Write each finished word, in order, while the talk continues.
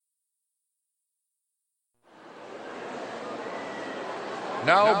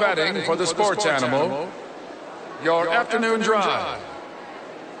Now betting for the sports animal, your afternoon drive.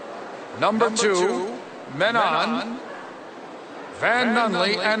 Number 2, Men On, Van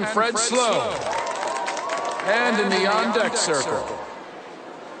Nunley and Fred Slow. And in the on-deck circle,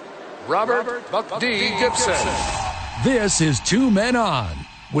 Robert Buck D. Gibson. This is 2 Men On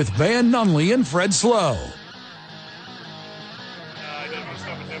with Van Nunley and Fred Slow.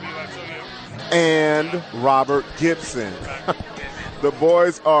 And Robert Gibson. The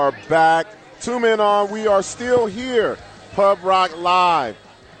boys are back. 2 Men On. We are still here. Pub Rock Live.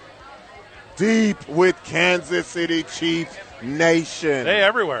 Deep with Kansas City Chiefs Nation. They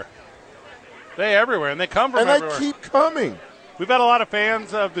everywhere. And they come from everywhere. And they keep coming. We've had a lot of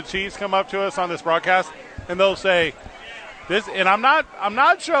fans of the Chiefs come up to us on this broadcast, and they'll say this, and I'm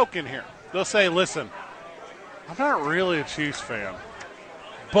not joking here. They'll say, "Listen, I'm not really a Chiefs fan,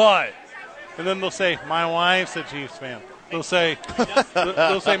 but," and then they'll say, "My wife's a Chiefs fan." They'll say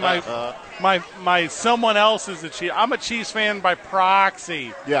my someone else is a Chiefs. I'm a Chiefs fan by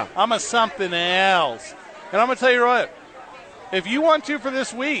proxy. Yeah. I'm a something else. And I'm gonna tell you what, if you want to for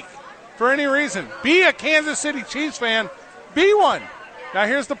this week, for any reason, be a Kansas City Chiefs fan, be one. Now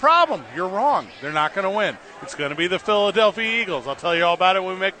here's the problem. You're wrong. They're not going to win. It's going to be the Philadelphia Eagles. I'll tell you all about it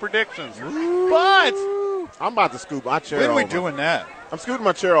when we make predictions. But I'm about to scoop my chair When are we over. doing that? I'm scooting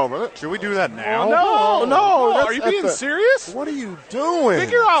my chair over. Should we do that now? No. Are you being serious? What are you doing?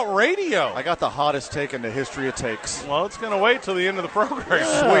 Figure out radio. I got the hottest take in the history of takes. Well, it's going to wait till the end of the program.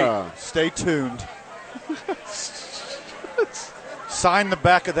 Yeah. Sweet. Stay tuned. Sign the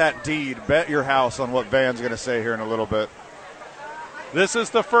back of that deed. Bet your house on what Van's going to say here in a little bit. This is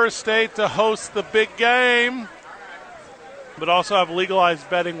the first state to host the big game, but also have legalized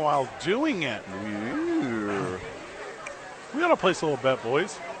betting while doing it. We got to place a little bet,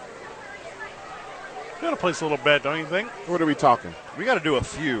 boys. We got to place a little bet, don't you think? What are we talking? We got to do a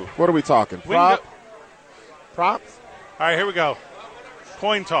few. What are we talking? We can Props? All right, here we go.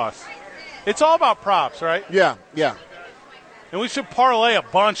 Coin toss. It's all about props, right? Yeah. And we should parlay a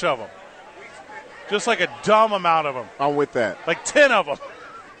bunch of them. Just like a dumb amount of them. I'm with that. Like 10 of them.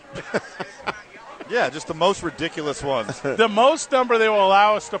 Yeah, just the most ridiculous ones. The most number they will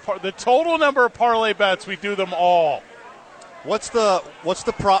allow us to the total number of parlay bets, we do them all. What's the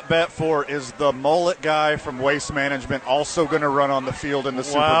prop bet for? Is the mullet guy from Waste Management also going to run on the field in the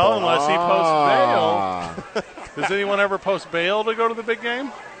Super Well, Bowl? unless he posts bail. Does anyone ever post bail to go to the big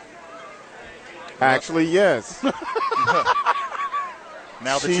game? Actually, yes.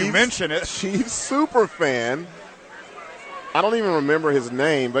 Now that you mention it. Chiefs super fan. I don't even remember his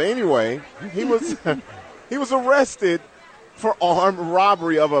name, but anyway, he was arrested for armed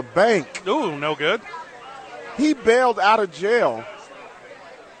robbery of a bank. Ooh, no good. He bailed out of jail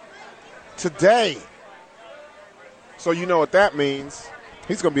today. So you know what that means.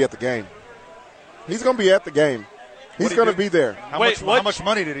 He's going to be at the game. He's going to be at the game. He's going to be there. How much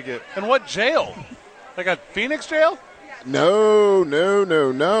money did he get? And what jail? Like a Phoenix jail? No.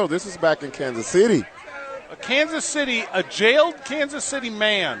 This is back in Kansas City. A jailed Kansas City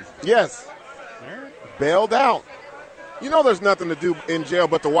man. Yes. Bailed out. You know there's nothing to do in jail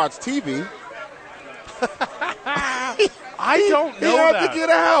but to watch TV. I don't know He had that. to get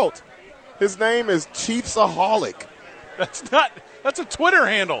out. His name is Chiefsaholic. That's a Twitter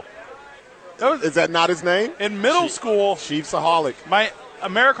handle. Is that not his name? In middle school, Chiefsaholic. my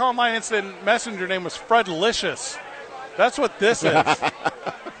America Online Instant Messenger name was Fredlicious. That's what this is.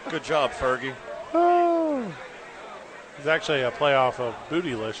 Good job, Fergie. It's actually a playoff of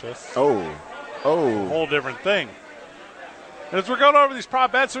Bootylicious. Oh. A whole different thing. And as we're going over these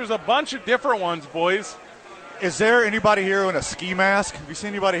prop bets, there's a bunch of different ones, boys. Is there anybody here in a ski mask? Have you seen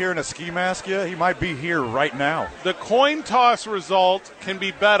anybody here in a ski mask yet? He might be here right now. The coin toss result can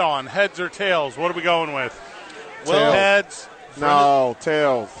be bet on, heads or tails. What are we going with? Tails. Heads. No,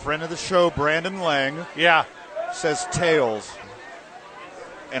 tails. Friend of the show, Brandon Lang, Yeah. says tails.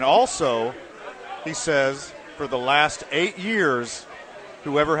 And also, he says, for the last 8 years,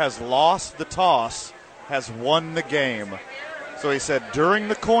 whoever has lost the toss has won the game. So he said during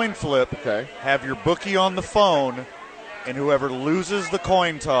the coin flip, have your bookie on the phone, and whoever loses the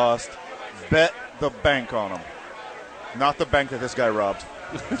coin toss, bet the bank on him. Not the bank that this guy robbed.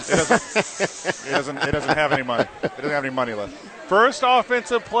 It doesn't have any money. It doesn't have any money left. First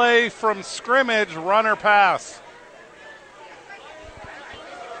offensive play from scrimmage, run or pass.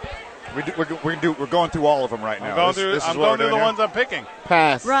 We're going through all of them right now. I'm going through the ones I'm picking.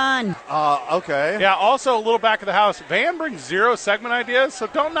 Pass. Run. Okay. Yeah, also a little back of the house. Van brings 0 segment ideas, so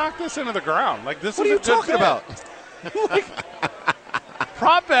don't knock this into the ground. Like this What is are a you good talking bit. about?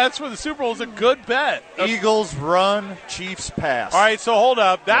 prop bets for the Super Bowl is a good bet. Eagles run, Chiefs pass. All right, so hold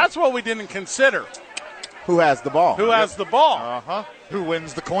up. That's what we didn't consider. Who has the ball? Who has the ball? Uh-huh. Who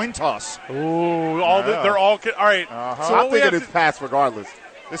wins the coin toss? Ooh, they're all – all right. Uh-huh. So I what we think have it is pass regardless.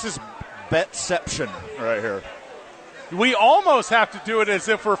 This is betception right here. we almost have to do it as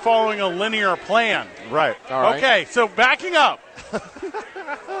if we're following a linear plan. Right. All right. Okay, so backing up.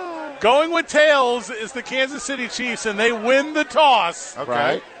 Going with tails is the Kansas City Chiefs, and they win the toss. Okay.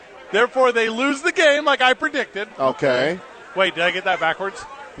 Right. Therefore, they lose the game like I predicted. Okay. Wait, did I get that backwards?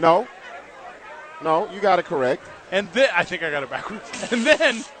 No, you got it correct. And then I think I got it backwards. And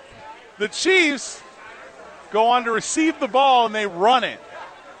then the Chiefs go on to receive the ball, and they run it.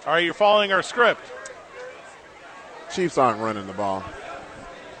 All right, you're following our script. Chiefs aren't running the ball.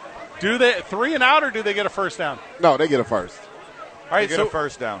 Do they 3 and out, or do they get a first down? No, they get a first. All right, Get so a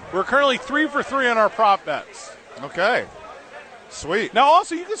first down. we're currently 3 for 3 on our prop bets. Okay. Sweet. Now,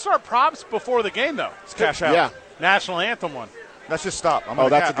 also, you can start props before the game, though. Let's cash out. Yeah. National anthem one. Let's just stop. I'm Oh, gonna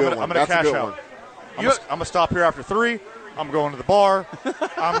that's a good one. I'm going to That's a cash good out. one. I'm going to stop here after 3. I'm going to the bar.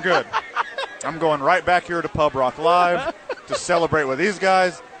 I'm good. I'm going right back here to Pub Rock Live to celebrate with these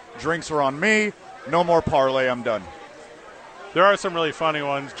guys. Drinks are on me. No more parlay. I'm done. There are some really funny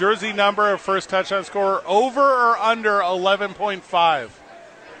ones. Jersey number of first touchdown scorer, over or under 11.5.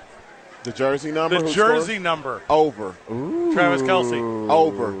 The jersey number? The who jersey scores? number. Over. Ooh. Travis Kelce.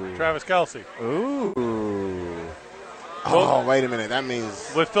 Over. Travis Kelce. Ooh. Oh, wait a minute. That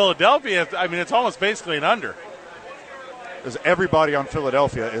means With Philadelphia, I mean, it's almost basically an under. Because everybody on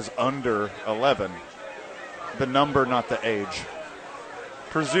Philadelphia is under 11. The number, not the age.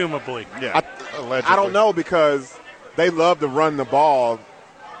 Presumably. Yeah. Allegedly. I don't know because they love to run the ball.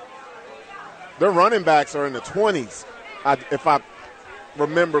 Their running backs are in the 20s, if I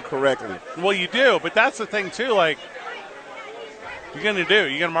remember correctly. Well, you do, but that's the thing, too. Like, you're going to do?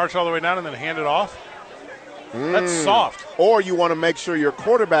 You're going to march all the way down and then hand it off? That's soft. Or you want to make sure your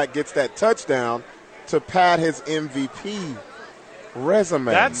quarterback gets that touchdown to pad his MVP resume.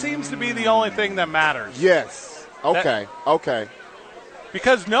 That seems to be the only thing that matters. Yes. Okay. Okay.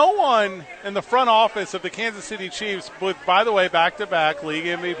 Because no one in the front office of the Kansas City Chiefs, with, by the way, back-to-back league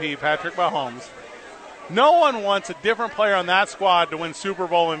MVP Patrick Mahomes, no one wants a different player on that squad to win Super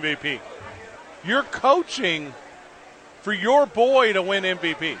Bowl MVP. You're coaching for your boy to win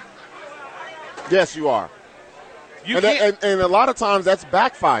MVP. Yes, you are. You And, can't. and a lot of times that's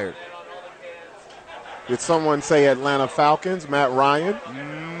backfired. Did someone say Atlanta Falcons, Matt Ryan?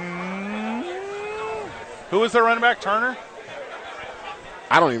 Who was their running back? Turner?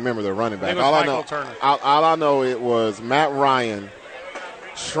 I don't even remember their running back. I think it was Michael Turner. All I know it was Matt Ryan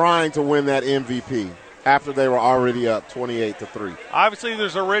trying to win that MVP after they were already up 28-3. Obviously,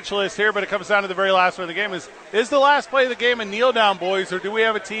 there's a rich list here, but it comes down to the very last one of the game. Is the last play of the game a kneel down, boys, or do we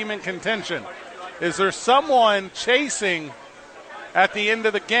have a team in contention? Is there someone chasing at the end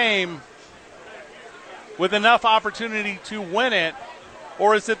of the game with enough opportunity to win it,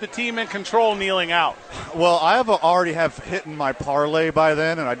 or is it the team in control kneeling out? Well, I already have hit my parlay by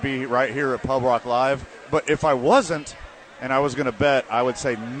then, and I'd be right here at Pub Rock Live. But if I wasn't, and I was going to bet, I would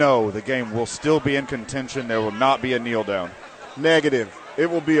say no, the game will still be in contention. There will not be a kneel down. Negative. It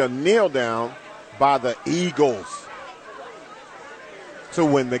will be a kneel down by the Eagles to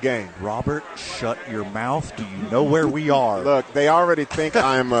win the game. Robert, shut your mouth. Do you know where we are? Look, they already think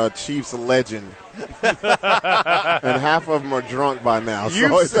I'm a Chiefs legend. And half of them are drunk by now,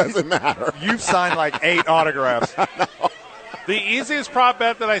 so it doesn't matter. You've signed like 8 autographs. The easiest prop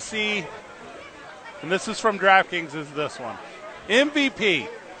bet that I see, and this is from DraftKings, is this one. MVP,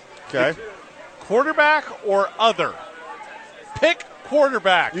 Okay. quarterback or other? Pick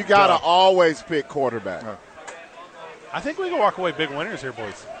quarterback. You got to always pick quarterback. I think we can walk away big winners here,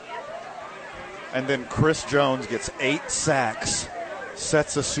 boys. And then Chris Jones gets 8 sacks,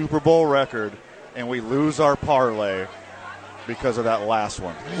 sets a Super Bowl record, and we lose our parlay because of that last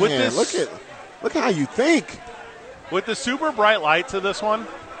one. With Man, this, look how you think. with the super bright lights of this one,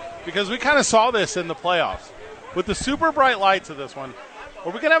 because we kind of saw this in the playoffs. With the super bright lights of this one,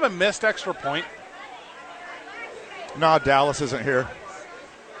 are we going to have a missed extra point? No, Dallas isn't here.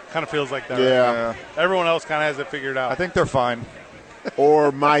 Kind of feels like that. Yeah. Right? Everyone else kind of has it figured out. I think they're fine.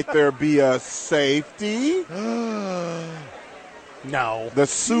 Or might there be a safety? No. The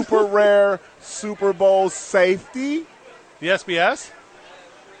super rare Super Bowl safety? The SBS?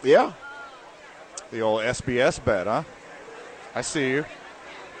 Yeah. The old SBS bet, huh? I see you.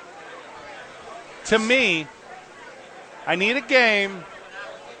 To me, I need a game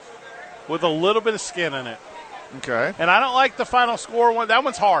with a little bit of skin in it. Okay. And I don't like the final score one. That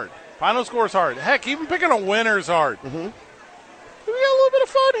one's hard. Final score is hard. Heck, even picking a winner is hard. Mm-hmm. We got a little bit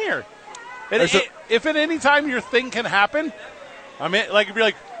fun here. And if at any time your thing can happen, I mean, like it'd be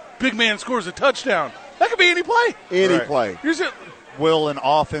like, big man scores a touchdown. That could be any play. Any play. Will an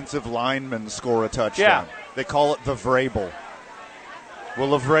offensive lineman score a touchdown? Yeah. They call it the Vrabel.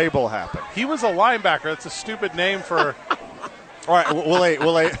 Will a Vrabel happen? He was a linebacker. That's a stupid name for. All right,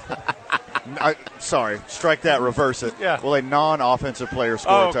 will sorry, strike that, reverse it. Yeah. Will a non-offensive player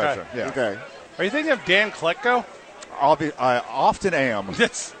score a touchdown? Yeah. Okay. Are you thinking of Dan Kletko? I often am.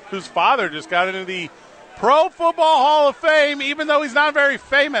 Yes, whose father just got into the Pro Football Hall of Fame, even though he's not very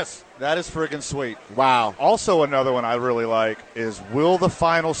famous. That is friggin' sweet. Wow. Also, another one I really like is, will the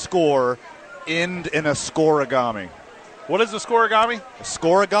final score end in a scoregami? What is the scoregami? A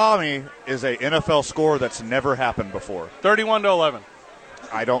scoregami is a NFL score that's never happened before. 31-11.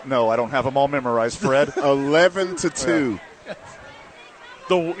 I don't know. I don't have them all memorized, Fred. 11-2.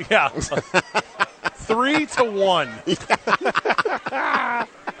 Yeah. 3-1.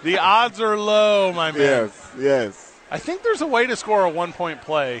 The odds are low, my man. Yes. I think there's a way to score a 1-point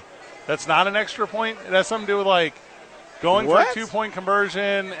play that's not an extra point. It has something to do with, like, going for a 2-point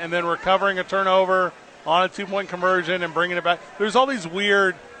conversion and then recovering a turnover on a 2-point conversion and bringing it back. There's all these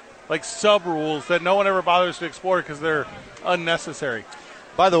weird, like, sub-rules that no one ever bothers to explore because they're unnecessary.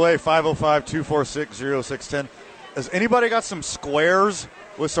 By the way, 505-246-0610. Has anybody got some squares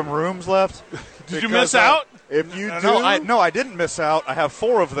with some rooms left? Did you miss out? If you do. No, I didn't miss out. I have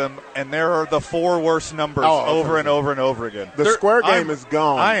 4 of them, and there are the 4 worst numbers over and over and over again. The square game is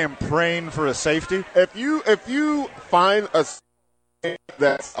gone. I am praying for a safety. If you find a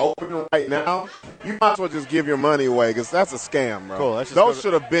that's open right now, you might as well just give your money away because that's a scam, bro. Cool. Those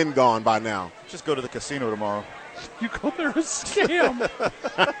should have been gone by now. Just go to the casino tomorrow. You go there a scam.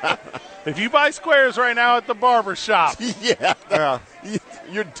 If you buy squares right now at the barber shop. Yeah.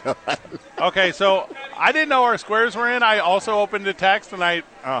 You're done. Okay, so I didn't know our squares were in. I also opened a text, and I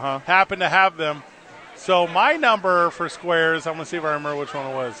happened to have them. So my number for squares, I'm going to see if I remember which one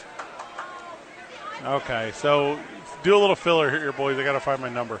it was. Okay, so do a little filler here, boys. I got to find my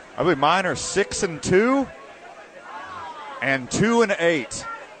number. I believe mine are 6-2 and 2-8.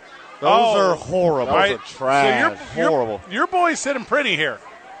 Those are horrible. Those are trash. So horrible. Your boy's sitting pretty here.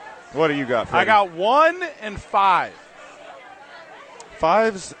 What do you got, Freddie? I got 1 and 5.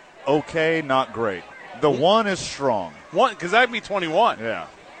 5's okay, not great. The 1 is strong. 1, because that'd be 21. Yeah.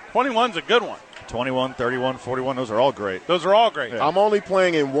 21's a good one. 21, 31, 41, those are all great. Those are all great. Yeah. I'm only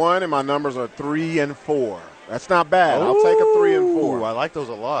playing in 1, and my numbers are 3 and 4. That's not bad. I'll take a 3 and 4. I like those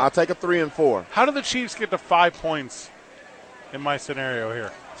a lot. I'll take a 3 and 4. How do the Chiefs get to 5 points in my scenario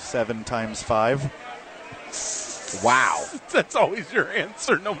here? 7 times 5. Wow. That's always your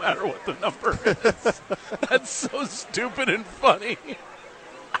answer, no matter what the number is. That's so stupid and funny.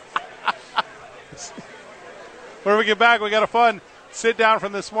 When we get back, we got a fun sit down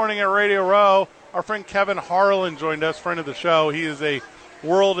from this morning at Radio Row. Our friend Kevin Harlan joined us, friend of the show. He is a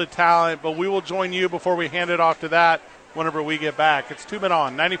world of talent, but we will join you before we hand it off to that whenever we get back. It's 2 Men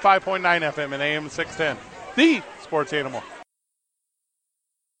On, 95.9 FM and AM 610, the Sports Animal.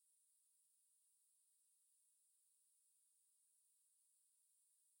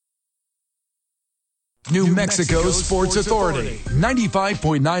 New Mexico Sports Authority,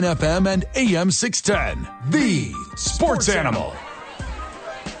 95.9 FM and AM 610, the Sports Animal.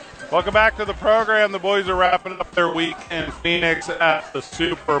 Welcome back to the program. The boys are wrapping up their week in Phoenix at the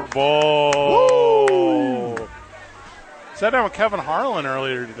Super Bowl. Woo! Sat down with Kevin Harlan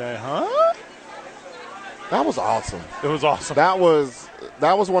earlier today, huh? That was awesome. It was awesome. That was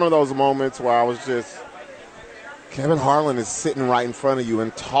one of those moments where I was just, Kevin Harlan is sitting right in front of you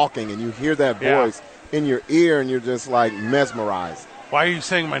and talking, and you hear that voice in your ear, and you're just like mesmerized. Why are you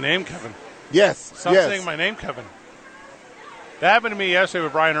saying my name, Kevin? Yes. Stop saying my name, Kevin. That happened to me yesterday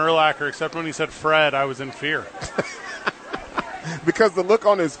with Brian Urlacher, except when he said Fred, I was in fear. Because the look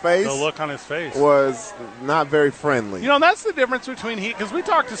on his face was not very friendly. You know, that's the difference between because we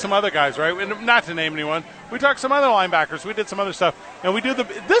talked to some other guys, right? And not to name anyone. We talked to some other linebackers. We did some other stuff. And we do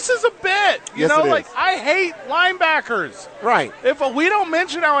this is a bit. You know, like, I hate linebackers. Right. If we don't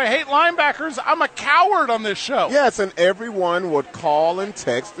mention how I hate linebackers, I'm a coward on this show. Yes, and everyone would call and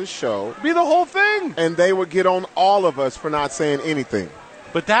text the show. Be the whole thing. And they would get on all of us for not saying anything.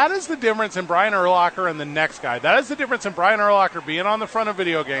 But that is the difference in Brian Urlacher and the next guy. That is the difference in Brian Urlacher being on the front of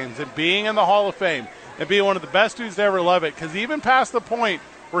video games and being in the Hall of Fame and being one of the best dudes to ever love it. Because even past the point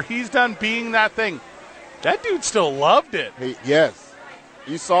where he's done being that thing, that dude still loved it. Yes.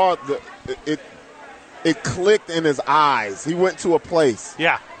 You saw it clicked in his eyes. He went to a place.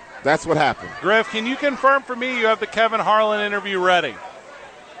 Yeah. That's what happened. Griff, can you confirm for me you have the Kevin Harlan interview ready?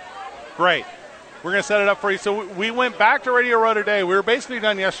 Great. We're going to set it up for you. So we went back to Radio Row today. We were basically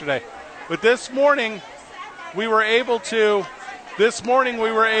done yesterday. But this morning, we were able to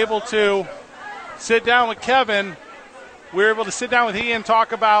sit down with Kevin. We were able to sit down with he and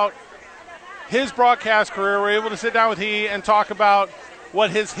talk about his broadcast career. We were able to sit down with he and talk about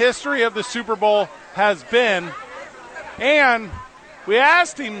what his history of the Super Bowl has been. And we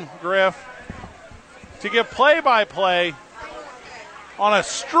asked him, Griff, to give play-by-play on a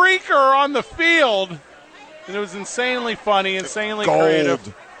streaker on the field, and it was insanely funny, insanely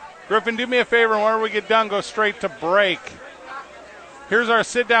creative. Griffin, do me a favor, and whenever we get done, go straight to break. Here's our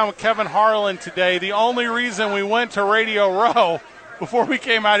sit-down with Kevin Harlan today. The only reason we went to Radio Row before we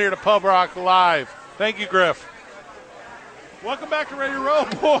came out here to Pub Rock Live. Thank you, Griff. Welcome back to Radio Row,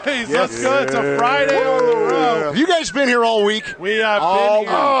 boys. Let's go. It's a Friday on the road. Have you guys been here all week? We have been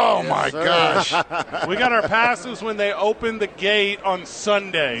here. Oh, my gosh. We got our passes when they opened the gate on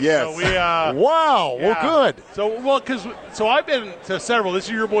Sunday. Yes. So we, Wow. yeah. Well, good. So I've been to several. This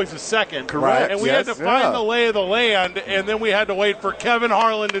is your boys' second. Correct. And we Yes. had to find the lay of the land, and then we had to wait for Kevin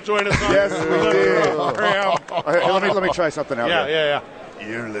Harlan to join us on Yes, the we did. program. Let me try something out Yeah, here. yeah, yeah.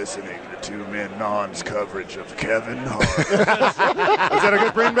 You're listening to Two Men Non's coverage of Kevin Hart. Is that a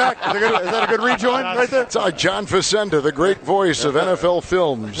good bringback? Is that a good rejoin right there? It's John Facenda, the great voice of NFL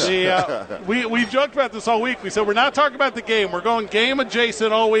films. We joked about this all week. We said we're not talking about the game. We're going game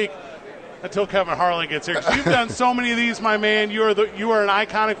adjacent all week until Kevin Harlan gets here. 'Cause you've done so many of these, my man. You are an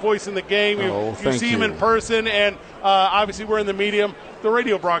iconic voice in the game. You thank see him you. in person, and obviously we're in the medium. The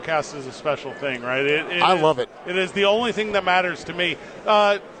radio broadcast is a special thing, right? I love it. It is the only thing that matters to me.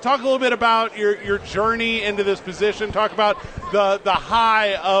 Talk a little bit about your journey into this position. Talk about the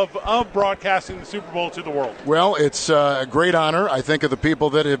high of broadcasting the Super Bowl to the world. Well, it's a great honor. I think of the people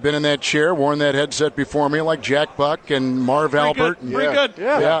that have been in that chair, worn that headset before me, like Jack Buck and Marv Albert. Pretty good.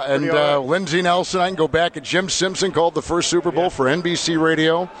 Yeah, and pretty all right. Lindsey Nelson. I can go back at Jim Simpson called the first Super Bowl for NBC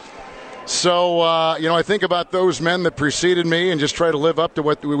Radio. So, I think about those men that preceded me and just try to live up to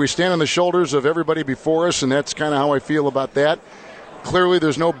what we stand on the shoulders of everybody before us, and that's kind of how I feel about that. Clearly,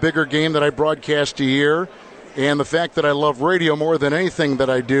 there's no bigger game that I broadcast a year, and the fact that I love radio more than anything that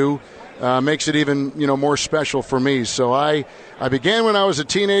I do makes it even, more special for me. So I began when I was a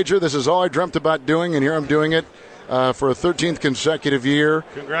teenager. This is all I dreamt about doing, and here I'm doing it. For a 13th consecutive year.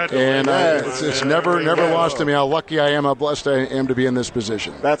 Congratulations. And it's never lost to me how lucky I am, how blessed I am to be in this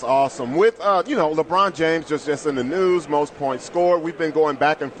position. That's awesome. With, LeBron James just in the news, most points scored. We've been going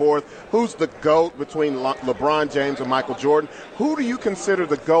back and forth. Who's the GOAT between LeBron James and Michael Jordan? Who do you consider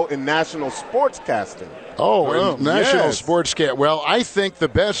the GOAT in national sportscasting? National yes. Sportscast. Well, I think the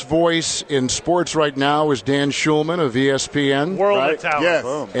best voice in sports right now is Dan Schulman of ESPN. World Right? of talent. Yes.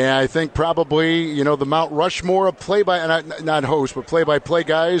 And I think probably, the Mount Rushmore of not host, but play-by-play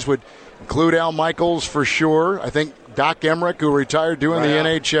guys would include Al Michaels for sure. I think Doc Emmerich, who retired doing the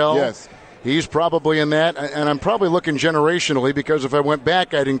NHL. Yes. He's probably in that. And I'm probably looking generationally because if I went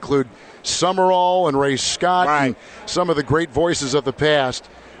back, I'd include Summerall and Ray Scott and some of the great voices of the past.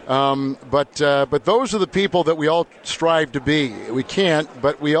 But those are the people that we all strive to be. We can't,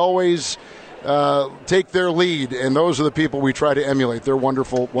 but we always take their lead, and those are the people we try to emulate. They're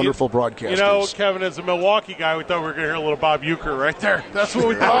wonderful broadcasters. Kevin, as a Milwaukee guy, we thought we were going to hear a little Bob Uecker right there. That's what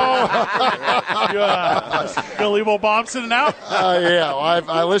we thought. Going to leave old Bob sitting out? Yeah,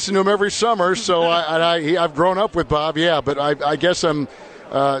 I listen to him every summer, so I've grown up with Bob, but I guess I'm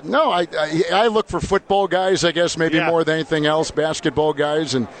I look for football guys, I guess, maybe more than anything else, basketball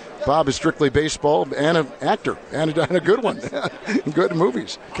guys, and Bob is strictly baseball and an actor and a good one. Good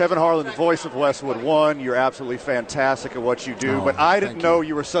movies. Kevin Harlan, the voice of Westwood One. You're absolutely fantastic at what you do, but I didn't know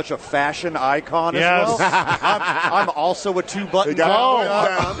you were such a fashion icon as well. I'm also a two-button guy.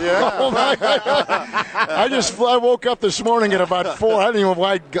 I woke up this morning at about 4. I didn't even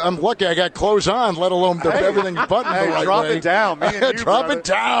know I'm lucky I got clothes on, let alone everything buttoned the right drop way. it down. Me and you, drop brother. it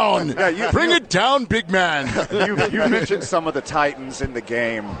down. Bring it down, big man. You mentioned some of the Titans in the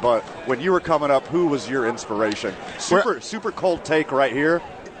game, but when you were coming up, who was your inspiration? Super cold take right here.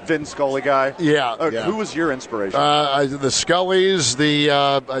 Vin Scully guy. Who was your inspiration? The Scullys,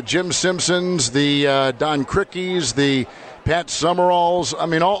 the Jim Simpsons, the Don Crickeys, the Pat Summeralls. I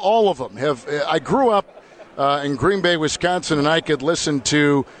mean, all of them have. I grew up in Green Bay, Wisconsin, and I could listen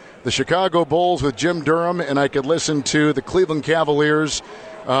to the Chicago Bulls with Jim Durham, and I could listen to the Cleveland Cavaliers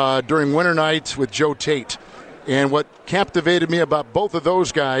during winter nights with Joe Tate. And what captivated me about both of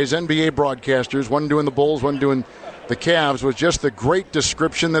those guys, NBA broadcasters, one doing the Bulls, one doing the Cavs, was just the great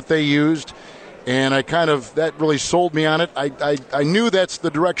description that they used. And that really sold me on it. I knew that's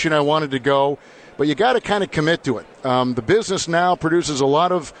the direction I wanted to go. but you got to kind of commit to it. The business now produces a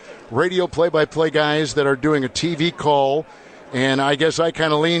lot of radio play-by-play guys that are doing a TV call, and I guess I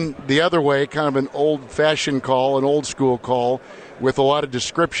kind of lean the other way, kind of an old-fashioned call, an old-school call with a lot of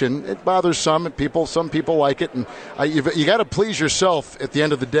description. It bothers some people. Some people like it, and you got to please yourself at the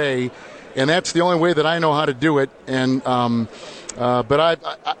end of the day, and that's the only way that I know how to do it. And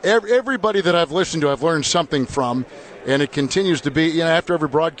but everybody that I've listened to, I've learned something from. And it continues to be, after every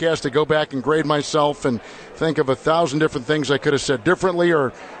broadcast, I go back and grade myself and think of 1,000 different things I could have said differently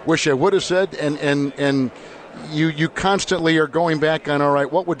or wish I would have said. And you constantly are going back on, all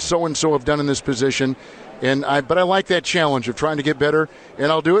right, what would so-and-so have done in this position? But I like that challenge of trying to get better,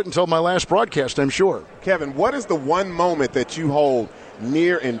 and I'll do it until my last broadcast, I'm sure. Kevin, what is the one moment that you hold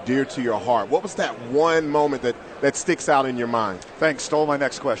near and dear to your heart? What was that one moment that sticks out in your mind? Thanks, stole my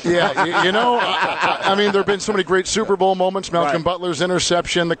next question. Yeah, I mean, there have been so many great Super Bowl moments. Malcolm Butler's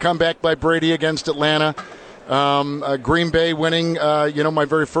interception, the comeback by Brady against Atlanta, Green Bay winning, my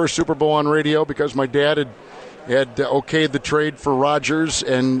very first Super Bowl on radio because my dad had okayed the trade for Rodgers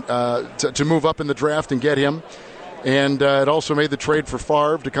and to move up in the draft and get him. And it also made the trade for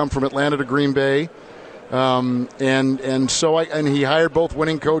Favre to come from Atlanta to Green Bay. And he hired both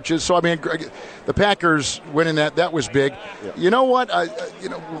winning coaches. So I mean, the Packers winning that was big. Yeah. You know what?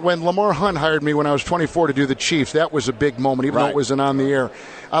 When Lamar Hunt hired me when I was 24 to do the Chiefs, that was a big moment, even though it wasn't on the air.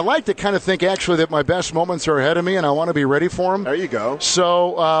 I like to kind of think actually that my best moments are ahead of me, and I want to be ready for them. There you go.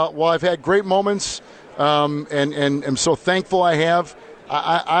 So while I've had great moments, and I'm so thankful I have,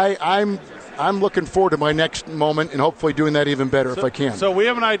 I'm looking forward to my next moment and hopefully doing that even better if I can. So we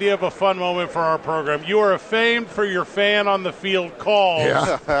have an idea of a fun moment for our program. You are famed for your fan on the field calls.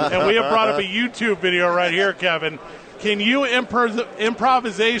 Yeah. And we have brought up a YouTube video right here, Kevin. Can you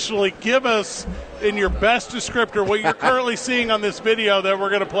improvisationally give us, in your best descriptor, what you're currently seeing on this video that we're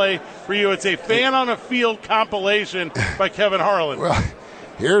going to play for you? It's a fan on a field compilation by Kevin Harlan. Well,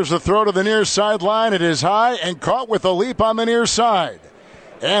 here's the throw to the near sideline. It is high and caught with a leap on the near side.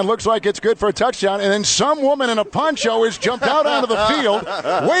 And looks like it's good for a touchdown. And then some woman in a poncho has jumped out onto the field,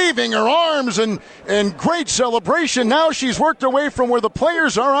 waving her arms and great celebration. Now she's worked away from where the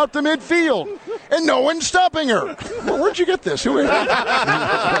players are out to midfield. And no one's stopping her. Well, where'd you get this? Who is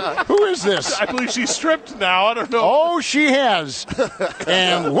this? I believe she's stripped now. I don't know. Oh, she has.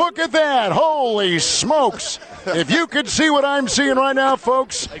 And look at that. Holy smokes. If you could see what I'm seeing right now,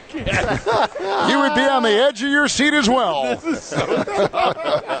 folks, you would be on the edge of your seat as well. This is so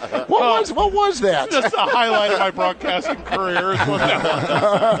What was that? Just a highlight of my broadcasting career.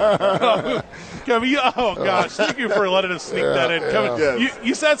 Kevin, oh gosh, thank you for letting us sneak that in. Kevin,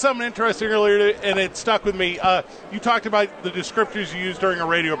 you said something interesting earlier, and it stuck with me. You talked about the descriptors you use during a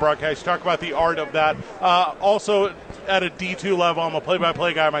radio broadcast. You talked about the art of that. Also, at a D2 level, I'm a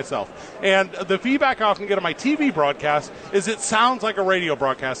play-by-play guy myself. And the feedback I often get on my TV broadcast is it sounds like a radio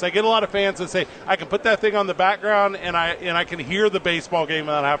broadcast. I get a lot of fans that say, I can put that thing on the background and I can hear the baseball game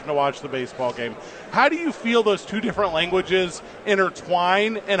without having to watch the baseball game. How do you feel those two different languages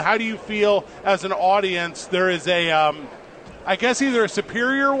intertwine, and how do you feel as an audience there is a I guess either a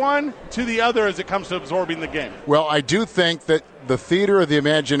superior one to the other as it comes to absorbing the game? Well, I do think that the theater of the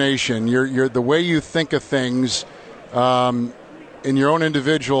imagination, you're the way you think of things in your own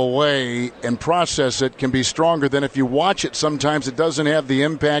individual way and process it can be stronger than if you watch it. Sometimes it doesn't have the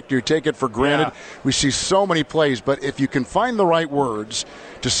impact. You take it for granted. Yeah. We see so many plays, but if you can find the right words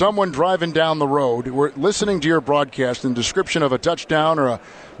to someone driving down the road, we're listening to your broadcast and description of a touchdown or a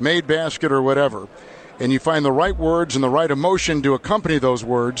made basket or whatever, and you find the right words and the right emotion to accompany those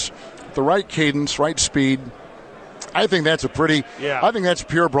words, the right cadence, right speed, I think that's I think that's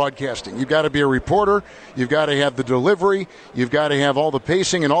pure broadcasting. You've got to be a reporter. You've got to have the delivery. You've got to have all the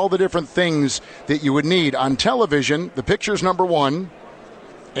pacing and all the different things that you would need. On television, the picture's number one.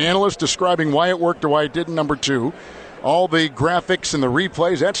 Analysts describing why it worked or why it didn't, number two. All the graphics and the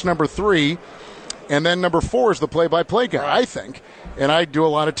replays, that's number three. And then number four is the play-by-play guy, I think. And I do a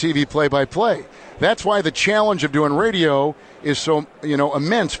lot of TV play-by-play. That's why the challenge of doing radio is so,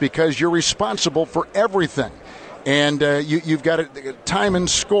 immense, because you're responsible for everything. And you've got to time and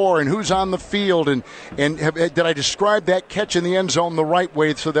score and who's on the field. And did I describe that catch in the end zone the right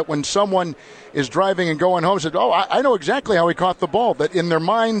way so that when someone is driving and going home, said, I know exactly how he caught the ball. That in their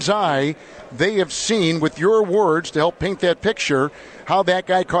mind's eye, they have seen with your words to help paint that picture how that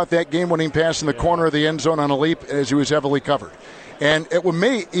guy caught that game-winning pass in the corner of the end zone on a leap as he was heavily covered. And it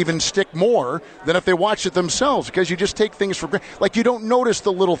may even stick more than if they watched it themselves, because you just take things for granted. Like, you don't notice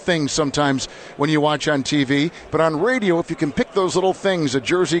the little things sometimes when you watch on TV. But on radio, if you can pick those little things, a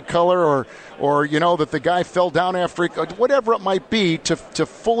jersey color or that the guy fell down after whatever it might be, to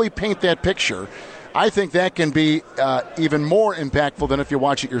fully paint that picture, here, I think that can be even more impactful than if you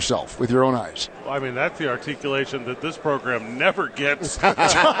watch it yourself with your own eyes. Well, I mean, that's the articulation that this program never gets.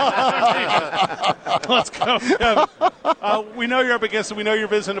 Let's go, Kevin. We know you're up against it. We know you're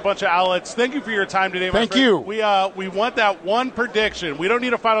visiting a bunch of outlets. Thank you for your time today, my friend. Thank you. We want that one prediction. We don't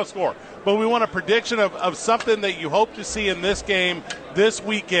need a final score, but we want a prediction of something that you hope to see in this game this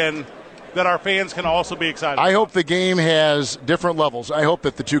weekend that our fans can also be excited about. I hope the game has different levels. I hope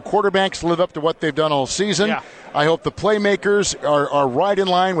that the two quarterbacks live up to what they've done all season. Yeah. I hope the playmakers are right in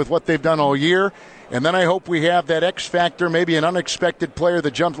line with what they've done all year. And then I hope we have that X factor, maybe an unexpected player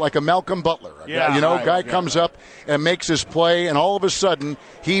that jumps like a Malcolm Butler. Yeah, guy comes up and makes his play, and all of a sudden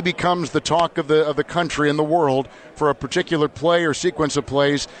he becomes the talk of the country and the world for a particular play or sequence of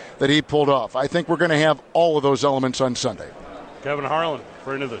plays that he pulled off. I think we're going to have all of those elements on Sunday. Kevin Harlan,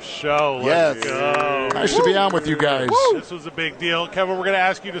 friend of the show. Yes. Let's go. Nice to be on with you guys. This was a big deal. Kevin, we're going to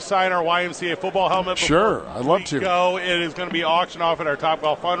ask you to sign our YMCA football helmet. Sure, I'd love to. Go. It is going to be auctioned off at our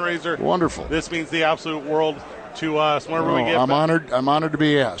Topgolf fundraiser. Wonderful. This means the absolute world to us. Whenever we get I'm back, honored to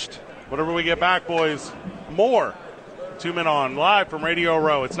be asked. Whenever we get back, boys, more 2 Men On live from Radio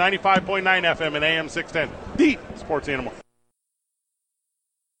Row. It's 95.9 FM and AM 610, the Sports Animal.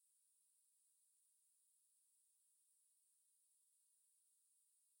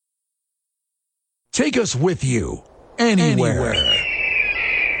 Take us with you anywhere.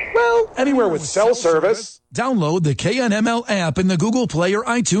 Well, anywhere with cell service. Download the KNML app in the Google Play or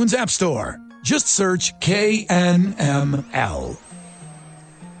iTunes App Store. Just search KNML.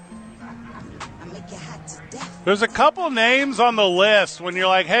 There's a couple names on the list when you're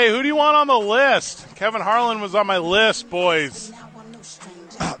like, hey, who do you want on the list? Kevin Harlan was on my list, boys.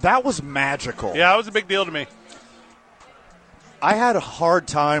 That was magical. Yeah, it was a big deal to me. I had a hard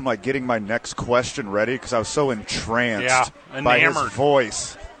time getting my next question ready because I was so entranced by his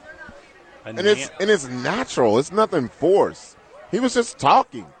voice. And it's natural. It's nothing forced. He was just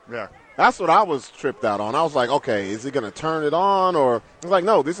talking. Yeah. That's what I was tripped out on. I was like, okay, is he going to turn it on? Or I was like,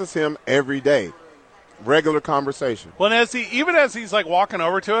 no, this is him every day. Regular conversation. Well, and even as he's walking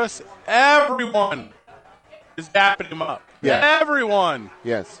over to us, everyone is dapping him up. Yeah. Everyone.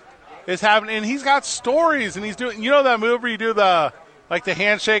 Yes. Is happening, and he's got stories, and he's doing, that move where you do the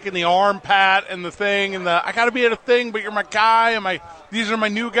handshake and the arm pat and the thing, and I got to be at a thing, but you're my guy, and these are my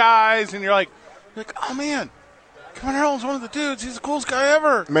new guys, and you're like, oh man, Kevin Harlan's one of the dudes. He's the coolest guy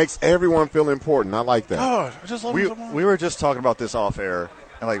ever. Makes everyone feel important. I like that. Oh, I just love him so much. We were just talking about this off air,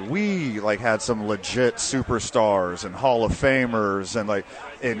 and we had some legit superstars and Hall of Famers and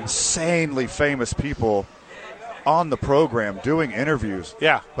insanely famous people on the program doing interviews.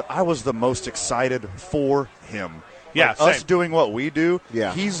 Yeah. But I was the most excited for him. Yeah, us doing what we do,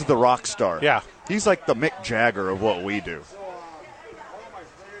 yeah. He's the rock star. Yeah. He's like the Mick Jagger of what we do.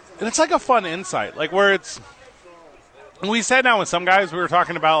 And it's a fun insight, where we said now with some guys, we were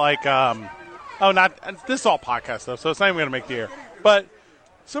talking about this is all podcast stuff, so it's not even going to make the air. But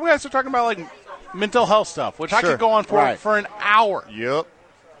some guys are talking about mental health stuff, which I could go on for an hour. Yep.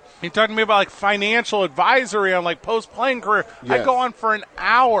 He talked to me about financial advisory on post-playing career. Yes. I go on for an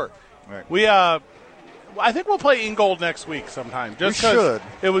hour. Right. We I think we'll play Ingold next week sometime. Just we should.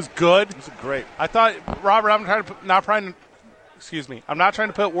 It was good. It was great. I thought, Robert, I'm not trying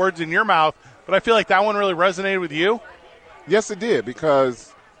to put words in your mouth, but I feel like that one really resonated with you. Yes, it did,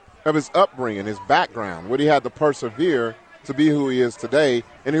 because of his upbringing, his background, what he had to persevere to be who he is today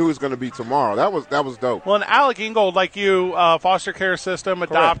and who he's going to be tomorrow. That was dope. Well, and Alec Ingold, like you, foster care system,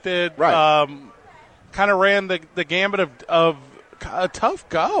 adopted, right. Kind of ran the gambit of a tough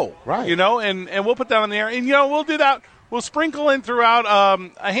go, right? And we'll put that on the air, and we'll do that. We'll sprinkle in throughout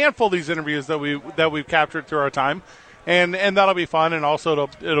a handful of these interviews that we've captured through our time, and that'll be fun, and also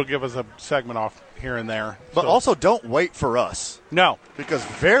it'll give us a segment off here and there. But also, don't wait for us. No, because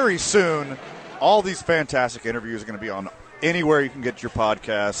very soon, all these fantastic interviews are going to be on anywhere you can get your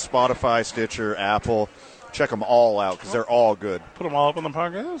podcast, Spotify, Stitcher, Apple. Check them all out because they're all good. Put them all up on the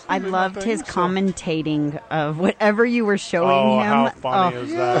podcast. I loved his commentating of whatever you were showing him. How funny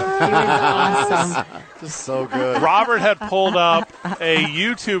is that? It was awesome. Just so good. Robert had pulled up a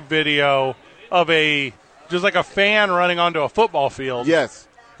YouTube video of a fan running onto a football field. Yes.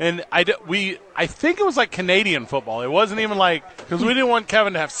 And I think it was Canadian football. It wasn't even because we didn't want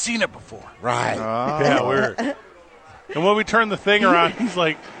Kevin to have seen it before. Right. Yeah, weird. And when we turned the thing around, he's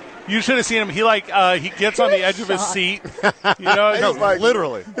like, you should have seen him. He he gets on the edge of his seat. No,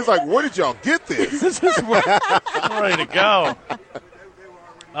 literally. He's like, where did y'all get this? This is where I'm ready to go.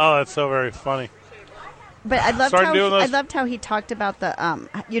 Oh, that's so very funny. But I loved how he talked about the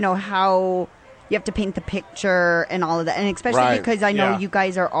how you have to paint the picture and all of that. And especially because I know you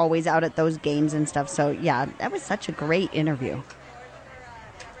guys are always out at those games and stuff. So, yeah, that was such a great interview.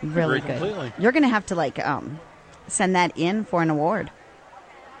 Really good. Completely. You're going to have to, send that in for an award.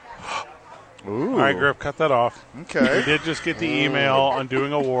 Ooh. All right, Griff, cut that off. Okay. We did just get the email on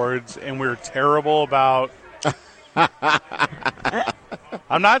doing awards, and we're terrible about...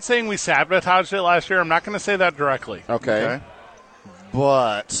 I'm not saying we sabotaged it last year. I'm not going to say that directly. Okay.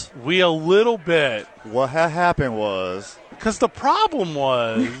 But... we a little bit... what happened was... because the problem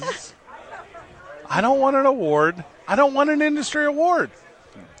was... I don't want an award. I don't want an industry award.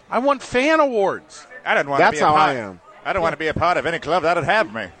 I want fan awards. I didn't want That's to be a how part. I am. I don't want to be a part of any club that would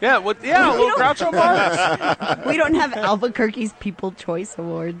have me. Yeah, a little Groucho Marx. We don't have Albuquerque's People Choice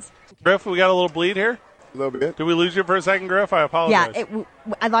Awards. Griff, we got a little bleed here? A little bit. Did we lose you for a second, Griff? I apologize. Yeah,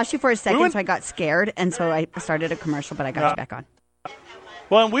 I lost you for a second, so I got scared, and so I started a commercial, but I got you back on.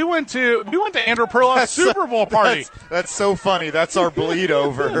 Well, and we went to Andrew Perloff's Super Bowl party. That's so funny. That's our bleed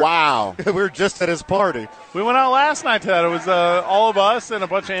over. Wow. We were just at his party. We went out last night to that. It was all of us and a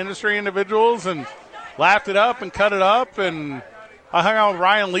bunch of industry individuals and laughed it up and cut it up. And I hung out with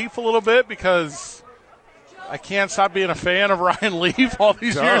Ryan Leaf a little bit because I can't stop being a fan of Ryan Leaf all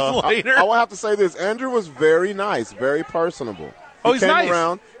these years later. I will have to say this. Andrew was very nice, very personable. He's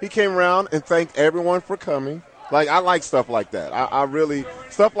nice. He came around and thanked everyone for coming. Like, I like stuff like that. I really,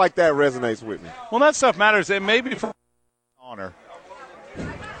 stuff like that resonates with me. Well, that stuff matters. It may be for honor.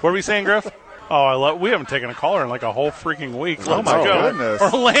 What are we saying, Griff? Oh, we haven't taken a caller in like a whole freaking week. Oh, my goodness.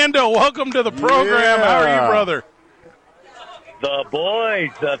 Orlando, welcome to the program. Yeah. How are you, brother? The boys,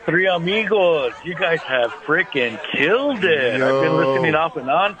 the three amigos, you guys have freaking killed it. Yo. I've been listening off and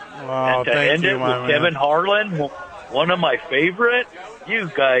on. Oh, and to thank end you, it my with man. Kevin Harlan, one of my favorite,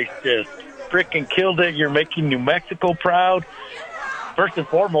 you guys just freaking killed it. You're making New Mexico proud. First and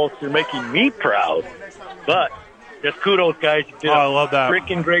foremost, you're making me proud. But just kudos, guys. You did I love that.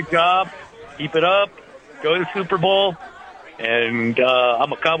 Freaking great job. Keep it up. Go to the Super Bowl. And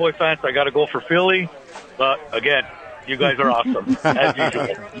I'm a Cowboy fan, so I got to go for Philly. But, again, you guys are awesome, as usual.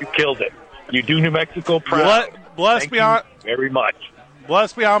 You killed it. You do New Mexico proud. Blessed beyond very much.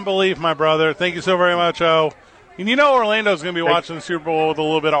 Blessed beyond belief, my brother. Thank you so very much, O. And you know Orlando's going to be watching the Super Bowl with a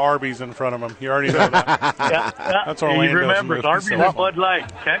little bit of Arby's in front of him. You already know that. That's Orlando. He remembers Arby's and Bud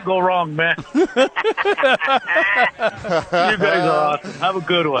Light. Can't go wrong, man. You guys are awesome. Have a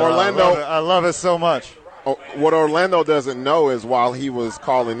good one. Orlando, I love it so much. What Orlando doesn't know is while he was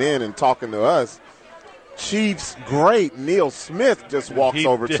calling in and talking to us, Chiefs great Neil Smith just walks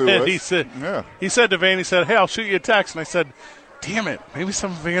over to us. He said to Van, he said, hey, I'll shoot you a text. And I said, damn it, maybe some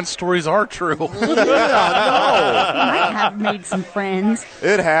of Van's stories are true. You might have made some friends.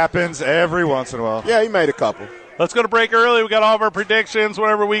 It happens every once in a while. Yeah, he made a couple. Let's go to break early. We got all of our predictions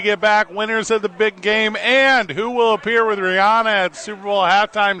whenever we get back. Winners of the big game and who will appear with Rihanna at Super Bowl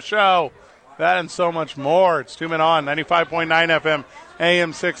halftime show. That and so much more. It's 2 Men On, 95.9 FM,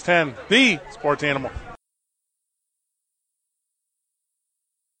 AM 610, the Sports Animal.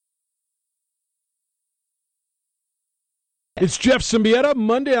 It's Jeff Symbieta.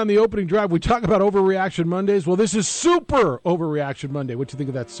 Monday on the opening drive, we talk about overreaction Mondays. Well, this is super overreaction Monday. What do you think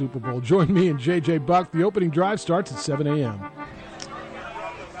of that Super Bowl? Join me and J.J. Buck. The opening drive starts at 7 a.m.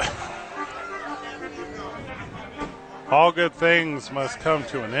 All good things must come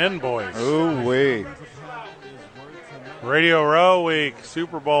to an end, boys. Ooh-wee. Radio Row week,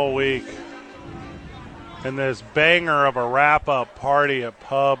 Super Bowl week, and this banger of a wrap-up party at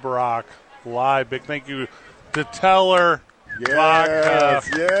Pub Rock Live. Big thank you to Teller. Yes,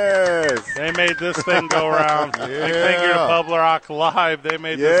 yes. They made this thing go around. Big thank you to Pub Rock Live. They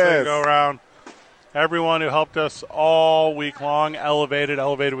made this thing go around. Everyone who helped us all week long, Elevated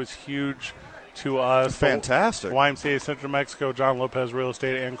was huge to us. Fantastic. YMCA Central Mexico, John Lopez Real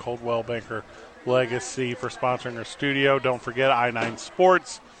Estate, and Coldwell Banker Legacy for sponsoring our studio. Don't forget I-9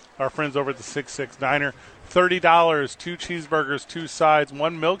 Sports, our friends over at the 6-6 Diner. $30, 2 cheeseburgers, 2 sides,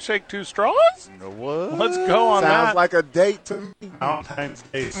 1 milkshake, 2 straws? What? Let's go on that. Sounds like a date to me. Valentine's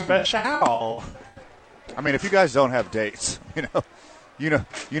Day special. I mean, if you guys don't have dates, you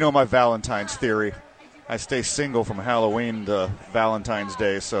know my Valentine's theory. I stay single from Halloween to Valentine's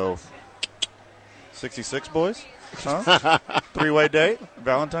Day, so 66 boys? Huh? 3-way date,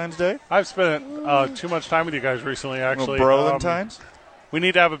 Valentine's Day. I've spent too much time with you guys recently, actually. Brolentine's? We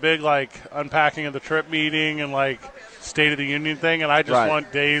need to have a big, unpacking of the trip meeting and, State of the Union thing, and I just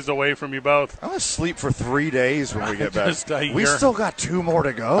want days away from you both. I'm going to sleep for 3 days when we get back. We We still got 2 more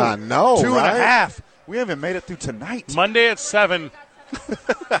to go. I know, 2.5. We haven't made it through tonight. Monday at 7.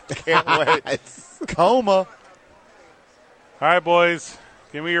 Can't wait. Coma. All right, boys.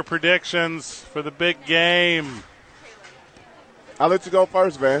 Give me your predictions for the big game. I'll let you go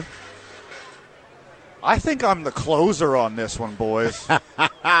first, Van. I think I'm the closer on this one, boys.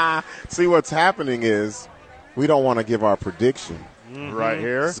 See, what's happening is we don't want to give our prediction. Right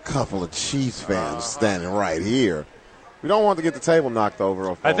here. There's a couple of Chiefs fans standing right here. We don't want to get the table knocked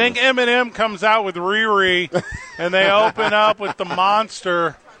over. I think Eminem comes out with Riri, and they open up with the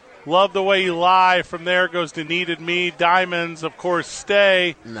monster. Love the Way You Lie. From there goes to Needed Me. Diamonds, of course,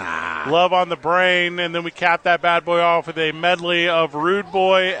 Stay. Love on the Brain. And then we cap that bad boy off with a medley of Rude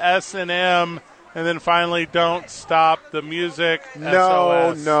Boy, S&M, and then finally Don't Stop the Music.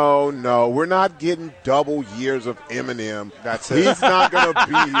 No, SOS. no. We're not getting double years of Eminem. That's it. He's not going to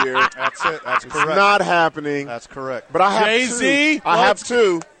be here. That's it. That's It's correct. not happening. That's correct. But I have Jay-Z? two. I have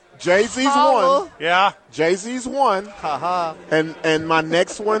two. Jay-Z's one. Yeah. Jay-Z's one. Ha-ha. And my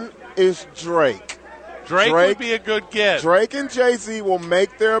next one is Drake. Drake would be a good get. Drake and Jay-Z will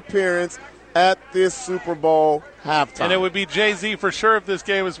make their appearance at this Super Bowl halftime. And it would be Jay-Z for sure if this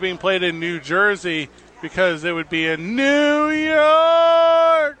game was being played in New Jersey, because it would be in New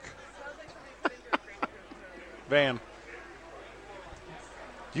York. Van.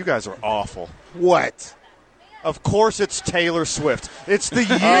 You guys are awful. What? Of course it's Taylor Swift. It's the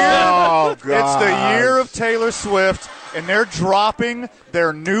year. Oh, It's the year of Taylor Swift, and they're dropping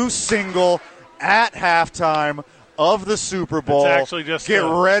their new single at halftime of the Super Bowl. It's actually just Get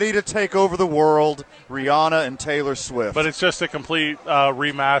ready to take over the world, Rihanna and Taylor Swift. But it's just a complete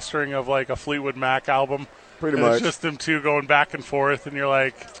remastering of like a Fleetwood Mac album. Pretty and much. It's just them two going back and forth, and you're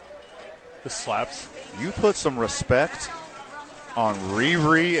like, this slaps. You put some respect on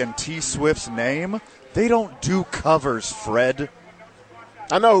Riri and T Swift's name. They don't do covers, Fred.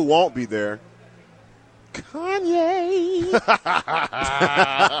 I know who won't be there. Kanye.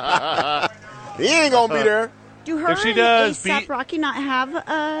 He ain't going to be there. Do her If she and does, A$AP Rocky not have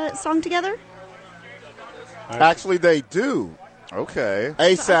a song together? Actually, they do. Okay.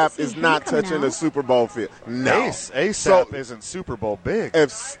 A$AP see is him not coming touching out. the Super Bowl field. No. A$AP So- isn't Super Bowl big.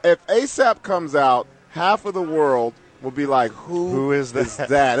 If A$AP comes out, half of the world will be like, who is that?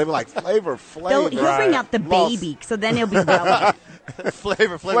 They'll be like, Flavor Flav. He'll bring out the baby, so then he'll be relevant.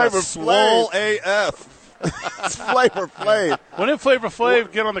 Flavor Flavor swole Flav. AF. It's Flavor Flav. When did Flavor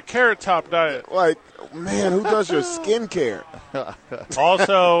Flav get on the Carrot Top diet? Like, man, who does your skincare?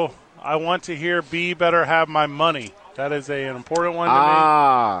 Also, I want to hear B Better Have My Money. That is an important one to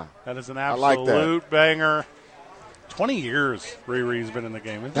me. That is an like that. absolute banger. 20 years Riri's been in the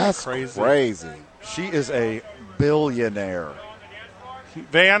game. Isn't that That's crazy. She is a billionaire.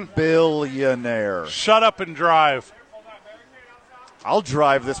 Van, Billionaire. shut up and drive. I'll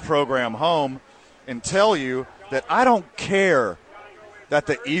drive this program home and tell you that I don't care that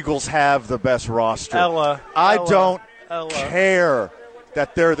the Eagles have the best roster. I don't care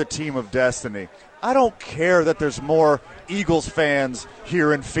that they're the team of destiny. I don't care that there's more Eagles fans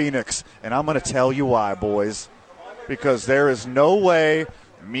here in Phoenix. And I'm going to tell you why, boys. Because there is no way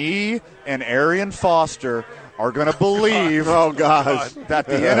me and Arian Foster are going to believe Oh, gosh. that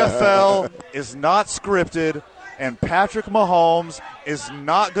the NFL is not scripted and Patrick Mahomes is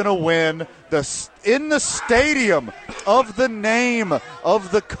not going to win in the stadium of the name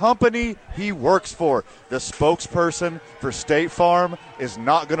of the company he works for. The spokesperson for State Farm is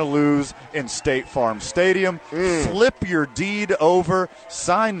not going to lose in State Farm Stadium. Flip your deed over,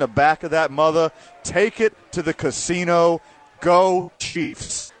 sign the back of that mother, take it to the casino. Go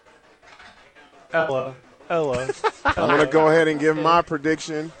Chiefs. Ella. I'm going to go ahead and give my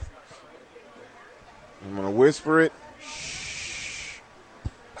prediction. I'm going to whisper it.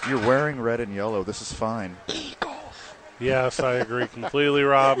 You're wearing red and yellow. This is fine. Yes, I agree completely,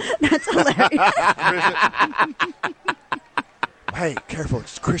 Rob. That's hilarious. Hey, careful.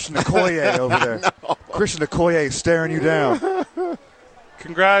 It's Christian Okoye over there. Christian Okoye is staring you down.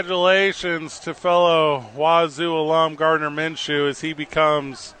 Congratulations to fellow Wazoo alum Gardner Minshew as he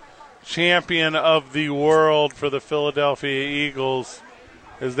becomes champion of the world for the Philadelphia Eagles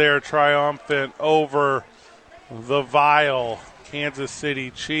as they are triumphant over the vile Kansas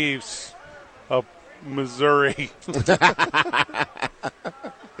City Chiefs of Missouri.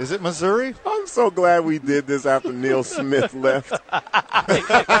 Is it Missouri? I'm so glad we did this after Neil Smith left.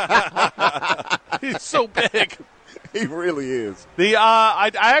 He's so big. He really is.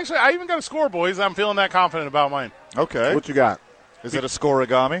 I even got a score, boys. I'm feeling that confident about mine. Okay. What you got? Is it a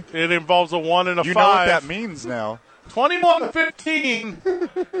scoregami? It involves a 1 and a 5. You know what that means now. 21-15.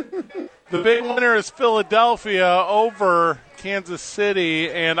 The big winner is Philadelphia over Kansas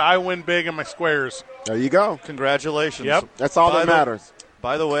City, and I win big in my squares. There you go. Congratulations. Yep. That's all that matters.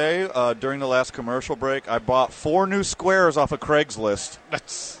 By the way, during the last commercial break, I bought 4 new squares off of Craigslist.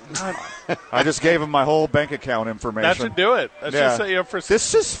 That's not. I just gave him my whole bank account information. That should do it. That's just set you up for.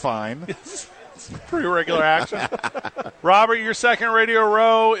 This is fine. It's pretty regular action. Robert, your second Radio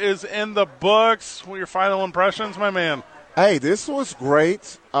Row is in the books. What are your final impressions, my man? Hey, this was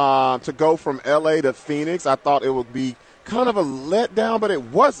great to go from L.A. to Phoenix. I thought it would be kind of a letdown, but it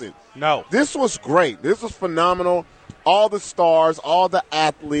wasn't. No. This was great. This was phenomenal. All the stars, all the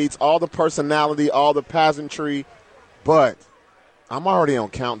athletes, all the personality, all the pageantry. But I'm already on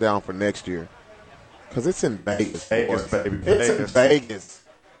countdown for next year because it's in Vegas. Vegas, baby. It's in Vegas.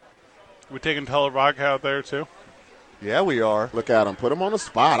 We're taking Teller Vodka out there, too? Yeah, we are. Look at him. Put him on the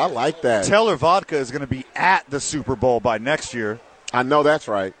spot. I like that. Teller Vodka is going to be at the Super Bowl by next year. I know that's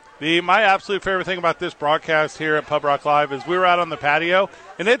right. My absolute favorite thing about this broadcast here at Pub Rock Live is we were out on the patio,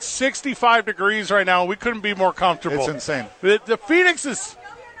 and it's 65 degrees right now, and we couldn't be more comfortable. It's insane. The Phoenix is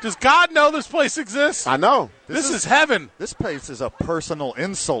 – does God know this place exists? I know. This is heaven. This place is a personal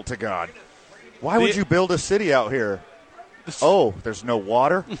insult to God. Why would you build a city out here? Oh, there's no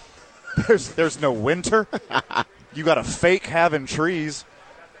water? there's no winter? You got to fake having trees.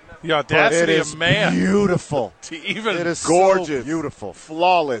 The audacity of man. Beautiful. It is gorgeous. So beautiful.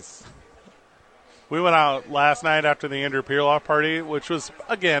 Flawless. We went out last night after the Andrew Pierloff party, which was,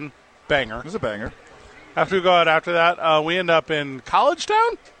 again, banger. It was a banger. After we go out after that, we end up in College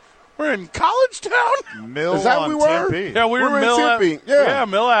Town. We're in College Town? Mill Is that on we were? Tempe. Yeah, we were in Mill Tempe. Ave. Yeah,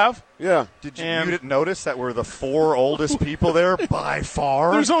 Mill Ave. Yeah. You didn't notice that we're the 4 oldest people there by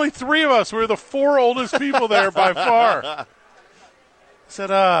far? There's only 3 of us. We're the 4 oldest people there by far. I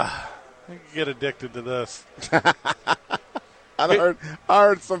said, I could get addicted to this. I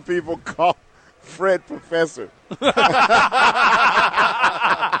heard some people call Fred Professor.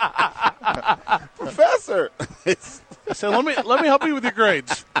 Professor. I said, let me help you with your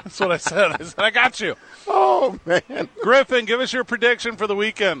grades. That's what I said. I said, I got you. Oh, man. Griffin, give us your prediction for the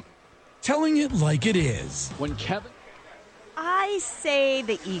weekend. Telling it like it is. When Kevin. I say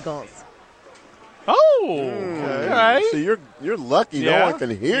the Eagles. Oh, okay. So you're lucky. No one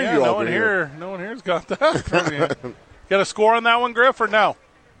can hear you no over one here. No one here's got that from you. Got a score on that one, Griff, or no?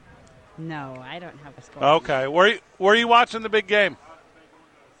 No, I don't have a score. Okay. Where are you watching the big game?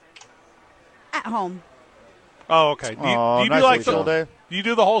 At home. Oh, okay. Do you do like do you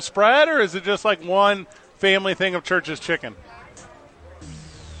do the whole spread, or is it just like one family thing of Church's chicken?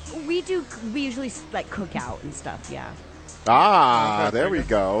 We usually like cook out and stuff. Yeah. There we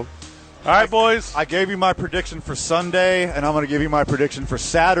go. All right, boys. I gave you my prediction for Sunday, and I'm going to give you my prediction for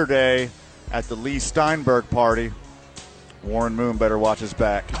Saturday at the Lee Steinberg party. Warren Moon better watch his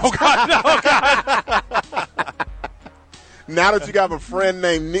back. Oh, God, no, God. Now that you got a friend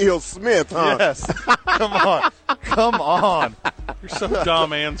named Neil Smith, huh? Yes. Come on. Come on. You're so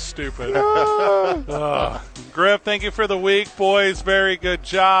dumb and stupid. Griff, thank you for the week, boys. Very good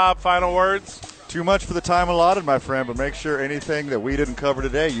job. Final words? Too much for the time allotted, my friend, but make sure anything that we didn't cover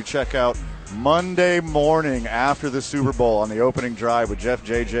today, you check out Monday morning after the Super Bowl on the opening drive with Jeff,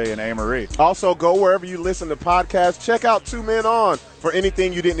 JJ, and A-Marie. Also, go wherever you listen to podcasts. Check out 2 Men On for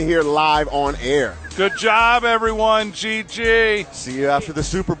anything you didn't hear live on air. Good job, everyone. GG. See you after the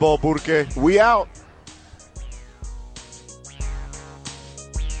Super Bowl, Burke. We out.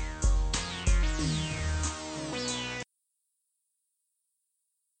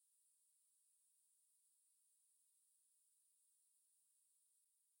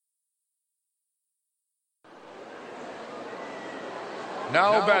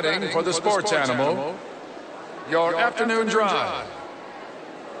 Now betting for the sports animal, your afternoon drive.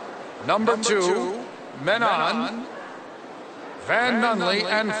 Number 2, Men On, Van Nunley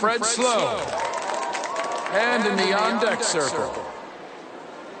and Fred Slow. And in the on-deck circle,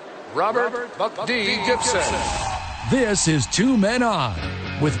 Robert Buck D. Gibson. This is 2 Men On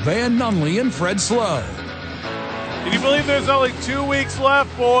with Van Nunley and Fred Slow. Can you believe there's only 2 weeks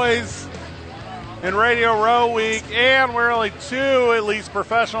left, boys, in Radio Row Week, and we're only 2 at least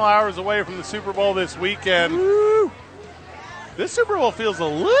professional hours away from the Super Bowl this weekend. Woo. This Super Bowl feels a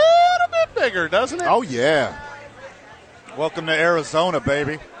little bit bigger, doesn't it? Oh, yeah. Welcome to Arizona,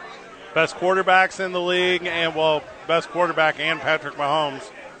 baby. Best quarterbacks in the league, and, well, best quarterback and Patrick Mahomes.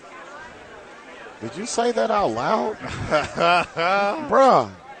 Did you say that out loud? Bruh,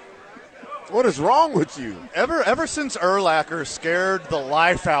 what is wrong with you? Ever since Urlacher scared the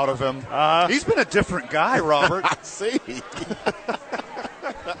life out of him, he's been a different guy, Robert. I see.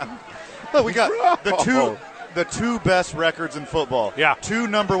 Look, we got the two best records in football. Yeah. 2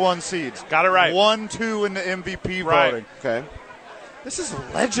 number 1 seeds. Got it right. 1-2 in the MVP right. voting. Okay. This is a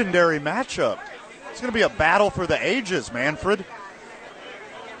legendary matchup. It's going to be a battle for the ages, Manfred.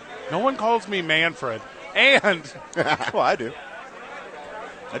 No one calls me Manfred. And well, I do.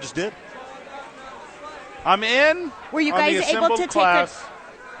 I just did. I'm in. Were you guys able to class. take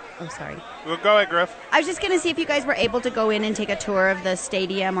a... Oh, sorry. Well, go ahead, Griff. I was just going to see if you guys were able to go in and take a tour of the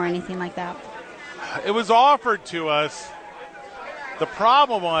stadium or anything like that. It was offered to us. The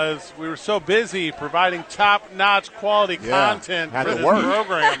problem was we were so busy providing top-notch quality content for this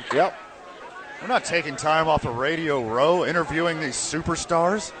program. Yep. We're not taking time off of Radio Row interviewing these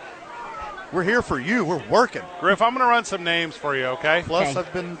superstars. We're here for you. We're working. Griff, I'm going to run some names for you, okay? Plus,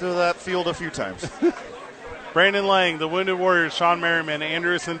 I've been to that field a few times. Brandon Lang, the Wounded Warriors, Sean Merriman,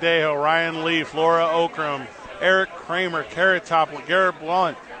 Andrew Sendejo, Ryan Leaf, Laura Okram, Eric Kramer, Carrot Top, Garrett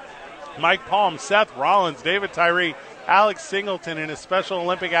Blunt, Mike Palm, Seth Rollins, David Tyree, Alex Singleton, and his Special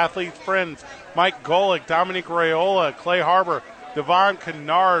Olympic athlete friends, Mike Golick, Dominic Raiola, Clay Harbor, Devon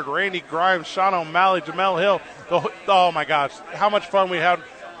Kennard, Randy Grimes, Sean O'Malley, Jamel Hill. Oh, my gosh, how much fun we had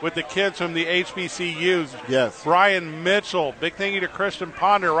with the kids from the HBCUs. Yes. Brian Mitchell. Big thank you to Christian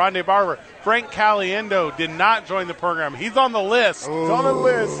Ponder, Rondé Barber. Frank Caliendo did not join the program. He's on the list. He's on the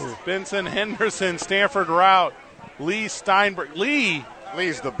list. Benson Henderson, Stanford Route. Lee Steinberg.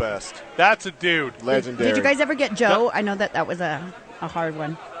 Lee's the best. That's a dude. Legendary. Did you guys ever get Joe? I know that was a hard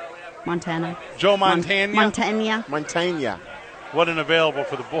one. Montana. Joe Montana. Montana. Wasn't available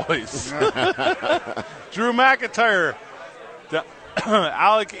for the boys. Drew McIntyre.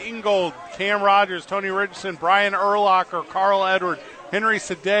 Alec Ingold, Cam Rogers, Tony Richardson, Brian Urlacher, Carl Edward, Henry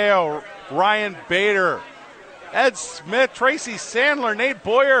Sadeo, Ryan Bader, Ed Smith, Tracy Sandler, Nate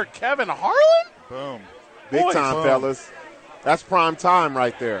Boyer, Kevin Harlan. Boom. Big time, fellas. That's prime time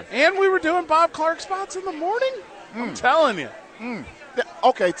right there. And we were doing Bob Clark spots in the morning? I'm telling you.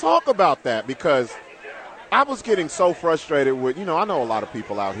 Okay, talk about that, because I was getting so frustrated with, I know a lot of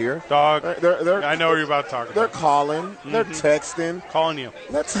people out here. Dog. They're, I know what you're about to talk about. They're calling. They're texting. Calling you.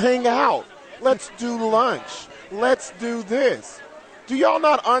 Let's hang out. Let's do lunch. Let's do this. Do y'all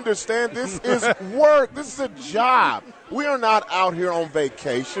not understand? This is work. This is a job. We are not out here on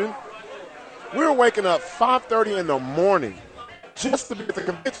vacation. We're waking up 5:30 in the morning just to be at the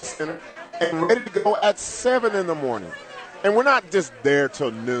convention center and ready to go at 7 in the morning. And we're not just there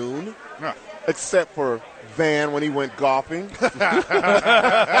till noon, except for Van when he went golfing. We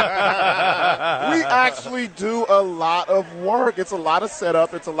actually do a lot of work. It's a lot of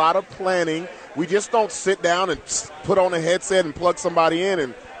setup. It's a lot of planning. We just don't sit down and put on a headset and plug somebody in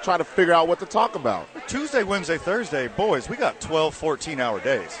and try to figure out what to talk about. Tuesday, Wednesday, Thursday, boys, we got 12, 14-hour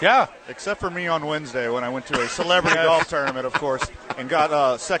days. Yeah. Except for me on Wednesday when I went to a celebrity golf tournament, of course, and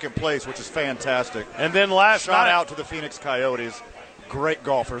got second place, which is fantastic. And then last Shout night, out to the Phoenix Coyotes. Great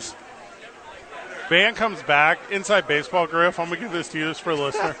golfers. Van comes back, inside baseball, Griff. I'm going to give this to you just for a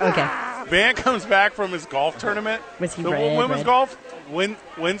listener. Okay. Van comes back from his golf tournament. Was he When was golf?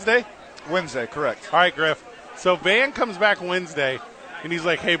 Wednesday? Wednesday, correct. All right, Griff. So Van comes back Wednesday, and he's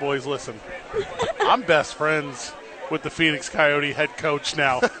like, hey, boys, listen. I'm best friends with the Phoenix Coyote head coach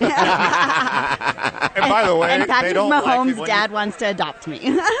now. And by the way, and Patrick they don't Mahomes' like dad wants to adopt me.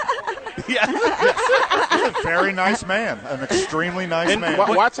 Yeah. He's a very nice man, an extremely nice man.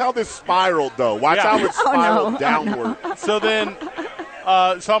 Watch how this spiraled, though. Watch how it spiraled downward. So then,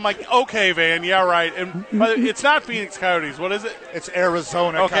 so I'm like, okay, Van, yeah, right. And but it's not Phoenix Coyotes. What is it? It's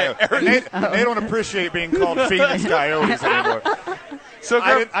Arizona Okay, Coyotes. They don't appreciate being called Phoenix Coyotes anymore. So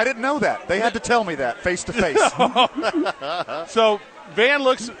I didn't know that. They had to tell me that face to face. So Van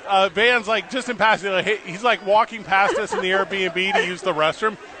looks. Van's like just in passing. Like, he's like walking past us in the Airbnb to use the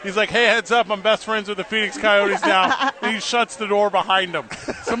restroom. He's like, "Hey, heads up! I'm best friends with the Phoenix Coyotes now." And he shuts the door behind him.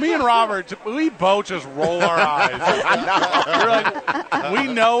 So me and Robert, we both just roll our eyes. We're like,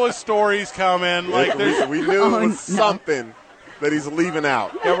 we know a story's coming. Like we knew it was something that he's leaving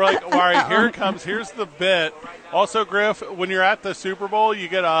out. Yeah, we're like, all right, here it comes. Here's the bit. Also, Griff, when you're at the Super Bowl, you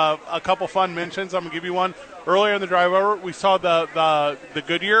get a couple fun mentions. I'm going to give you one. Earlier in the drive over, we saw the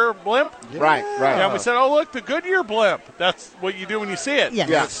Goodyear blimp. Right. Yeah, we said, oh, look, the Goodyear blimp. That's what you do when you see it.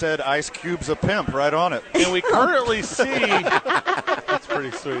 Yeah. It said Ice Cube's a pimp right on it. And we currently see – that's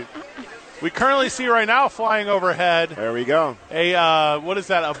pretty sweet. We currently see right now flying overhead. There we go. What is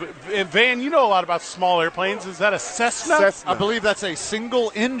that? Van, you know a lot about small airplanes. Is that a Cessna? I believe that's a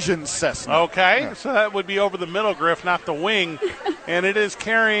single-engine Cessna. Okay, so that would be over the middle, Griff, not the wing. And it is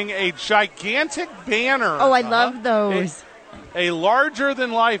carrying a gigantic banner. Oh, I love those. A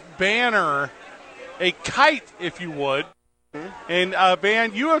larger-than-life banner, a kite, if you would. And,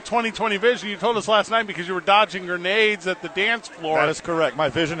 Van, you have 20/20 vision. You told us last night because you were dodging grenades at the dance floor. That is correct. My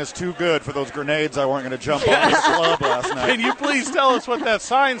vision is too good for those grenades. I weren't going to jump on the club last night. Can you please tell us what that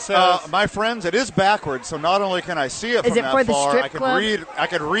sign says? My friends, it is backwards, so not only can I see it is from it that for the far, strip I can club? read. I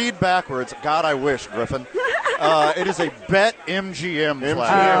can read backwards. God, I wish, Griffin. It is a Bet MGM flag. There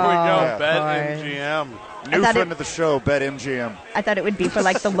we go. Yeah. Bet MGM. New friend of the show, Bet MGM. I thought it would be for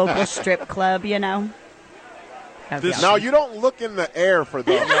like the local strip club, you know. No, you don't look in the air for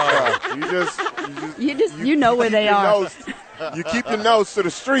those. You know where they are. You keep your nose to the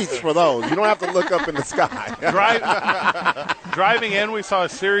streets for those. You don't have to look up in the sky. Driving in, we saw a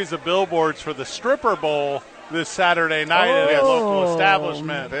series of billboards for the Stripper Bowl this Saturday night at a local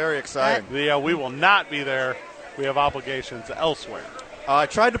establishment. Very exciting. We will not be there. We have obligations elsewhere. I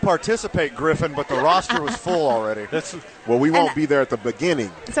tried to participate, Griffin, but the roster was full already. Well, we won't be there at the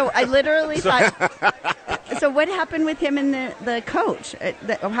beginning. So I literally thought. So what happened with him and the coach?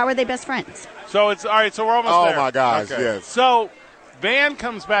 How are they best friends? So it's all right. So we're almost there. Oh my gosh! Okay. Yes. So Van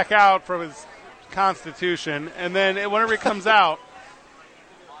comes back out from his Constitution, and then whenever he comes out,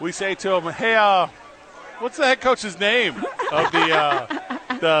 we say to him, "Hey, what's the head coach's name of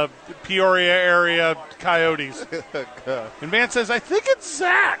the Peoria area Coyotes?" And Van says, "I think it's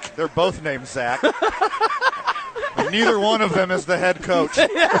Zach." They're both named Zach. Neither one of them is the head coach.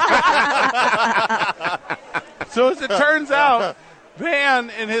 So as it turns out, Van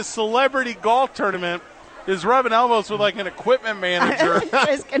in his celebrity golf tournament is rubbing elbows with like an equipment manager.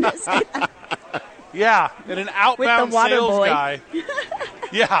 I was going to say that. Yeah, and an outbound sales boy. guy.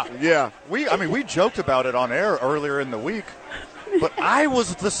 Yeah. We joked about it on air earlier in the week, but I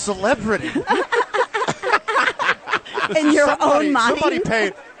was the celebrity. In your own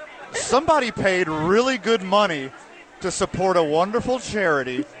mind. Somebody paid really good money to support a wonderful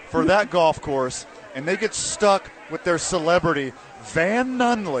charity for that golf course, and they get stuck with their celebrity, Van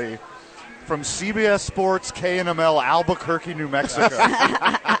Nunley, from CBS Sports KNML Albuquerque, New Mexico.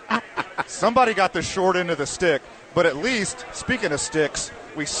 Somebody got the short end of the stick, but at least, speaking of sticks,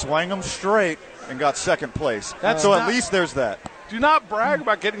 we swang them straight and got second place. At least there's that. Do not brag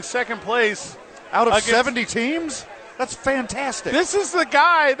about getting second place. Out of 70 teams? That's fantastic. This is the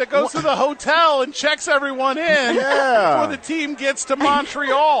guy that goes to the hotel and checks everyone in before the team gets to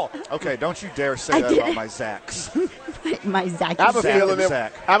Montreal. Okay, don't you dare say that about my Zacks. My Zach. I have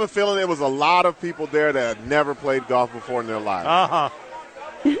a feeling there was a lot of people there that had never played golf before in their lives. Uh-huh.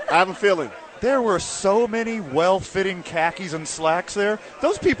 I have a feeling. There were so many well-fitting khakis and slacks there.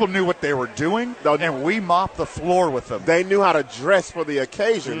 Those people knew what they were doing, and we mopped the floor with them. They knew how to dress for the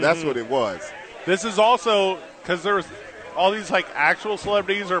occasion. Mm-hmm. That's what it was. This is also because there's all these like actual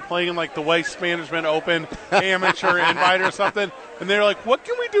celebrities are playing in like the Waste Management Open amateur invite or something, and they're like, "What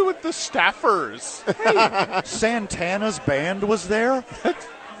can we do with the staffers?" Hey, Santana's band was there.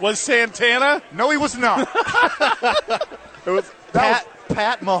 Was Santana? No, he was not. It was Pat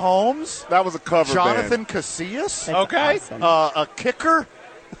Mahomes. That was a cover Jonathan band. Casillas. Okay. Awesome. A kicker.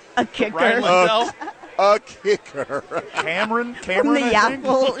 A kicker. Ryan Lindell. A kicker. Cameron. From the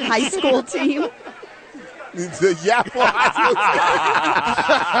Yapple High School team. The Yapple High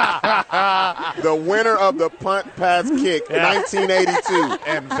School. The winner of the punt pass kick, 1982.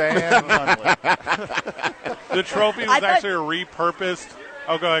 And Van Nunley. The trophy was actually repurposed.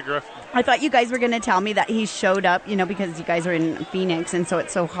 Oh, go ahead, Griff. I thought you guys were going to tell me that he showed up, because you guys are in Phoenix and so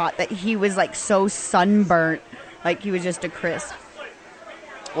it's so hot, that he was like so sunburnt, like he was just a crisp.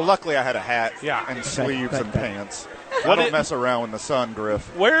 Well, luckily I had a hat and sleeves and pants. I don't mess around in the sun,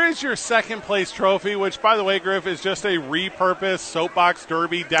 Griff. Where is your second place trophy, which, by the way, Griff, is just a repurposed soapbox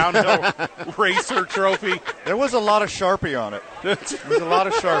derby downhill racer trophy? There was a lot of Sharpie on it. There's a lot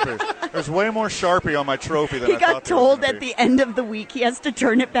of Sharpie. There's way more Sharpie on my trophy than I thought. He got told at the end of the week he has to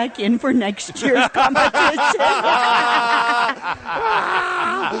turn it back in for next year's competition.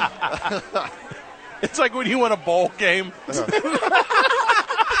 It's like when you win a bowl game.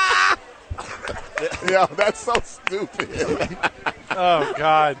 Yeah, that's so stupid. Oh,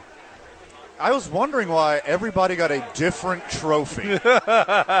 God. I was wondering why everybody got a different trophy.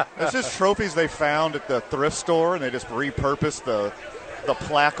 It's just trophies they found at the thrift store, and they just repurposed the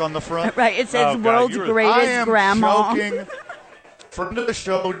plaque on the front. Right, it says world's greatest grandma. Joking. Friend of the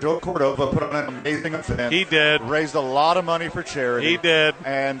show, Joe Cordova, put on an amazing event. He did. Raised a lot of money for charity. He did.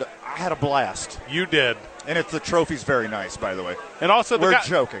 And I had a blast. You did. And the trophy's very nice, by the way. And also, we're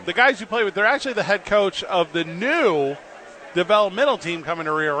joking. The guys you play with, they're actually the head coach of the new developmental team coming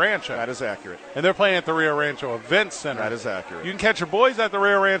to Rio Rancho. That is accurate. And they're playing at the Rio Rancho Event Center. That is accurate. You can catch your boys at the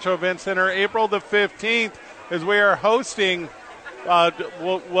Rio Rancho Event Center April the 15th as we are hosting,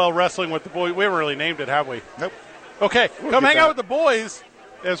 wrestling with the boys. We haven't really named it, have we? Nope. Okay, come hang out with the boys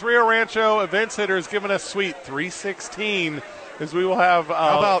as Rio Rancho Event Center is giving us Suite 316 as we will have...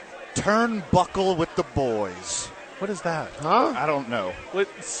 How about Turnbuckle with the boys? What is that? Huh? I don't know.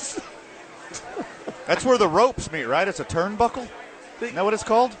 That's where the ropes meet, right? It's a turnbuckle? Isn't that what it's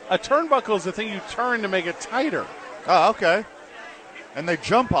called? A turnbuckle is the thing you turn to make it tighter. Oh, okay. And they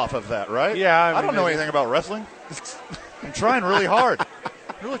jump off of that, right? Yeah. I don't know anything about wrestling. I'm trying really hard.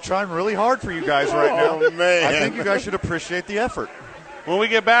 Really trying really hard for you guys right now. Oh, man. I think you guys should appreciate the effort. When we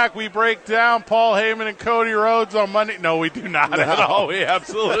get back, we break down Paul Heyman and Cody Rhodes on Monday. No, we do not at all. We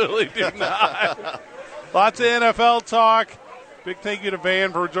absolutely do not. Lots of NFL talk. Big thank you to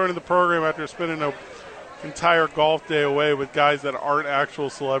Van for joining the program after spending an entire golf day away with guys that aren't actual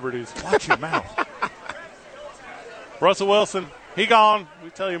celebrities. Watch your mouth. Russell Wilson, he gone. We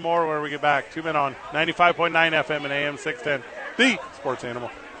tell you more when we get back. 2 Men On, 95.9 FM and AM 610, the Sports Animal.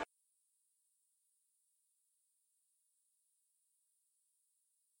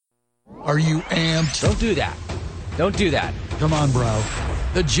 Are you amped? Don't do that. Don't do that. Come on, bro.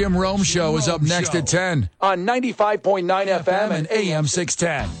 The Jim Rome Show is up next at 10 on 95.9 FM and AM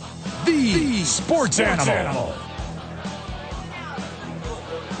 610. The Sports Animal.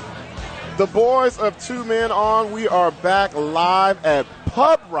 The boys of 2 Men On, we are back live at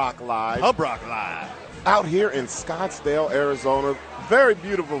Pub Rock Live. Pub Rock Live. Out here in Scottsdale, Arizona. Very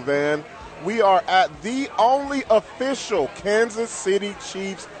beautiful, Van. We are at the only official Kansas City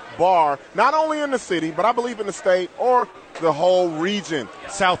Chiefs bar, not only in the city, but I believe in the state or the whole region.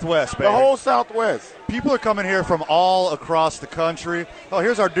 Southwest, baby. The whole Southwest. People are coming here from all across the country. Oh,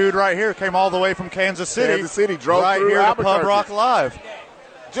 here's our dude right here. Came all the way from Kansas City. Kansas City, drove right through here to Albuquerque. Pub Rock Live.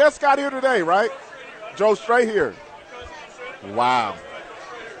 Just got here today, right? Drove straight here. Wow.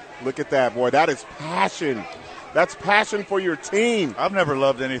 Look at that, boy. That is passion. That's passion for your team. I've never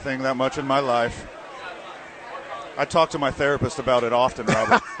loved anything that much in my life. I talk to my therapist about it often,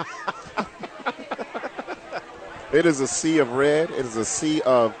 Robert. It is a sea of red. It is a sea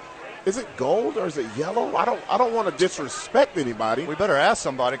of, is it gold or is it yellow? I don't want to disrespect anybody. We better ask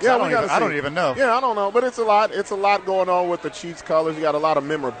somebody because I don't even know. Yeah, I don't know. But it's a lot. It's a lot going on with the Chiefs colors. You got a lot of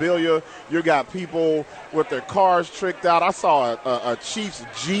memorabilia. You got people with their cars tricked out. I saw a Chiefs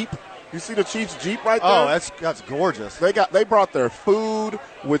Jeep. You see the Chiefs Jeep right there? Oh, that's gorgeous. They brought their food,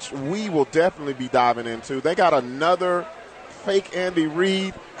 which we will definitely be diving into. They got another fake Andy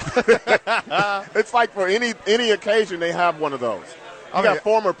Reid. It's like for any occasion they have one of those. You got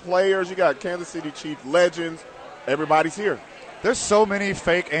former players. You got Kansas City Chiefs legends. Everybody's here. There's so many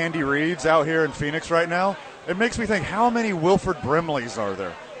fake Andy Reids out here in Phoenix right now. It makes me think, how many Wilford Brimleys are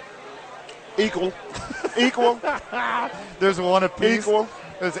there? Equal. There's one apiece. Equal.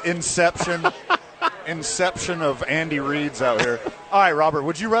 There's Inception of Andy Reids out here. All right, Robert,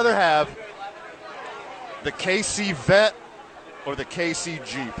 would you rather have the KC Vet or the KC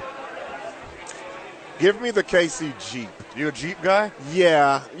Jeep? Give me the KC Jeep. You a Jeep guy?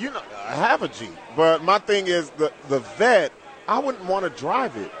 Yeah. I have a Jeep. But my thing is the Vet, I wouldn't want to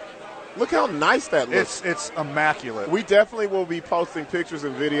drive it. Look how nice that looks. It's immaculate. We definitely will be posting pictures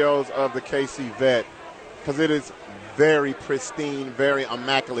and videos of the KC Vet because it is very pristine, very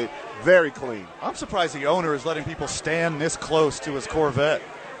immaculate, very clean. I'm surprised the owner is letting people stand this close to his Corvette.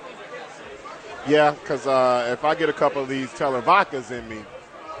 Yeah, because if I get a couple of these Televakas in me,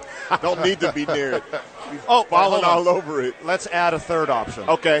 I don't need to be near it. Falling all over it. Let's add a third option.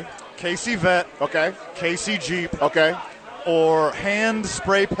 Okay. KC Vet. Okay. KC Jeep. Okay. Or hand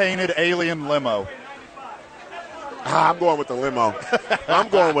spray painted alien limo. I'm going with the limo.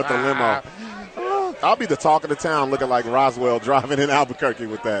 I'll be the talk of the town looking like Roswell driving in Albuquerque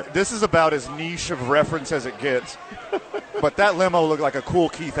with that. This is about as niche of reference as it gets. But that limo looked like a cool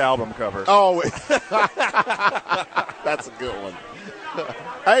Keith album cover. Oh, that's a good one.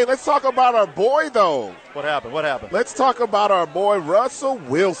 Hey, let's talk about our boy, though. What happened? Let's talk about our boy, Russell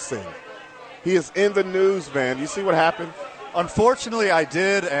Wilson. He is in the news, man. You see what happened? Unfortunately, I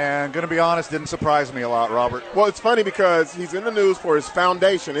did, and going to be honest, didn't surprise me a lot, Robert. Well, it's funny because he's in the news for his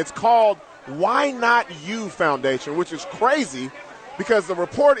foundation. It's called Why Not You Foundation, which is crazy because the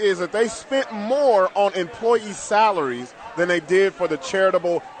report is that they spent more on employee salaries than they did for the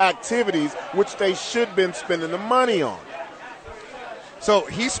charitable activities, which they should have been spending the money on. So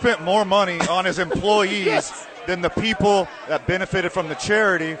he spent more money on his employees than the people that benefited from the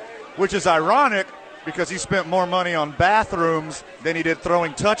charity, which is ironic because he spent more money on bathrooms than he did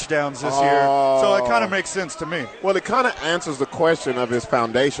throwing touchdowns this year. So it kind of makes sense to me. Well, it kind of answers the question of his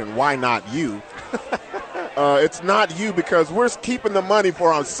foundation, why not you? It's not you because we're keeping the money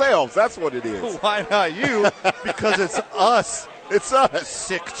for ourselves. That's what it is. Why not you? Because it's us. It's us.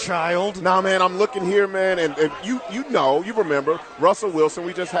 Sick child. Nah, man, I'm looking here, man, and you remember Russell Wilson.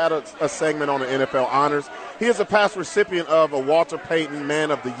 We just had a segment on the NFL Honors. He is a past recipient of a Walter Payton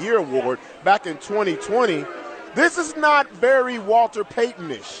Man of the Year award back in 2020. This is not very Walter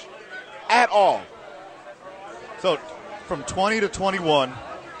Payton-ish at all. So from 20 to 21,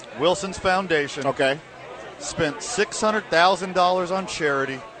 Wilson's Foundation spent $600,000 on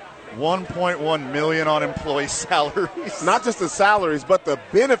charity, $1.1 million on employee salaries. Not just the salaries, but the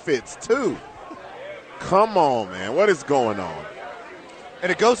benefits, too. Come on, man. What is going on?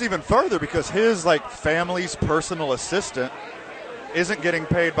 And it goes even further because his, family's personal assistant isn't getting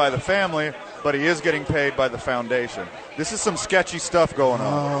paid by the family, but he is getting paid by the foundation. This is some sketchy stuff going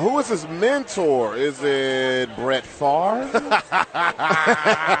on. Who is his mentor? Is it Brett Favre?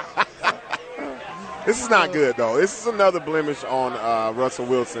 This is not good, though. This is another blemish on Russell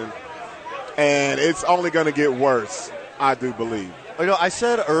Wilson, and it's only going to get worse, I do believe. I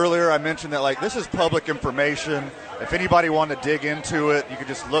said earlier, I mentioned that, this is public information. If anybody wanted to dig into it, you could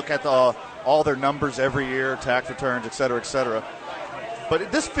just look at all their numbers every year, tax returns, et cetera, et cetera. But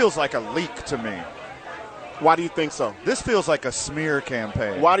this feels like a leak to me. Why do you think so? This feels like a smear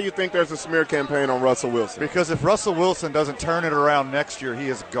campaign. Why do you think there's a smear campaign on Russell Wilson? Because if Russell Wilson doesn't turn it around next year, he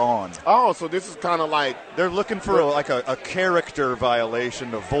is gone. Oh, so this is kind of like... They're looking for a character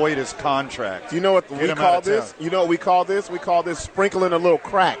violation to void his contract. You know what we call this? You know what we call this? We call this sprinkling a little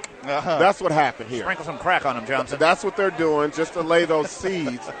crack. That's what happened here. Sprinkle some crack on him, Johnson. That's what they're doing, just to lay those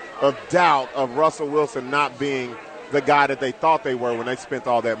seeds of doubt of Russell Wilson not being the guy that they thought they were when they spent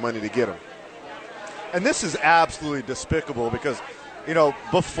all that money to get him. And this is absolutely despicable because,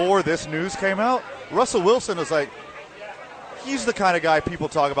 before this news came out, Russell Wilson was he's the kind of guy people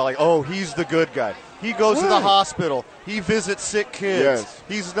talk about, he's the good guy. He goes to the hospital. He visits sick kids.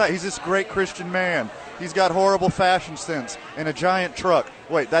 Yes. He's this great Christian man. He's got horrible fashion sense and a giant truck.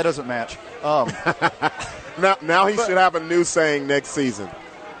 Wait, that doesn't match. Now he should have a new saying next season.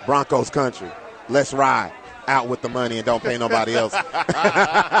 Broncos country. Let's ride. Out with the money and don't pay nobody else.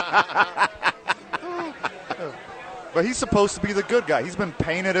 But he's supposed to be the good guy. He's been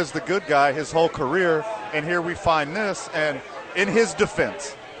painted as the good guy his whole career, and here we find this. And in his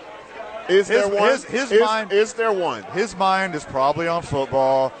defense, is there one? Is there one? His mind is probably on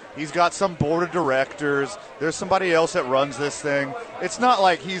football. He's got some board of directors. There's somebody else that runs this thing. It's not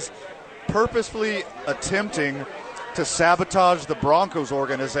like he's purposefully attempting to sabotage the Broncos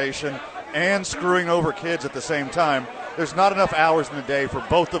organization and screwing over kids at the same time. There's not enough hours in the day for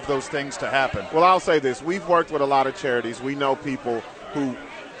both of those things to happen. Well, I'll say this. We've worked with a lot of charities. We know people who,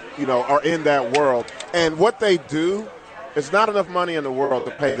 are in that world. And what they do, there's not enough money in the world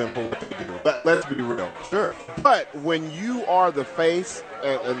to pay them for what they do. But let's be real. Sure. But when you are the face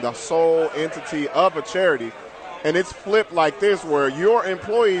and the sole entity of a charity, and it's flipped like this where your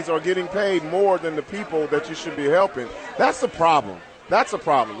employees are getting paid more than the people that you should be helping, that's a problem. That's a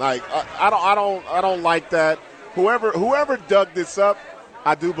problem. I don't like that. Whoever dug this up,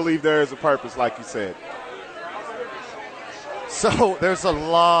 I do believe there is a purpose, like you said. So there's a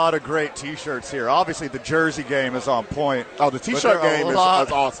lot of great T-shirts here. Obviously, the jersey game is on point. Oh, the T-shirt game is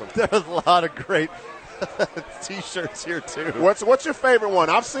awesome. There's a lot of great T-shirts here, too. What's your favorite one?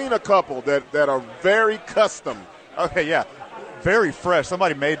 I've seen a couple that are very custom. Okay, yeah. Very fresh.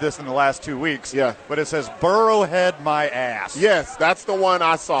 Somebody made this in the last 2 weeks. Yeah. But it says, Burrowhead my ass. Yes, that's the one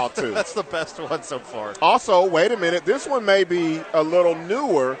I saw, too. That's the best one so far. Also, wait a minute. This one may be a little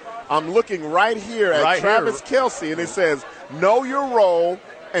newer. I'm looking right here at Travis Kelce, and it says, know your role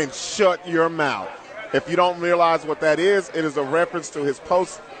and shut your mouth. If you don't realize what that is, it is a reference to his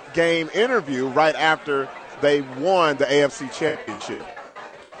post-game interview right after they won the AFC Championship.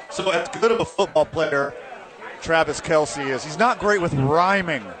 So as good of a football player Travis Kelce is, he's not great with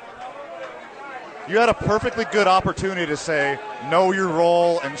rhyming. You had a perfectly good opportunity to say, know your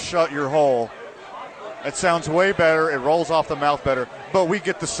role and shut your hole. It sounds way better. It rolls off the mouth better. But we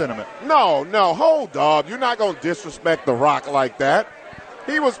get the sentiment. No, hold up. You're not going to disrespect The Rock like that.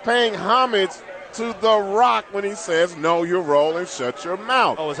 He was paying homage to The Rock when he says, know your role and shut your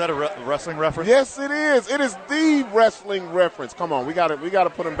mouth. Oh, is that a wrestling reference? Yes, it is. It is the wrestling reference. Come on, we got to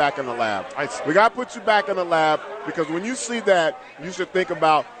put him back in the lab. We got to put you back in the lab because when you see that, you should think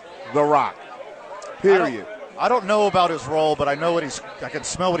about The Rock. Period. I don't know about his role, but I know I can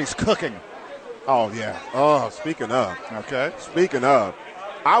smell what he's cooking. Oh, yeah. Oh, speaking of. Okay. Speaking of,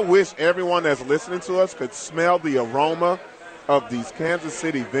 I wish everyone that's listening to us could smell the aroma of these Kansas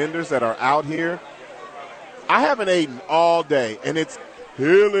City vendors that are out here. I haven't eaten all day, and it's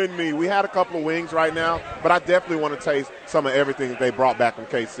Killing me. We had a couple of wings right now, but I definitely want to taste some of everything that they brought back from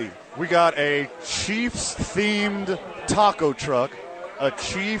KC. We got a Chiefs-themed taco truck, a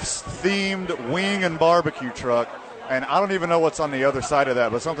Chiefs-themed wing and barbecue truck, and I don't even know what's on the other side of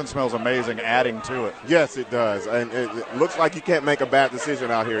that, but something smells amazing adding to it. Yes, it does, and it looks like you can't make a bad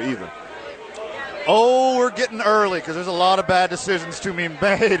decision out here either. Oh, we're getting early because there's a lot of bad decisions to be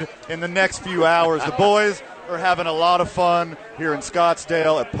made in the next few hours. The boys are having a lot of fun here in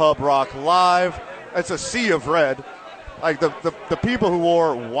Scottsdale at Pub Rock Live. It's a sea of red. Like the people who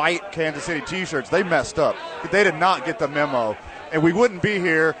wore white Kansas City T-shirts, they messed up. They did not get the memo. And we wouldn't be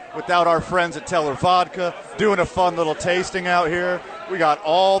here without our friends at Teller Vodka doing a fun little tasting out here. We got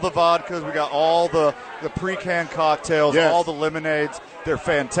all the vodkas. We got all the pre-canned cocktails, all the lemonades. They're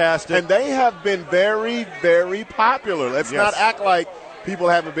fantastic. And they have been very, very popular. Let's not act like people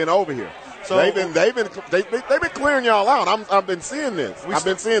haven't been over here. So they've been clearing y'all out. I've been seeing this.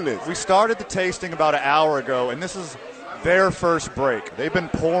 We started the tasting about an hour ago, and this is their first break. They've been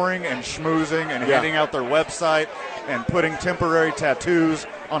pouring and schmoozing and handing out their website and putting temporary tattoos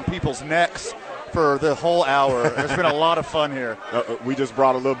on people's necks for the whole hour. There's been a lot of fun here. We just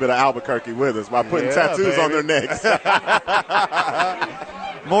brought a little bit of Albuquerque with us by putting tattoos on their necks.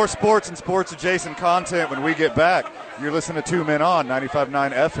 More sports and sports-adjacent content when we get back. You're listening to Two Men On,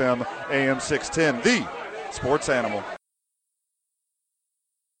 95.9 FM, AM 610, the Sports Animal.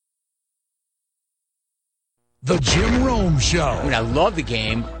 The Jim Rome Show. I mean, I love the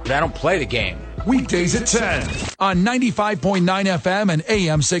game, but I don't play the game. Weekdays at 10 on 95.9 FM and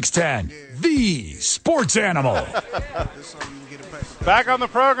AM 610. The Sports Animal. Back on the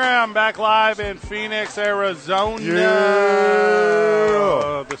program, back live in Phoenix, Arizona.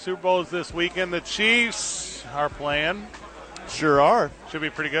 The Super Bowl is this weekend. The Chiefs are playing. Sure are. Should be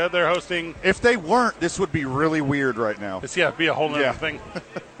pretty good. They're hosting. If they weren't, this would be really weird right now. It'd be a whole other thing.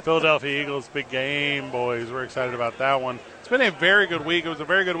 Philadelphia Eagles, big game, boys. We're excited about that one. It's been a very good week. It was a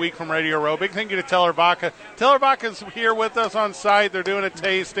very good week from Radio Row. Big thank you to Teller Vodka. Teller Vodka's here with us on site. They're doing a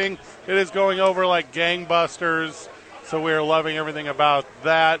tasting. It is going over like gangbusters, so we're loving everything about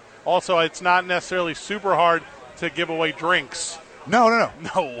that. Also, it's not necessarily super hard to give away drinks. No.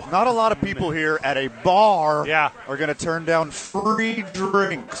 Not a lot of people here at a bar are going to turn down free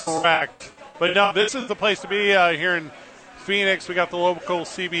drinks. Correct. But no, this is the place to be here in Phoenix. We got the local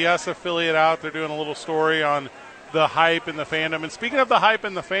CBS affiliate out. They're doing a little story on the hype and the fandom. And speaking of the hype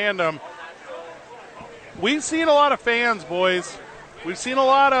and the fandom, we've seen a lot of fans, boys. We've seen a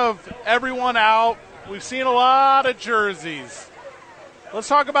lot of everyone out. We've seen a lot of jerseys. Let's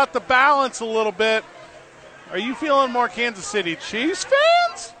talk about the balance a little bit. Are you feeling more Kansas City Chiefs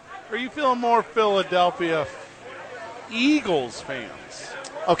fans? Or are you feeling more Philadelphia Eagles fans?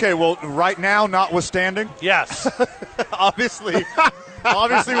 Okay, well, right now, notwithstanding. Yes. Obviously,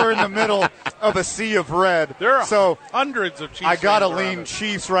 we're in the middle of a sea of red. There are hundreds of Chiefs. I got to lean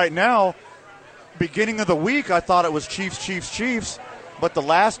Chiefs right now. Beginning of the week, I thought it was Chiefs. But the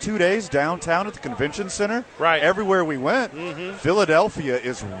last 2 days downtown at the convention center, everywhere we went, Philadelphia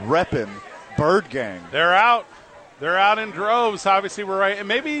is repping Bird Gang. They're out. They're out in droves. Obviously, we're right. And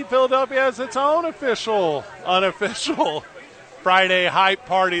maybe Philadelphia has its own unofficial Friday hype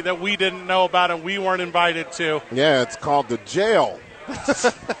party that we didn't know about and we weren't invited to. Yeah, it's called the Jail.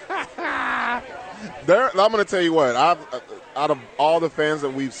 I'm going to tell you what. Out of all the fans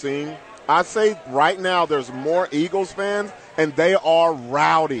that we've seen, I say right now there's more Eagles fans, and they are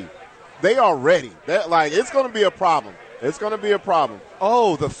rowdy. They are ready. It's going to be a problem. It's going to be a problem.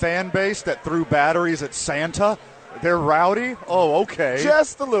 Oh, the fan base that threw batteries at Santa? They're rowdy? Oh, okay.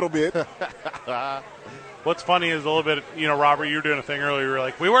 Just a little bit. What's funny is a little bit, Robert, you were doing a thing earlier. You were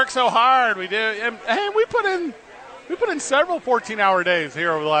like, we work so hard. We do. And we put in several 14-hour days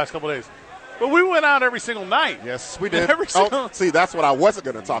here over the last couple of days. But we went out every single night. Yes, we did. See, that's what I wasn't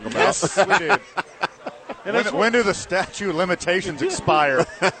going to talk about. Yes, we did. When do the statute of limitations expire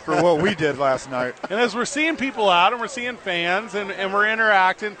for what we did last night? And as we're seeing people out and we're seeing fans and we're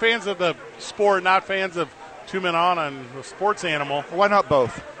interacting, fans of the sport, not fans of Two Men On the Sports Animal. Why not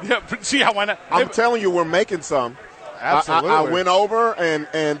both? Yeah, why not? I'm telling you, we're making some. Absolutely. I went over,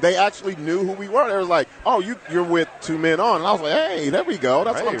 and they actually knew who we were. They were like, oh, you're with Two Men On. And I was like, hey, there we go.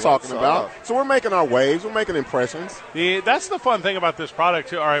 That's what I'm talking about. So we're making our waves. We're making impressions. That's the fun thing about this product,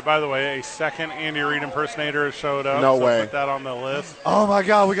 too. All right, by the way, a second Andy Reid impersonator has showed up. No way. Put that on the list. Oh, my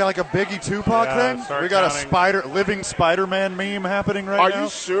God. We got like a Biggie Tupac thing? We got a living Spider-Man meme happening now? Are you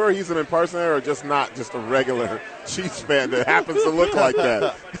sure he's an impersonator or just not just a regular Chiefs fan that happens to look like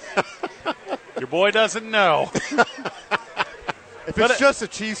that? Your boy doesn't know. If it's just a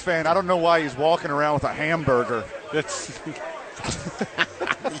Chiefs fan, I don't know why he's walking around with a hamburger.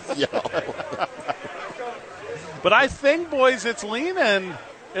 But I think, boys, it's leaning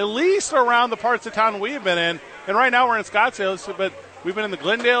at least around the parts of town we have been in. And right now we're in Scottsdale, but we've been in the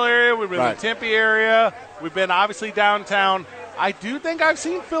Glendale area, we've been in the Tempe area, we've been obviously downtown. I do think I've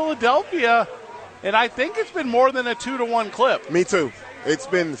seen Philadelphia, and I think it's been more than a 2-to-1 clip. Me too. It's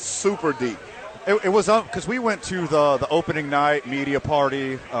been super deep. It was up because we went to the opening night media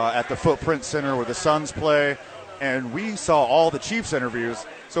party at the Footprint Center where the Suns play, and we saw all the Chiefs interviews.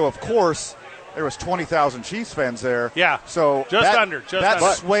 So, of course, there was 20,000 Chiefs fans there. Yeah, so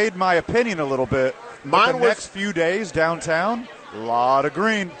that swayed my opinion a little bit. Mine was next few days downtown, a lot of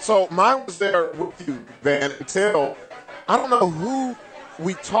green. So mine was there with you, Van, until I don't know who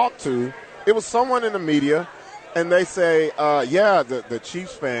we talked to. It was someone in the media, and they say, the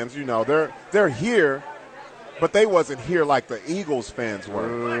Chiefs fans, they're here, but they wasn't here like the Eagles fans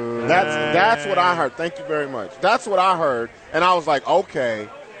were. That's what I heard. Thank you very much. That's what I heard, and I was like, okay.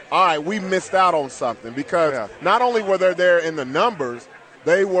 All right, we missed out on something because not only were they there in the numbers,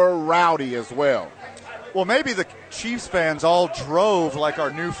 they were rowdy as well. Well, maybe the Chiefs fans all drove like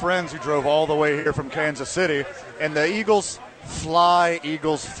our new friends who drove all the way here from Kansas City, and the Eagles fly,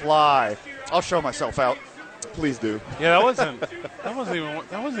 Eagles fly. I'll show myself out. Please do. Yeah, that wasn't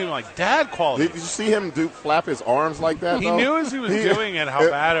even like dad quality. Did you see him flap his arms like that? He knew as he was doing it how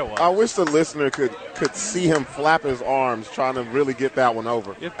bad it was. I wish the listener could see him flap his arms trying to really get that one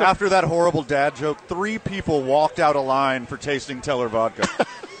over. After that horrible dad joke, 3 people walked out of line for tasting Teller vodka.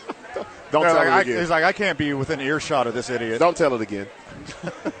 Don't tell it again. He's like, I can't be within earshot of this idiot. Don't tell it again.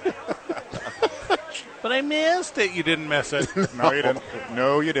 But I missed it. You didn't miss it. No, you didn't.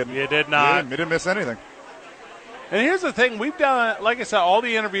 No, you didn't. You did not. You didn't miss anything. And here's the thing. We've done, like I said, all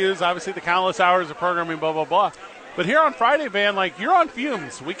the interviews, obviously the countless hours of programming, blah, blah, blah. But here on Friday, Van, you're on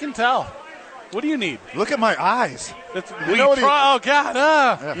fumes. We can tell. What do you need? Look at my eyes. You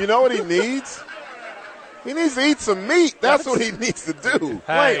know what he needs? He needs to eat some meat. That's what he needs to do.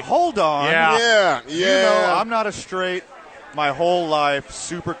 Hey. Wait, hold on. Yeah. You know, I'm not a straight, my whole life,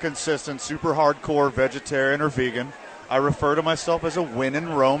 super consistent, super hardcore vegetarian or vegan. I refer to myself as a win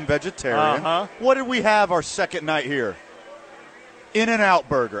and roam vegetarian. What did we have our second night here? In-N-Out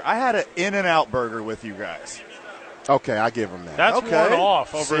Burger. I had an In-N-Out Burger with you guys. Okay, I give him that. That's worn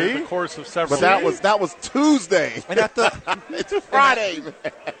off over the course of several days. But that was Tuesday. And at the it's Friday.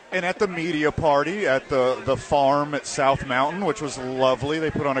 And at the media party at the farm at South Mountain, which was lovely.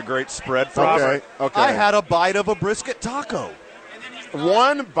 They put on a great spread for us. Okay. I had a bite of a brisket taco.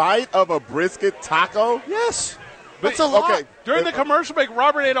 One bite of a brisket taco? Yes. That's a lot. Okay. During the commercial break,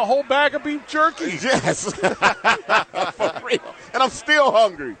 Robert ate a whole bag of beef jerky. Yes. For real. And I'm still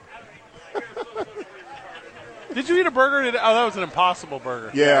hungry. Did you eat a burger today? Oh, that was an Impossible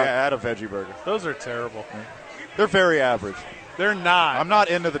Burger. Yeah, I had a veggie burger. Those are terrible. They're very average. They're not. I'm not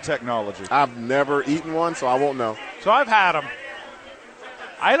into the technology. I've never eaten one, so I won't know. So I've had them.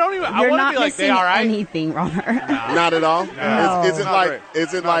 I don't even. You're I want not to be like missing they are. anything, Robert. No. Not at all. No. Is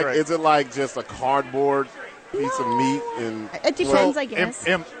it like just a cardboard piece of meat? And it depends, I guess.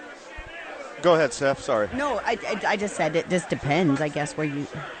 Go ahead, Steph. Sorry. No, I just said it just depends, I guess,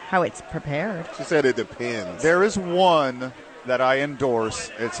 how it's prepared. She said it depends. There is one that I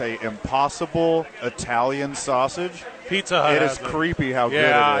endorse. It's a Impossible Italian sausage. Pizza Hut. It is creepy how good it is.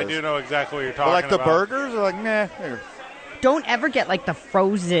 Yeah, I do know exactly what you're talking about. Like the burgers are like, nah. Don't ever get like the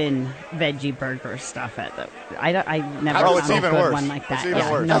frozen veggie burger stuff at the. I never. Oh, it's even worse. One like that. It's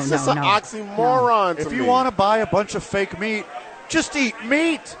even worse. That's just an oxymoron. If you want to buy a bunch of fake meat, just eat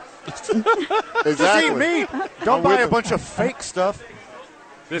meat. Exactly. Just eat meat. Don't buy a bunch of fake stuff.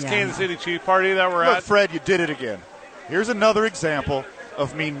 This Kansas City Chief party that we're Look, at. Fred, you did it again. Here's another example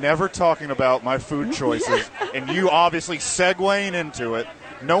of me never talking about my food choices, and you obviously segueing into it.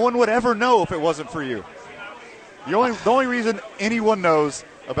 No one would ever know if it wasn't for you. The only reason anyone knows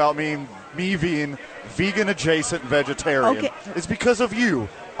about me being vegan adjacent vegetarian is because of you.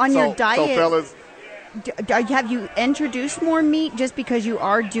 On your diet, so fellas, have you introduced more meat just because you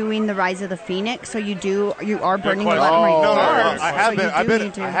are doing the Rise of the Phoenix? So you are burning a lot more carbs.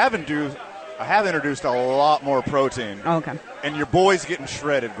 I have introduced a lot more protein. Okay. And your boy's getting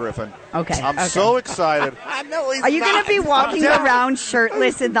shredded, Griffin. Okay. I'm so excited. I know he's Are you going to be walking around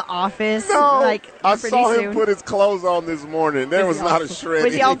shirtless in the office? No. I saw soon? him put his clothes on this morning. There was not a shred.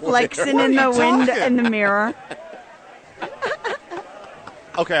 Was he all flexing in the wind in the mirror?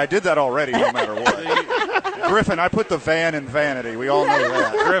 Okay, I did that already, no matter what. Griffin, I put the van in vanity. We all know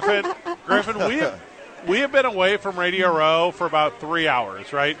that. Griffin, we have been away from Radio Row for about 3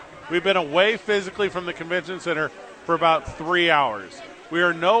 hours, right? We've been away physically from the convention center for about 3 hours. People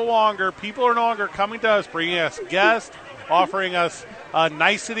are no longer coming to us, bringing us guests offering us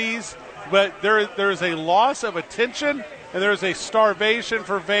niceties, but there's a loss of attention and there's a starvation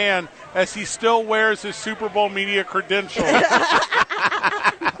for Van as he still wears his Super Bowl media credentials.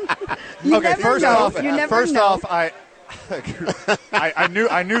 First off, I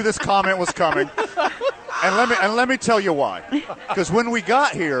knew this comment was coming, and let me tell you why. Because when we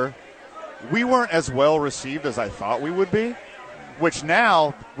got here, we weren't as well received as I thought we would be. Which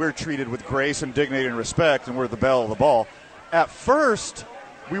now we're treated with grace and dignity and respect, and we're the belle of the ball. At first,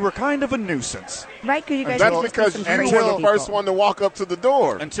 we were kind of a nuisance. Right, because you guys. That's because you were the first one to walk up to the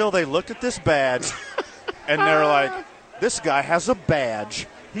door. Until they looked at this badge, and they're like, "This guy has a badge.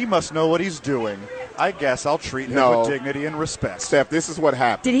 He must know what he's doing. I guess I'll treat him with dignity and respect." Steph, this is what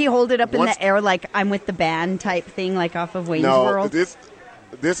happened. Did he hold it up in the air like I'm with the band type thing, like off of Wayne's World? This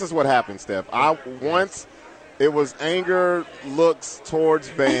is what happened, Steph. Once it was anger looks towards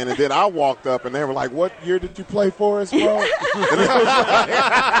Van, and then I walked up, and they were like, "What year did you play for us, bro?"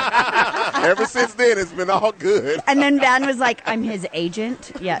 Ever since then, it's been all good. And then Van was like, "I'm his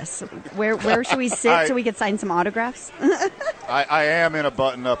agent." Yes. Where should we sit so we could sign some autographs? I am in a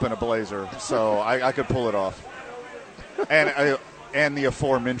button-up and a blazer, so I could pull it off. And the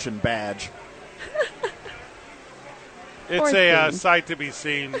aforementioned badge. It's a sight to be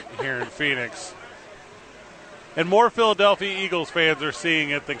seen here in Phoenix. And more Philadelphia Eagles fans are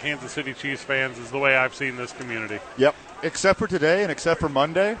seeing it than Kansas City Chiefs fans is the way I've seen this community. Yep. Except for today and except for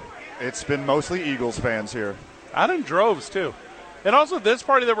Monday, it's been mostly Eagles fans here. Out in droves, too. And also this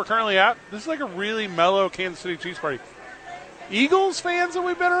party that we're currently at, this is like a really mellow Kansas City Chiefs party. Eagles fans that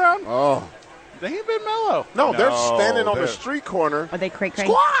we've been around? Oh. They ain't been mellow. No, they're standing on the street corner. Are they cray-cray?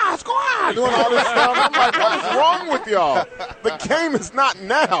 Squad, doing all this stuff. I'm like, what is wrong with y'all? The game is not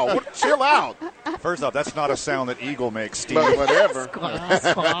now. Chill out. First off, that's not a sound that Eagle makes, Steve. But whatever.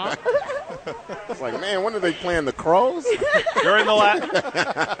 It's like, man, when are they playing the Crows? During the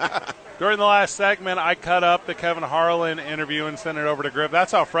last segment, I cut up the Kevin Harlan interview and sent it over to Griff.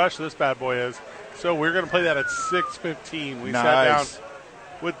 That's how fresh this bad boy is. So we're going to play that at 6:15. We sat down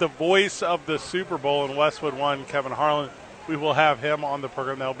with the voice of the Super Bowl in Westwood One, Kevin Harlan. We will have him on the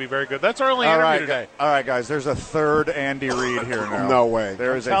program. That will be very good. That's our only interview today. All right, guys. There's a third Andy Reid here now. No way.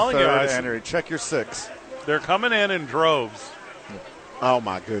 There is a third Andy Reid. Check your 6. They're coming in droves. Oh,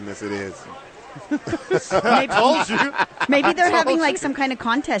 my goodness, it is. I told you. Maybe they're having like some kind of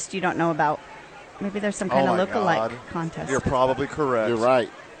contest you don't know about. Maybe there's some kind of lookalike contest. You're probably correct. You're right.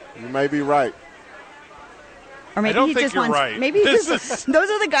 You may be right. Or maybe he just wants. Right. Maybe those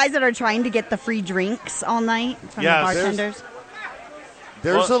are the guys that are trying to get the free drinks all night from the bartenders.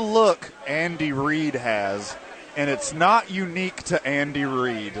 There's a look Andy Reid has, and it's not unique to Andy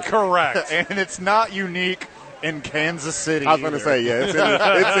Reid. Correct. And it's not unique in Kansas City. I was going to say, yeah, it's in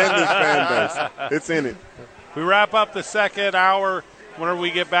this fan base. It's in it. We wrap up the second hour. Whenever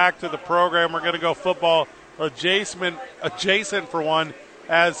we get back to the program, we're going to go football adjacent for one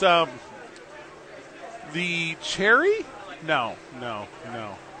as the cherry? No.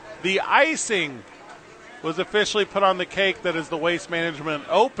 The icing was officially put on the cake that is the Waste Management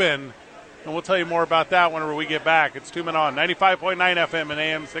Open, and we'll tell you more about that whenever we get back. It's 2 Men On, 95.9 FM and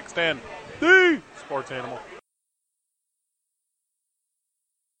AM 610, the Sports Animal.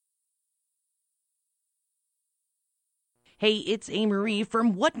 Hey, it's A-Marie.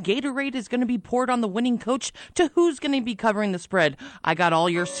 From what Gatorade is going to be poured on the winning coach to who's going to be covering the spread, I got all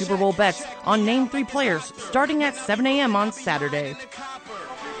your Super Bowl bets on Name 3 players starting at 7 a.m. on Saturday.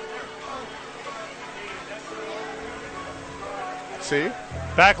 See?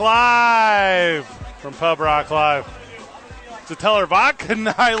 Back live from Pub Rock Live. It's a Teller Vodka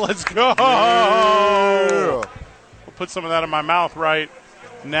night. Let's go. We'll put some of that in my mouth right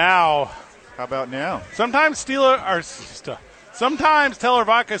now. How about now? Sometimes Teller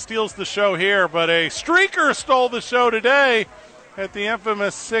Vodka steals the show here, but a streaker stole the show today at the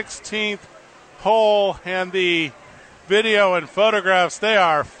infamous 16th hole, and the video and photographs, they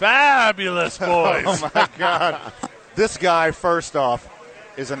are fabulous, boys. Oh, my God. This guy, first off,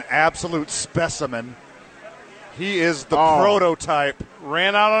 is an absolute specimen. He is the prototype.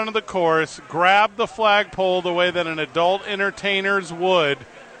 Ran out onto the course, grabbed the flagpole the way that an adult entertainers would.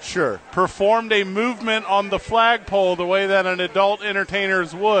 Sure. Performed a movement on the flagpole the way that an adult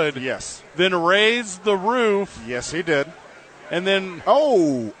entertainers would. Yes. Then raised the roof. Yes, he did. And then...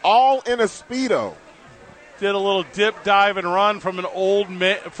 all in a Speedo. Did a little dip, dive, and run from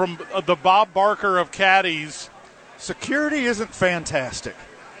from the Bob Barker of caddies. Security isn't fantastic.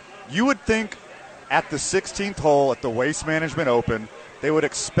 You would think at the 16th hole at the Waste Management Open, they would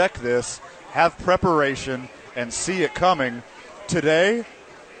expect this, have preparation, and see it coming. Today...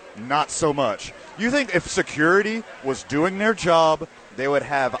 not so much. You think if security was doing their job, they would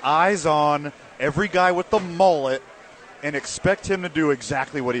have eyes on every guy with the mullet and expect him to do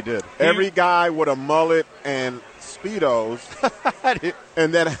exactly what he did? Every guy with a mullet and Speedos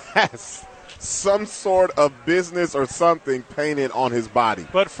and that has some sort of business or something painted on his body.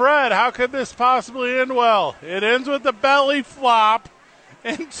 But, Fred, how could this possibly end well? It ends with a belly flop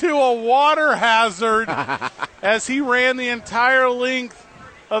into a water hazard as he ran the entire length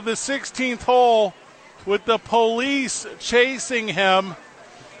of the 16th hole with the police chasing him.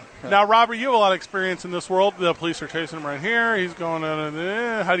 Now, Robert, you have a lot of experience in this world. The police are chasing him right here. He's going,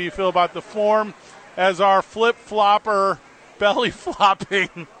 how do you feel about the form as our flip-flopper,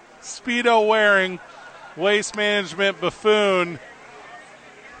 belly-flopping, Speedo-wearing, waste management buffoon?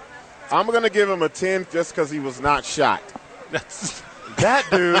 I'm going to give him a 10 just because he was not shot. That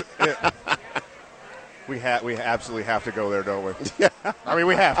dude. We absolutely have to go there, don't we? Yeah. I mean,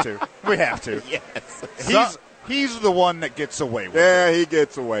 we have to. We have to. Yes. He's the one that gets away with it. Yeah, he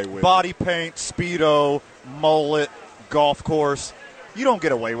gets away with Body paint, Speedo, mullet, golf course. You don't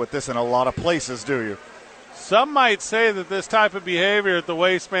get away with this in a lot of places, do you? Some might say that this type of behavior at the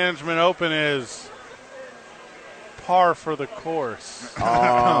Waste Management Open is par for the course.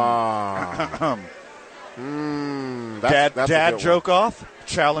 Dad joke off.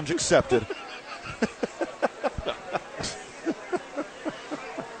 Challenge accepted.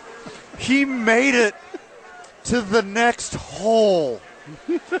 He made it to the next hole.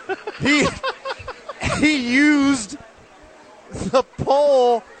 He used the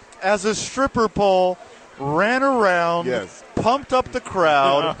pole as a stripper pole, ran around, pumped up the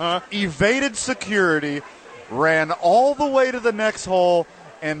crowd, evaded security, ran all the way to the next hole,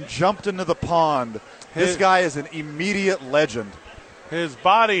 and jumped into the pond. This guy is an immediate legend. His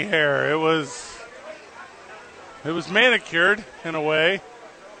body hair, it was manicured in a way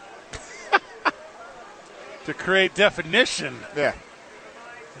to create definition. Yeah.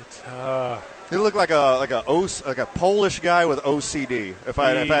 He looked like a Polish guy with OCD. If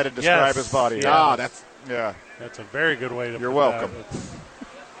I had to describe his body. Yes. That's a very good way to. You're welcome.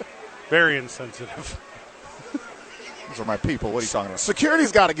 Very insensitive. Those are my people. What are you talking about?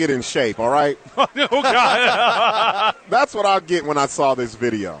 Security's got to get in shape, all right? Oh, God. That's what I'll get when I saw this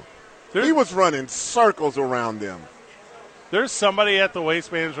video. He was running circles around them. There's somebody at the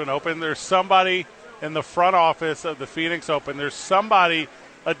Waste Management Open. There's somebody in the front office of the Phoenix Open. There's somebody,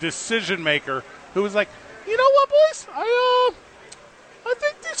 a decision maker, who was like, you know what, boys? I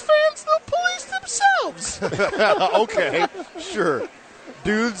think these fans, they'll police themselves. Okay, sure.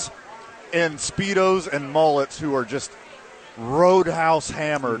 Dudes in Speedos and mullets who are just roadhouse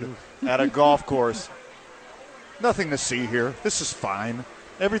hammered at a golf course. Nothing to see here. This is fine.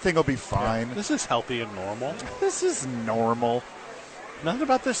 Everything will be fine. Yeah, this is healthy and normal. This is normal. Nothing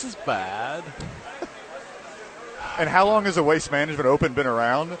about this is bad. And how long has the Waste Management Open been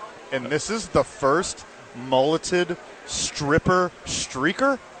around? And this is the first mulleted stripper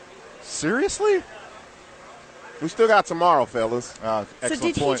streaker? Seriously? We still got tomorrow, fellas. So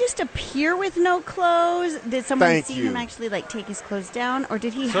did he just appear with no clothes? Did someone see him actually take his clothes down? Or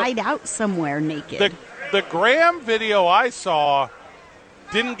did he hide out somewhere naked? The Graham video I saw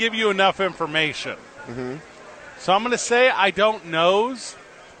didn't give you enough information. Mm-hmm. So I'm going to say I don't knows,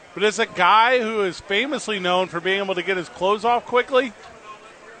 but as a guy who is famously known for being able to get his clothes off quickly,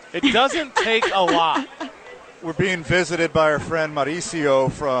 it doesn't take a lot. We're being visited by our friend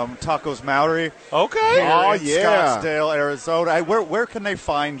Mauricio from Tacos Maori. Okay. Here in Scottsdale, Arizona. Where can they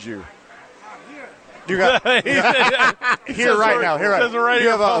find you? You got here right now. Here right. You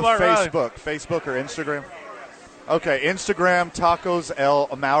have a Facebook or Instagram. Okay, Instagram Tacos El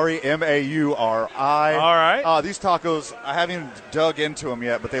Mauri Mauri. All right. These tacos, I haven't even dug into them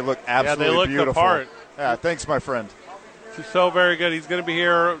yet, but they look absolutely beautiful. The part. Yeah, thanks, my friend. So very good. He's going to be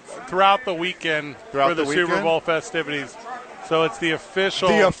here throughout the weekend for the Super Bowl festivities. So it's the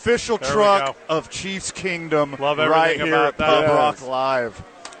official truck of Chiefs Kingdom. Love everything right here about at that. Pub Rock Live.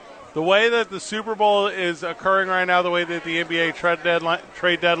 The way that the Super Bowl is occurring right now, the way that the NBA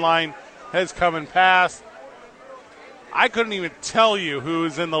trade deadline has come and passed, I couldn't even tell you who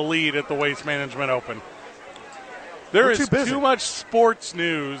is in the lead at the Waste Management Open. There is too much sports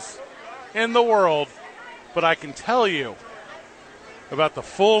news in the world, but I can tell you about the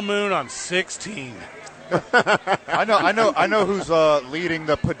full moon on 16. I know who's leading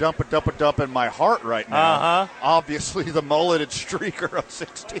the pa-dump in my heart right now. Obviously, the mulleted streaker of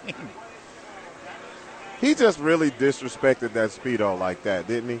 16. He just really disrespected that Speedo like that,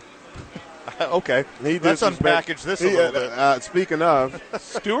 didn't he? Okay. Let's unpackage this a little bit. Speaking of.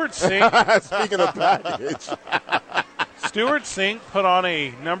 Stuart St. Speaking of package. Stuart Sink put on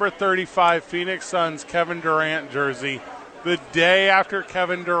a number 35 Phoenix Suns Kevin Durant jersey the day after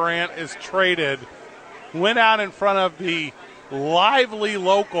Kevin Durant is traded, went out in front of the lively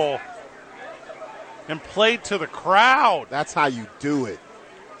local and played to the crowd. That's how you do it.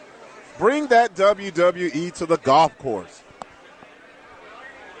 Bring that WWE to the golf course.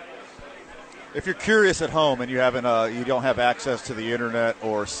 If you're curious at home and you don't have access to the internet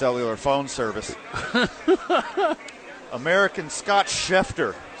or cellular phone service, American Scott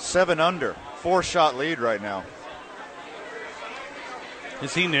Schefter, 7 under, 4-shot lead right now.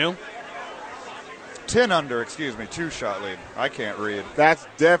 Is he new? 10 under, 2-shot lead. I can't read. That's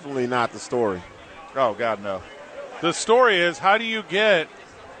definitely not the story. Oh, God, no. The story is, how do you get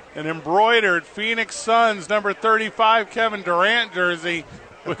an embroidered Phoenix Suns number 35 Kevin Durant jersey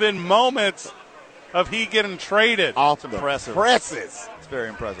within moments of he getting traded? Off the impressive. presses. It's very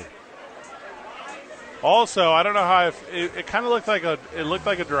impressive. Also, I don't know how it kind of looked like a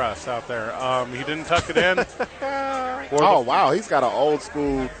dress out there. He didn't tuck it in. Wow, he's got an old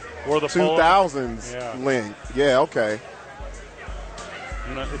school or the 2000s length. Yeah, okay.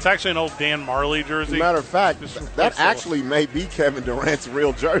 It's actually an old Dan Marley jersey. Matter of fact, that actually may be Kevin Durant's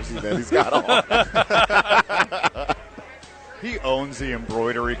real jersey that he's got on. He owns the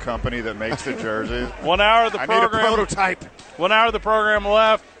embroidery company that makes the jerseys. 1 hour of the program. I need a prototype. 1 hour of the program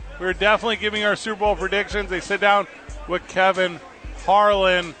left. We're definitely giving our Super Bowl predictions. They sit down with Kevin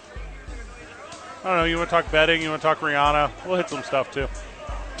Harlan. I don't know, you want to talk betting? You want to talk Rihanna? We'll hit some stuff, too.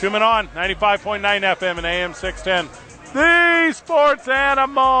 2 Men On, 95.9 FM and AM 610. The Sports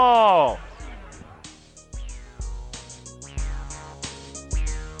Animal.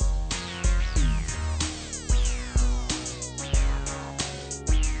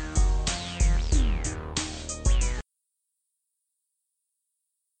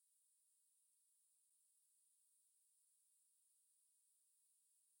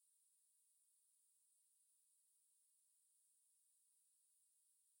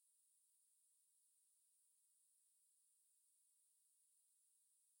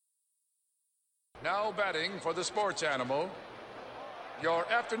 Now batting for the Sports Animal,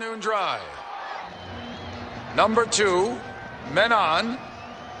 your afternoon drive. Number 2, Men On,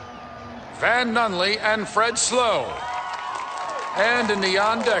 Van Nunley and Fred Slow. And in the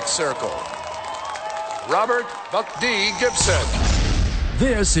on-deck circle, Robert Buck D. Gibson.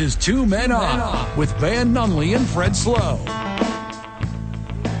 This is 2 Men On with Van Nunley and Fred Slow.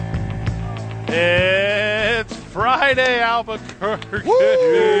 It's Friday, Albuquerque,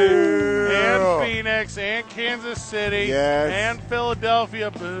 and Phoenix, and Kansas City, and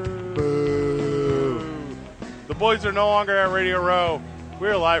Philadelphia. Boo. Boo. The boys are no longer at Radio Row.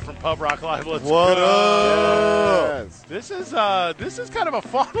 We're live from Pub Rock Live. Let's what up? Yes. This is kind of a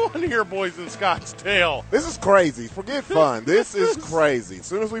fun one here, boys in Scottsdale. This is crazy. Forget fun. This is crazy. As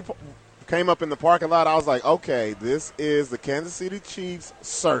soon as we came up in the parking lot, I was like, okay, this is the Kansas City Chiefs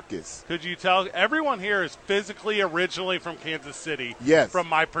circus. Could you tell? Everyone here is physically originally from Kansas City. Yes. From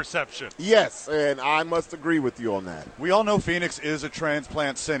my perception. Yes, and I must agree with you on that. We all know Phoenix is a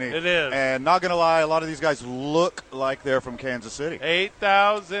transplant city. It is. And not going to lie, a lot of these guys look like they're from Kansas City.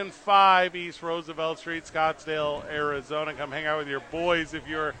 8005 East Roosevelt Street, Scottsdale, Arizona. Come hang out with your boys if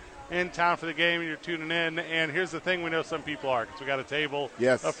you're in town for the game and you're tuning in. And here's the thing, we know some people are because we got a table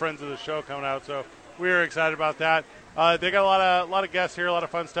of friends of the show coming out, so we're excited about that. They got a lot of guests here, a lot of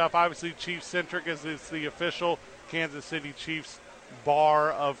fun stuff. Obviously, Chiefs Centric is the official Kansas City Chiefs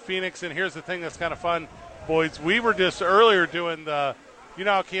bar of Phoenix. And here's the thing that's kind of fun, boys. We were just earlier doing the, you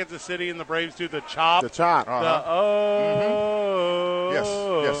know how Kansas City and the Braves do the chop? The chop.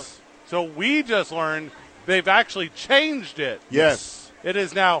 Yes. So we just learned they've actually changed it. Yes. It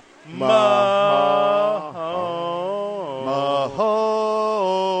is now Mahomes.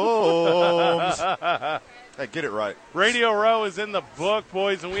 Hey, get it right. Radio Row is in the book,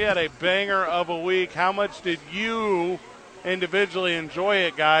 boys, and we had a banger of a week. How much did you individually enjoy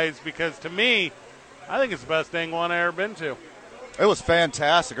it, guys? Because to me, I think it's the best dang one I've ever been to. It was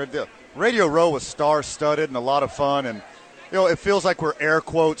fantastic. Radio Row was star-studded and a lot of fun, and you know, it feels like we're air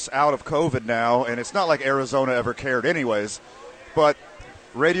quotes out of COVID now, and it's not like Arizona ever cared anyways, but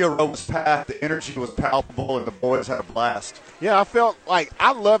Radio Row was packed, the energy was palpable, and the boys had a blast. Yeah, I felt like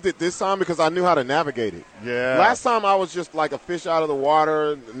I loved it this time because I knew how to navigate it. Yeah. Last time I was just like a fish out of the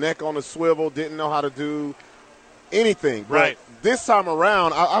water, neck on the swivel, didn't know how to do anything. But right. This time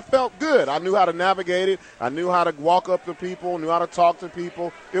around, I felt good. I knew how to navigate it. I knew how to walk up to people, knew how to talk to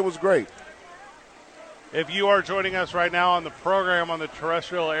people. It was great. If you are joining us right now on the program on the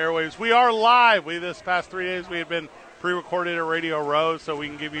terrestrial airwaves, we are live. This past 3 days we had been pre-recorded at Radio Row so we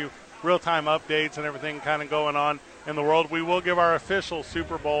can give you real-time updates and everything kind of going on in the world. We will give our official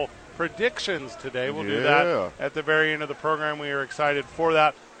Super Bowl predictions today. We'll do that at the very end of the program. We are excited for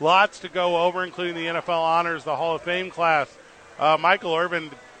that. Lots to go over, including the NFL honors, the Hall of Fame class. Michael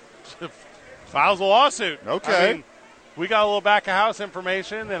Irvin files a lawsuit. Okay. I mean, we got a little back-of-house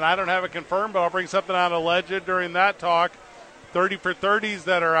information, and I don't have it confirmed, but I'll bring something out alleged during that talk. 30 for 30s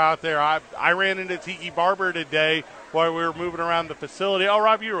that are out there. I ran into Tiki Barber today while we were moving around the facility. Oh,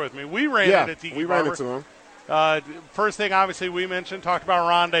 Rob, you were with me. We ran into Tiki Barber. We ran into him. First thing, obviously, we talked about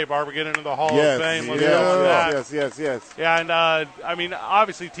Rondé Barber getting into the Hall of Fame. Yes. Yeah, and I mean,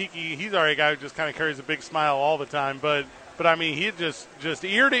 obviously, Tiki, he's already a guy who just kind of carries a big smile all the time, but I mean, he just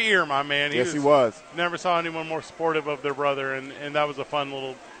ear to ear, my man. He was. Never saw anyone more supportive of their brother, and that was a fun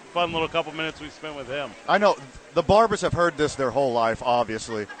little couple minutes we spent with him. I know the Barbers have heard this their whole life,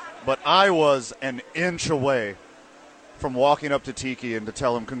 obviously, but I was an inch away from walking up to Tiki and to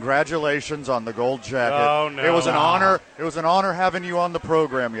tell him congratulations on the gold jacket. Oh, no. It was an honor. It was an honor having you on the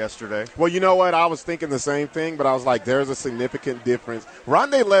program yesterday. Well, you know what? I was thinking the same thing, but I was like, there's a significant difference.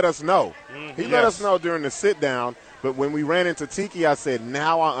 Rondé let us know. He let us know during the sit-down, but when we ran into Tiki, I said,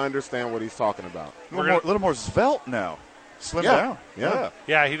 now I understand what he's talking about. A little more svelte now. Slim down.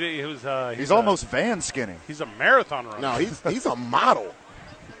 Yeah, he was. He's almost Van skinny. He's a marathon runner. No, he's a model.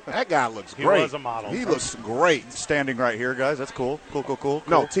 That guy looks great. He was a model. He looks great. Standing right here, guys. That's cool. Cool.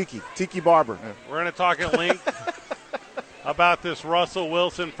 No, Tiki Barber. Yeah. We're going to talk at length about this Russell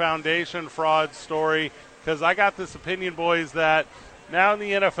Wilson Foundation fraud story because I got this opinion, boys, that now in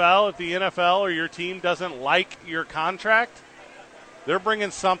the NFL, if the NFL or your team doesn't like your contract, they're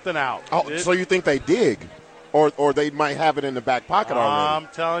bringing something out. Oh, so you think they dig? Or they might have it in the back pocket already.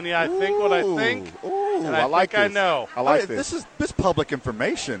 I'm telling you, I think what I think. And I like think this. I know. I like this. This public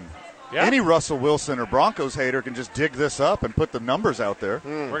information. Yeah. Any Russell Wilson or Broncos hater can just dig this up and put the numbers out there.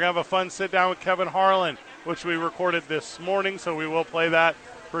 We're going to have a fun sit-down with Kevin Harlan, which we recorded this morning, so we will play that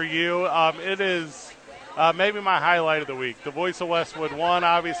for you. It is maybe my highlight of the week. The voice of Westwood One.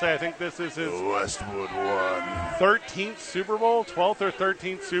 Obviously, I think this is his Westwood One 13th Super Bowl, 12th or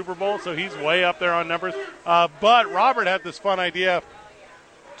 13th Super Bowl, so he's way up there on numbers. But Robert had this fun idea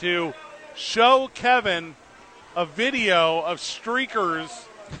to show Kevin a video of streakers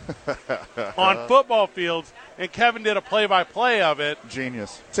on football fields, and Kevin did a play-by-play of it.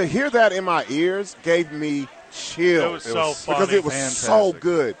 Genius. To hear that in my ears gave me chills. It was so funny. Because it was so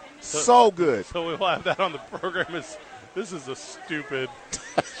good. So good. So we'll have that on the program. This is a stupid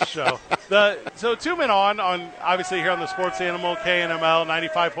show. So 2 men on obviously here on the Sports Animal, KNML,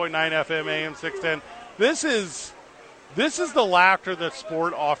 95.9 FM, AM 610. This is the laughter that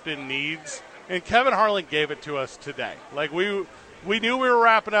sport often needs, and Kevin Harlan gave it to us today. Like we knew we were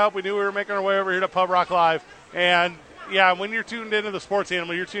wrapping up. We knew we were making our way over here to Pub Rock Live, and yeah, when you're tuned into the Sports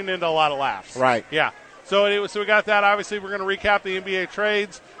Animal, you're tuned into a lot of laughs. Right. Yeah. So we got that. Obviously, we're going to recap the NBA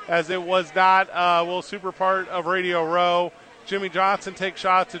trades as it was not super part of Radio Row. Jimmy Johnson takes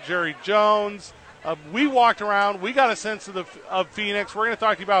shots at Jerry Jones. We walked around. We got a sense of Phoenix. We're going to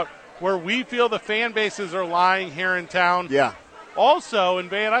talk to you about where we feel the fan bases are lying here in town. Yeah. Also, and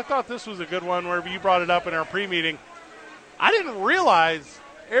Van, I thought this was a good one where you brought it up in our pre-meeting. I didn't realize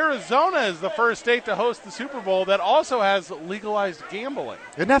Arizona is the first state to host the Super Bowl that also has legalized gambling.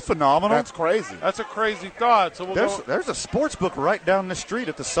 Isn't that phenomenal? That's crazy. That's a crazy thought. So there's a sports book right down the street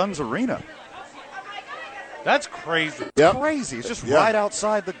at the Suns Arena. That's crazy. Yep. Crazy. It's just right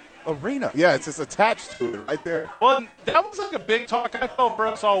outside the arena. Yeah, it's just attached to it right there. Well, that was like a big talk I felt for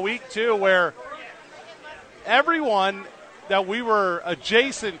us all week, too, where everyone that we were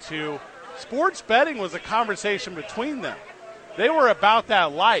adjacent to, sports betting was a conversation between them. They were about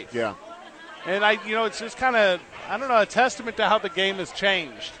that life. Yeah. And, it's just kind of, a testament to how the game has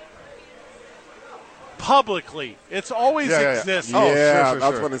changed. Publicly. It's always existed. Oh, sure. I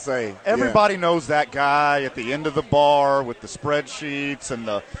was going to say. Everybody knows that guy at the end of the bar with the spreadsheets and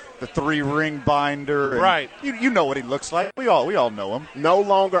the 3-ring binder. Right. You know what he looks like. We all know him. No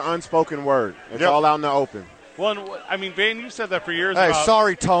longer unspoken word. It's all out in the open. Well, I mean, Van, you said that for years. Hey,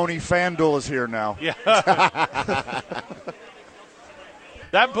 sorry, Tony. FanDuel is here now. Yeah.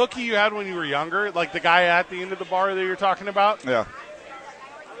 That bookie you had when you were younger, like the guy at the end of the bar that you're talking about? Yeah.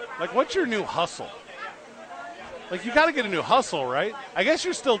 Like, what's your new hustle? Like, you got to get a new hustle, right? I guess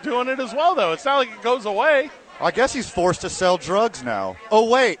you're still doing it as well, though. It's not like it goes away. I guess he's forced to sell drugs now. Oh,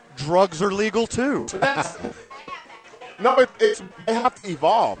 wait. Drugs are legal, too. No, they have to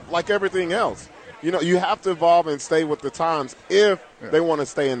evolve like everything else. You have to evolve and stay with the times if they want to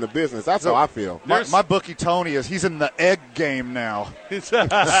stay in the business. That's how I feel. My bookie, Tony, he's in the egg game now. He's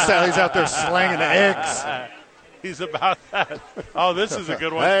out there slanging eggs. He's about that. Oh, this is a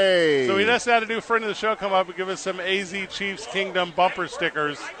good one. Hey. So we just had a new friend of the show come up and give us some AZ Chiefs Kingdom bumper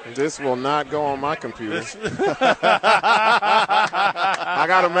stickers. This will not go on my computer. I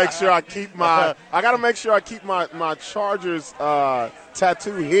got to make sure I keep my my Chargers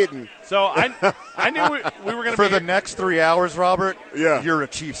tattoo hidden. So I knew we were going to for the next 3 hours, Robert. Yeah, you're a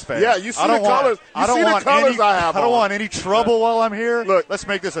Chiefs fan. Yeah, you see the colors. I don't want any trouble while I'm here. Look, let's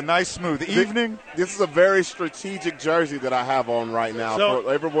make this a nice, smooth evening. This is a very strategic jersey that I have on right now. So,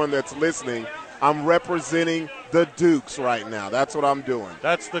 for everyone that's listening, I'm representing the Dukes right now. That's what I'm doing.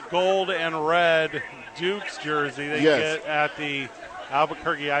 That's the gold and red Dukes jersey that you get at the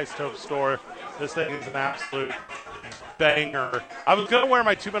Albuquerque Isotope store. This thing is an absolute banger. I was going to wear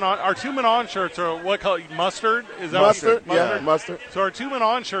my two-man on. Our two-man on shirts are what color? Mustard? Is that mustard? Mustard? Yeah, mustard. So our two-man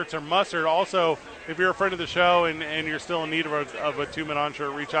on shirts are mustard. Also, if you're a friend of the show and you're still in need of a two-man on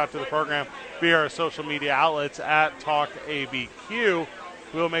shirt, reach out to the program via our social media outlets at TalkABQ.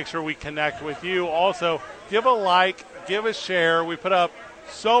 We'll make sure we connect with you. Also, give a like, give a share. We put up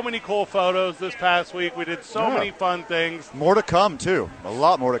so many cool photos this past week. We did so many fun things. More to come, too. A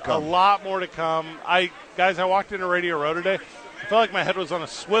lot more to come. A lot more to come. Guys, I walked into Radio Row today. I felt like my head was on a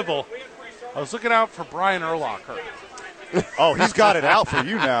swivel. I was looking out for Brian Urlacher. Oh, he's got it out for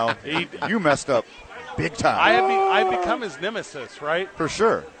you now. You messed up big time. I've become his nemesis, right? For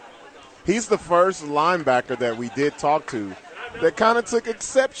sure. He's the first linebacker that we did talk to that kind of took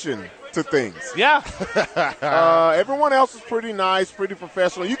exception to things. Yeah. Everyone else is pretty nice, pretty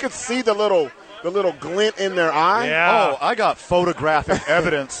professional. You could see the little glint in their eye. Yeah. Oh, I got photographic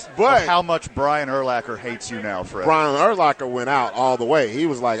evidence of how much Brian Urlacher hates you now, Fred. Brian Urlacher went out all the way. He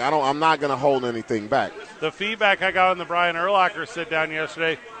was like, I'm not going to hold anything back. The feedback I got on the Brian Urlacher sit down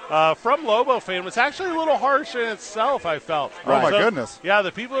yesterday from Lobo fan was actually a little harsh in itself, I felt. Right. Oh, my goodness. Yeah,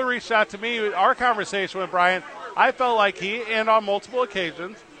 the people who reached out to me, our conversation with Brian, I felt like he, and on multiple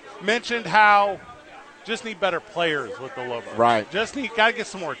occasions, mentioned how just need better players with the Lobos. Right. Got to get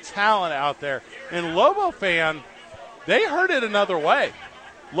some more talent out there. And Lobo fan, they heard it another way.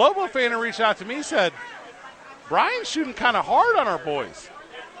 Lobo fan who reached out to me said, Brian's shooting kind of hard on our boys.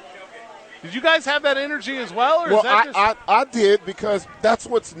 Did you guys have that energy as well? Or is that just... I did, because that's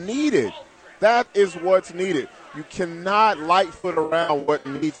what's needed. That is what's needed. You cannot lightfoot around what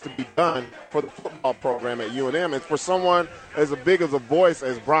needs to be done for the football program at UNM. And for someone as big as a voice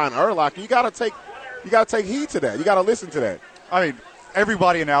as Brian Urlacher, you got to take heed to that. You got to listen to that. I mean,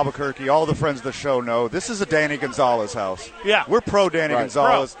 everybody in Albuquerque, all the friends of the show know this is a Danny Gonzalez house. Yeah. We're pro Danny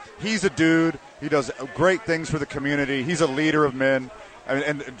Gonzalez. He's a dude. He does great things for the community. He's a leader of men.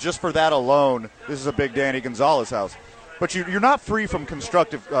 And just for that alone, this is a big Danny Gonzalez house. But you're not free from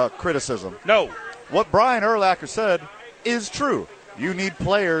constructive criticism. No. What Brian Urlacher said is true. You need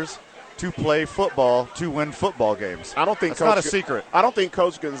players to play football to win football games. I don't think that's not a secret. I don't think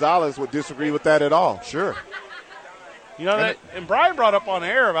Coach Gonzalez would disagree with that at all. Sure. You know, and Brian brought up on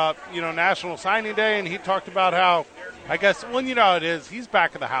air about, National Signing Day, and he talked about how, I guess, well, you know how it is, he's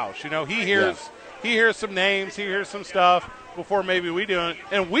back of the house. You know, he hears some names, he hears some stuff before maybe we do it,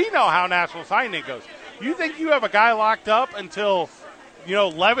 and we know how National Signing Day goes. You think you have a guy locked up until,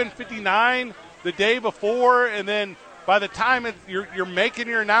 11:59 the day before, and then by the time you're making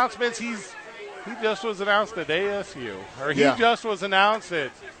your announcements, he just was announced at ASU, or he just was announced at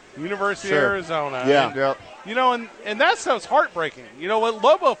University of Arizona. Yeah. And, and that stuff's heartbreaking. What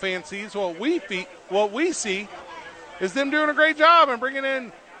Lobo fans sees, what we see is them doing a great job and bringing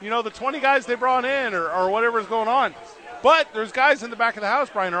in, the 20 guys they brought in or whatever's going on. But there's guys in the back of the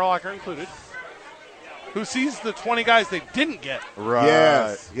house, Brian Urlacher included, who sees the 20 guys they didn't get. Right.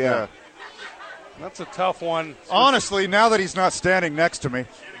 Yes. Yeah. That's a tough one. Honestly, now that he's not standing next to me,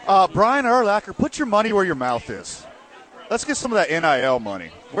 Brian Urlacher, put your money where your mouth is. Let's get some of that NIL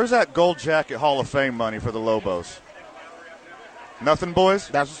money. Where's that Gold Jacket Hall of Fame money for the Lobos? Nothing, boys?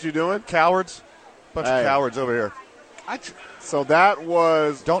 That's what you're doing? Cowards? Bunch of cowards over here. So that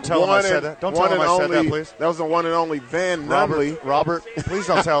was. Don't tell him I said that. Don't tell him I said that, please. That was the one and only Van Nunley. Robert, please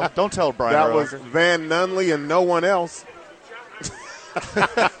don't tell. Don't tell Brian. That was Van Nunley and no one else.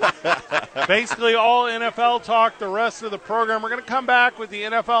 Basically, all NFL talk. The rest of the program, we're going to come back with the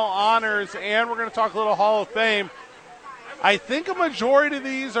NFL honors, and we're going to talk a little Hall of Fame. I think a majority of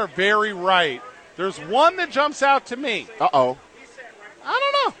these are very right. There's one that jumps out to me. Uh-oh. I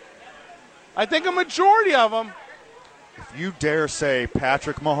don't know. I think a majority of them. If you dare say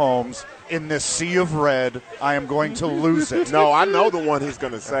Patrick Mahomes in this sea of red, I am going to lose it. No, I know the one he's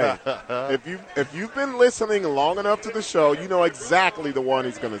going to say. If you've been listening long enough to the show, you know exactly the one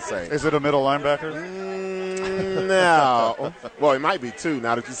he's going to say. Is it a middle linebacker? No. Well, it might be two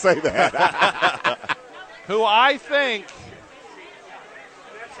now that you say that. who I think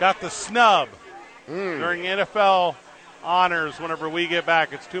got the snub during NFL honors whenever we get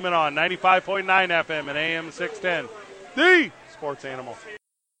back. It's 2 Men On, 95.9 FM and AM 610. The Sports Animal.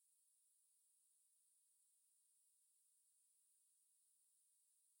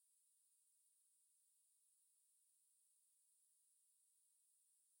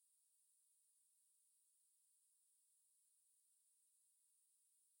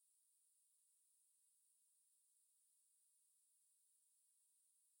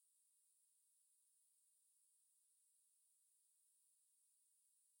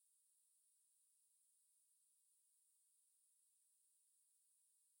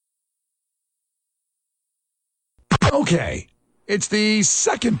 Okay, it's the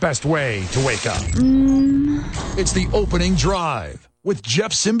second best way to wake up. It's the opening drive with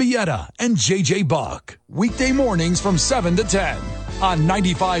Jeff Symbieta and JJ Buck. Weekday mornings from 7 to 10 on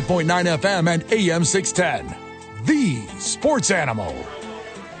 95.9 FM and AM 610. The Sports Animal.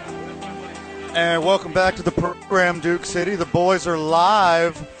 And welcome back to the program, Duke City. The boys are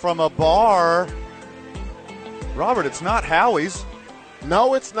live from a bar. Robert, it's not Howie's.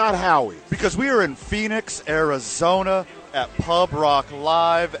 No, it's not Howie's. Because we are in Phoenix, Arizona at Pub Rock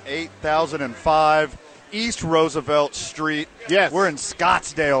Live, 8005 East Roosevelt Street. Yes. We're in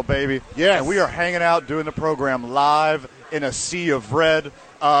Scottsdale, baby. Yes. And we are hanging out doing the program live in a sea of red.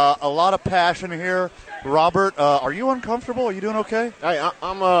 A lot of passion here. Robert, are you uncomfortable? Are you doing okay? Hey,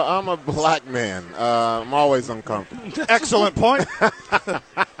 I'm a black man. I'm always uncomfortable. Excellent point.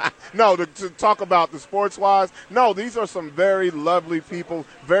 No, to talk about the sports-wise, no, these are some very lovely people,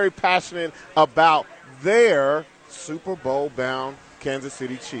 very passionate about their Super Bowl-bound Kansas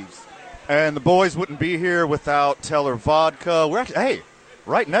City Chiefs. And the boys wouldn't be here without Teller Vodka. We're actually, hey,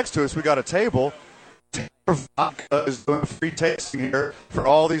 right next to us, we got a table. Teller Vodka is doing a free tasting here for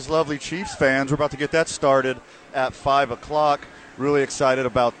all these lovely Chiefs fans. We're about to get that started at 5 o'clock. Really excited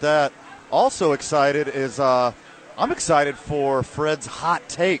about that. Also excited is I'm excited for Fred's hot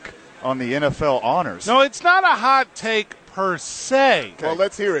take on the NFL honors. No, it's not a hot take per se. Okay. Well,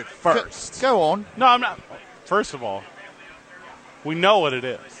 let's hear it first. Go on. No, I'm not. First of all, we know what it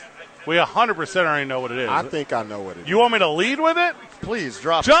is. We 100% already know what it is. I think I know what it is. You want me to lead with it? Please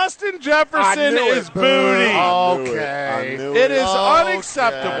drop Justin Jefferson is booty. Okay. It is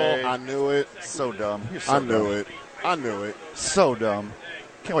unacceptable. I knew it. So dumb. You're so I dumb. knew it. I knew it. So dumb.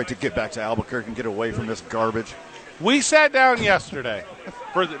 Can't wait to get back to Albuquerque and get away from this garbage. We sat down yesterday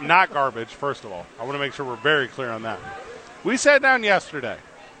for not garbage, first of all. I want to make sure we're very clear on that. We sat down yesterday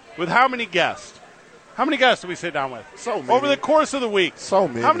with how many guests? How many guests did we sit down with? So many. Over the course of the week. So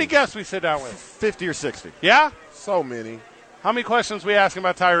many. How many guests we sit down with? 50 or 60. Yeah? So many. How many questions we asking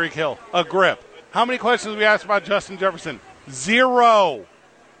about Tyreek Hill? A grip. How many questions we asked about Justin Jefferson? 0.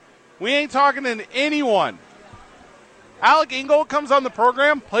 We ain't talking to anyone. Alec Ingold comes on the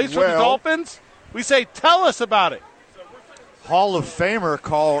program, plays for the Dolphins. We say, tell us about it. Hall of Famer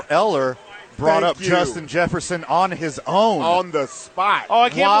Carl Eller brought up Justin Jefferson on his own. On the spot. Oh, I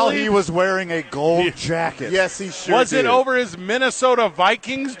can't while believe he was wearing a gold jacket. Yes, he sure Was did. it over his Minnesota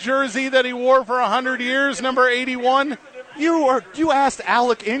Vikings jersey that he wore for 100 years, number 81? You asked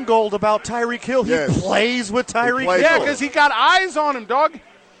Alec Ingold about Tyreek Hill. Yes. He plays with Tyreek Hill. Yeah, because he got eyes on him, dog.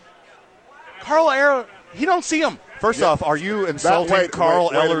 Carl Eller, he don't see him. First off, are you insulting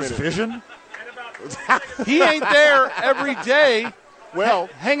Carl Eller's vision? He ain't there every day. Well,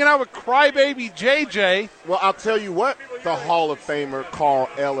 hanging out with crybaby JJ. Well, I'll tell you what the Hall of Famer Carl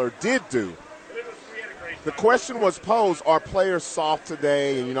Eller did do. The question was posed, are players soft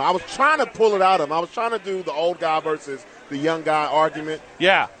today? And, I was trying to pull it out of him. I was trying to do the old guy versus the young guy argument.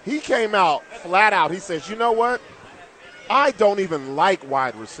 Yeah. He came out flat out. He says, you know what? I don't even like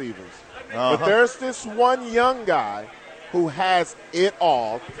wide receivers. But there's this one young guy who has it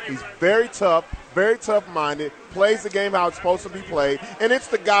all. He's very tough-minded, plays the game how it's supposed to be played, and it's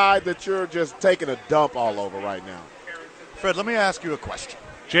the guy that you're just taking a dump all over right now. Fred, let me ask you a question.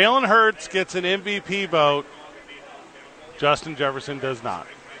 Jalen Hurts gets an MVP vote. Justin Jefferson does not.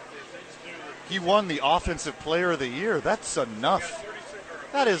 He won the Offensive Player of the Year. That's enough.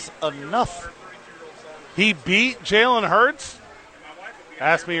 That is enough. He beat Jalen Hurts?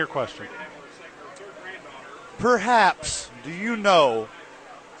 Ask me your question. Perhaps, do you know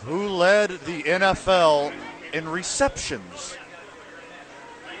who led the NFL in receptions?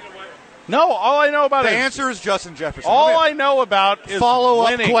 No, all I know about the answer is Justin Jefferson. All I know about is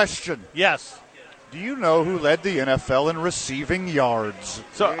follow-up winning. question. Yes. Do you know who led the NFL in receiving yards?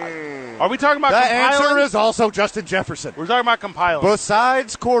 So, are we talking about the compiling? answer is also Justin Jefferson. We're talking about compiling.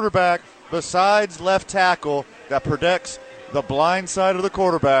 Besides quarterback, besides left tackle that protects the blind side of the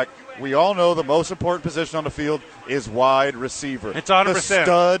quarterback, We all know the most important position on the field is wide receiver. It's 100%. The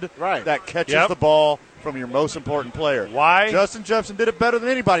stud right. that catches the ball from your most important player. Why? Justin Jefferson did it better than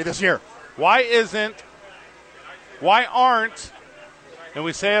anybody this year. Why aren't, and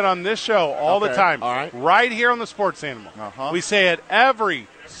we say it on this show all the time, right here on the Sports Animal. We say it every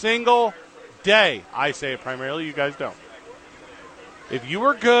single day. I say it primarily, you guys don't. If you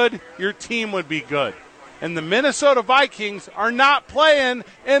were good, your team would be good. And the Minnesota Vikings are not playing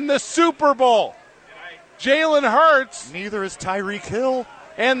in the Super Bowl. Jalen Hurts. Neither is Tyreek Hill.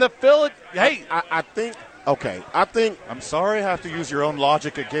 And the Phillies. Hey. I think. Okay. I think. I'm sorry I have to use your own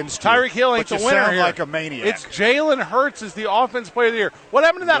logic against you. Tyreek Hill ain't the winner sound here. like a maniac. It's Jalen Hurts is the offensive player of the year. What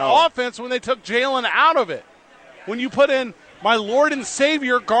happened to that offense when they took Jalen out of it? When you put in my Lord and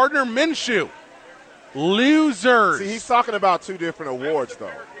Savior, Gardner Minshew. Losers. See, he's talking about two different awards, though.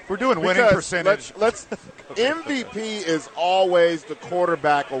 We're doing winning percentage. Let's MVP is always the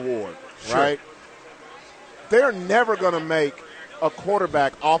quarterback award, right? They're never going to make a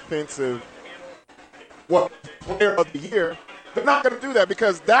quarterback offensive player of the year. They're not going to do that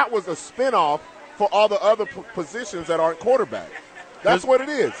because that was a spinoff for all the other positions that aren't quarterback. That's what it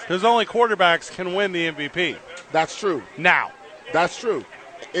is. Because only quarterbacks can win the MVP. That's true. Now. That's true.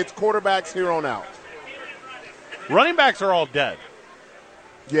 It's quarterbacks here on out. Running backs are all dead.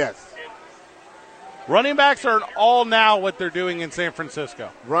 Yes. Running backs are all now what they're doing in San Francisco.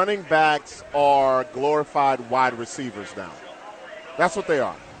 Running backs are glorified wide receivers now. That's what they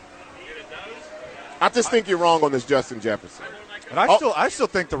are. I just think you're wrong on this Justin Jefferson. And I still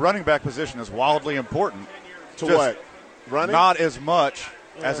think the running back position is wildly important. To what? Running? Not as much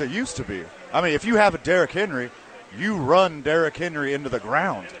as it used to be. I mean, if you have a Derrick Henry, you run Derrick Henry into the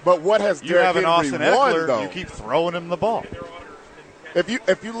ground. But what has Derrick Henry won, Austin Eckler, though? You keep throwing him the ball. If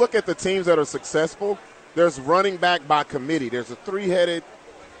you look at the teams that are successful, there's running back by committee. There's a three-headed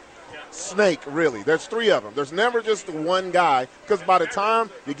snake, really. There's three of them. There's never just one guy because by the time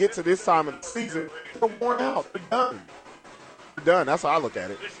you get to this time of the season, they're worn out. They're done. They're done. That's how I look at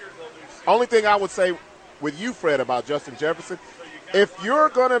it. Only thing I would say with you, Fred, about Justin Jefferson, if you're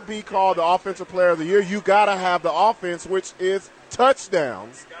going to be called the Offensive Player of the Year, you got to have the offense, which is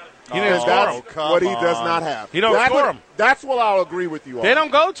touchdowns. He didn't score them. That's what he does not have. He don't score them. That's what I'll agree with you on. They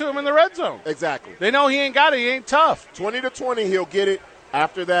don't go to him in the red zone. Exactly. They know he ain't got it. He ain't tough. 20-20, he'll get it.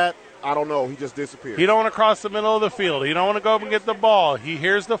 After that, I don't know. He just disappeared. He don't want to cross the middle of the field. He don't want to go up and get the ball. He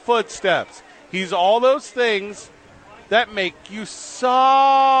hears the footsteps. He's all those things that make you soft.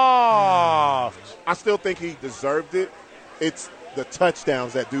 I still think he deserved it. It's the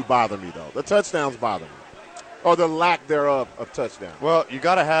touchdowns that do bother me, though. The touchdowns bother me. Or the lack thereof of touchdowns. Well, you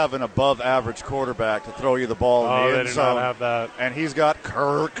got to have an above-average quarterback to throw you the ball in the end zone. They do not have that. And he's got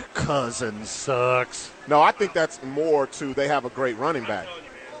Kirk Cousins. Sucks. No, I think that's more to they have a great running back.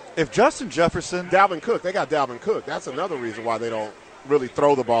 If Justin Jefferson. Dalvin Cook. They got Dalvin Cook. That's another reason why they don't really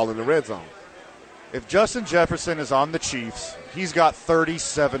throw the ball in the red zone. If Justin Jefferson is on the Chiefs, he's got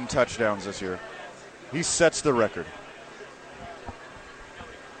 37 touchdowns this year. He sets the record.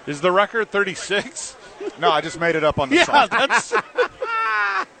 Is the record 36? No, I just made it up on the side. That's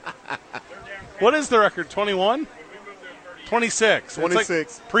what is the record? 21? 26.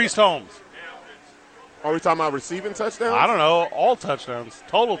 26. Like Priest Holmes. Are we talking about receiving touchdowns? I don't know. All touchdowns.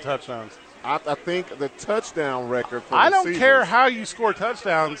 Total touchdowns. I think the touchdown record for I don't receivers, care how you score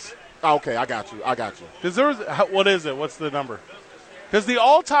touchdowns. Okay, I got you. Because what is it? What's the number? Because the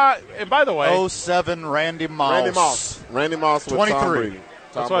all-time, and by the way. 07 Randy Moss. Randy Moss with 23. Tom Brady.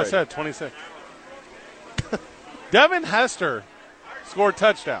 That's what I said, 26. Devin Hester scored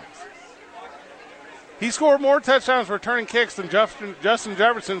touchdowns. He scored more touchdowns returning kicks than Justin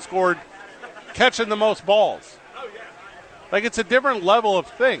Jefferson scored catching the most balls. Like, it's a different level of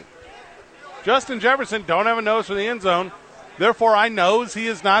thing. Justin Jefferson don't have a nose for the end zone. Therefore, I knows he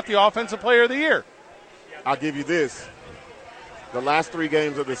is not the Offensive Player of the Year. I'll give you this. The last 3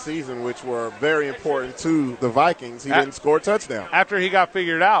 games of the season, which were very important to the Vikings, he didn't score a touchdown. After he got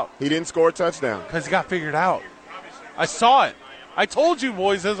figured out. He didn't score a touchdown. Because he got figured out. I saw it. I told you,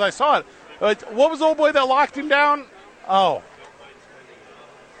 boys, as I saw it. What was the old boy that locked him down? Oh.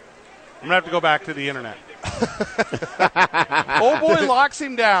 I'm going to have to go back to the internet. Old boy locks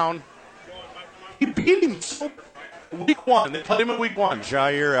him down. He beat him week 1. They played him in week 1.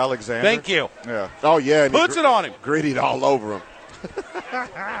 Jair Alexander. Thank you. Yeah. Oh, yeah. And puts it on him. Grittied all over him.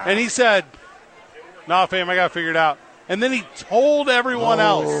 And he said, "Nah, fam, I got to figure it out." And then he told everyone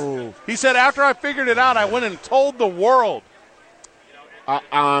else. He said, after I figured it out, I went and told the world.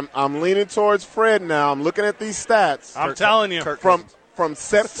 I'm leaning towards Fred now. I'm looking at these stats. I'm telling you. from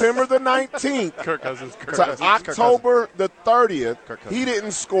September the 19th to October the 30th, he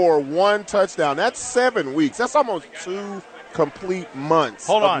didn't score one touchdown. That's 7 weeks. That's almost 2 complete months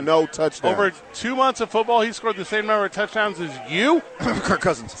of no touchdowns. Over 2 months of football, he scored the same number of touchdowns as you? Kirk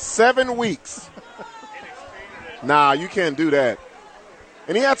Cousins. 7 weeks. Nah, you can't do that.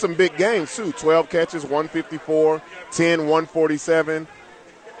 And he had some big games, too. 12 catches, 154, 10, 147.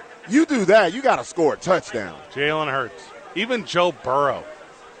 You do that, you got to score a touchdown. Jalen Hurts. Even Joe Burrow.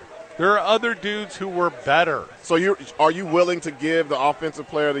 There are other dudes who were better. So are you willing to give the Offensive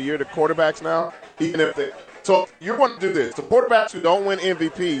Player of the Year to quarterbacks now? Even if so you're going to do this. The quarterbacks who don't win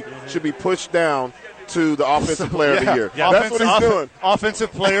MVP should be pushed down to the Offensive Player of the Year. Yeah. That's what he's doing.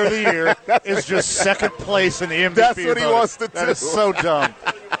 Offensive Player of the Year is just second place in the MVP. That's what he wants to do. That is so dumb.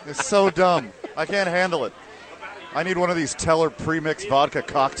 It's so dumb. I can't handle it. I need one of these Teller premixed vodka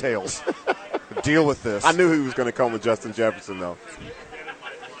cocktails to deal with this. I knew he was going to come with Justin Jefferson, though.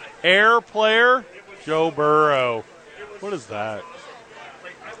 Air Player, Joe Burrow. What is that?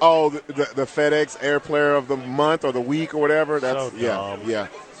 Oh, the FedEx Air Player of the Month or the week or whatever. That's so dumb. Yeah.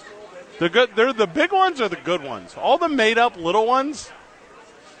 They're the big ones or the good ones? All the made-up little ones,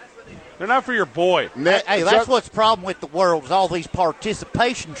 they're not for your boy. Hey, that's what's the problem with the world is all these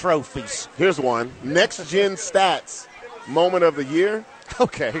participation trophies. Here's one. Next Gen Stats Moment of the Year.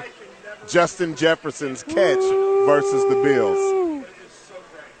 Okay. Justin Jefferson's catch versus the Bills.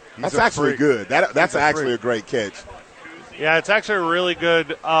 That's actually good. That's actually a great catch. Yeah, it's actually a really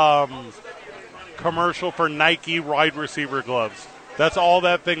good commercial for Nike wide receiver gloves. That's all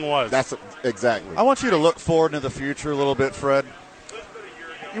that thing was. That's exactly. I want you to look forward into the future a little bit, Fred.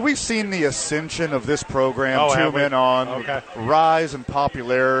 We've seen the ascension of this program, 2 Men On, rise in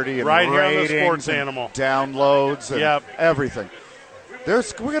popularity and right ratings here on the Sports and Animal. downloads and everything. We're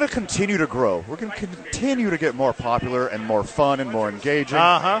going to continue to grow. We're going to continue to get more popular and more fun and more engaging.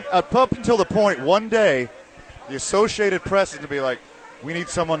 Up until the point one day the Associated Press is going to be like, we need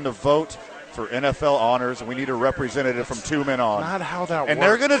someone to vote for NFL honors, and we need a representative from 2 Men On. Not how that works. And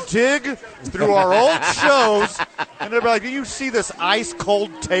they're going to dig through our old shows, and they'll be like, do you see this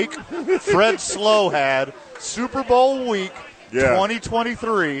ice-cold take Fred Slow had Super Bowl week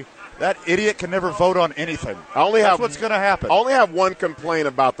 2023? That idiot can never vote on anything. That's what's going to happen. I only have one complaint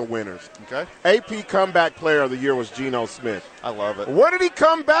about the winners. Okay. AP Comeback Player of the Year was Geno Smith. I love it. Where did he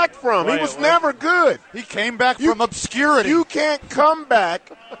come back from? He was never good. He came back from obscurity. You can't come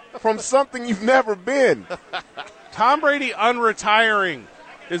back from something you've never been. Tom Brady unretiring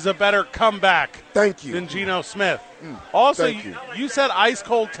is a better comeback than Geno Smith. Also, you said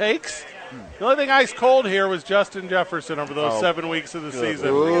ice-cold takes. The only thing ice cold here was Justin Jefferson over those 7 weeks of the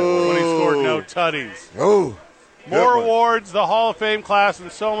season when he scored no tutties. More awards, the Hall of Fame class, and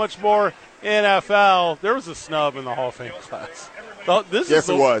so much more NFL. There was a snub in the Hall of Fame class. This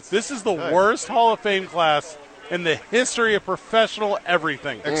is the worst Hall of Fame class in the history of professional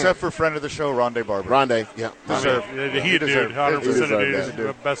everything. Except for friend of the show, Rondé Barber. Rondé, yeah. Deserved. He a dude, 100% a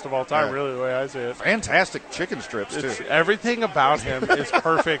dude. Best of all time, really, the way I see it. Fantastic chicken strips, too. Everything about him is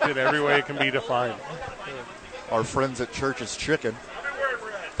perfect in every way it can be defined. Our friends at Church's Chicken.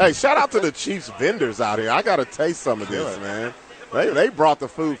 Hey, shout out to the Chiefs vendors out here. I got to taste some of this, man. They brought the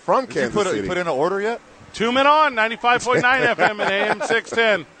food from Kansas City. You put in an order yet? 2 Men On, 95.9 FM and AM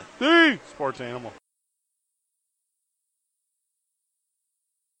 610. The Sports Animal.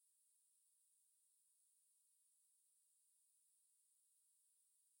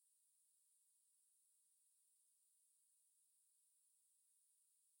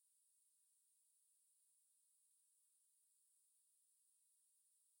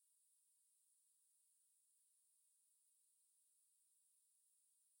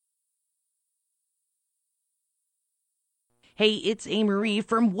 Hey, it's A-Marie.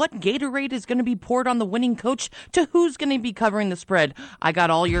 From what Gatorade is going to be poured on the winning coach to who's going to be covering the spread, I got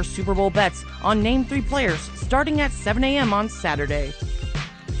all your Super Bowl bets on Name 3 players starting at 7 a.m. on Saturday.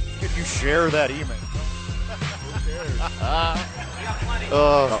 Could you share that email?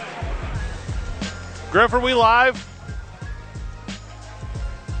 Griff, are we live?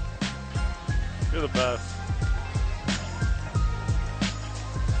 You're the best.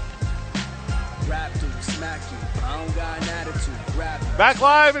 Back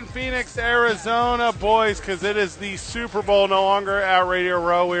live in Phoenix, Arizona, boys, because it is the Super Bowl, no longer at Radio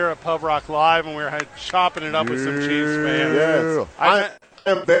Row. We are at Pub Rock Live, and we're chopping it up with some Chiefs fans. Yes. I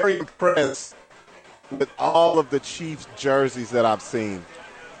am very impressed with all of the Chiefs jerseys that I've seen.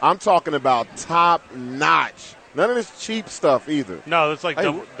 I'm talking about top-notch None of this cheap stuff either. No, it's like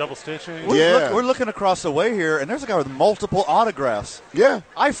double stitching. We're looking across the way here, and there's a guy with multiple autographs. Yeah.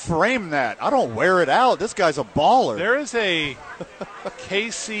 I frame that. I don't wear it out. This guy's a baller. There is a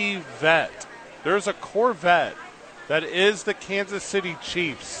KC Vet. There's a Corvette that is the Kansas City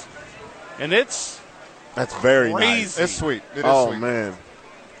Chiefs. And that's very crazy. nice. It's sweet. It is sweet. Man.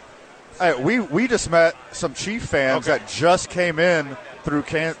 Hey, we just met some Chief fans that just came in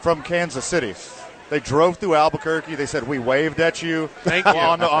from Kansas City. They drove through Albuquerque. They said, we waved at you,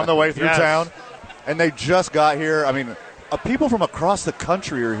 on the way through town. And they just got here. I mean, people from across the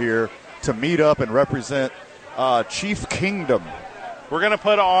country are here to meet up and represent Chief Kingdom. We're going to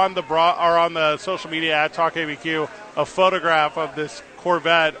put on the social media at Talk ABQ a photograph of this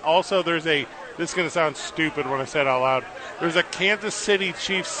Corvette. Also, this is going to sound stupid when I say it out loud. There's a Kansas City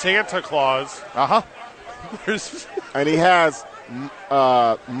Chiefs Santa Claus. And he has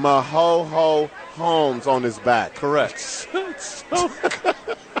Mahoho Homes on his back. Correct. It's so good.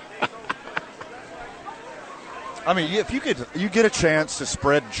 I mean, if you get a chance to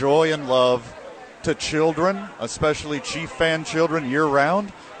spread joy and love to children, especially Chief fan children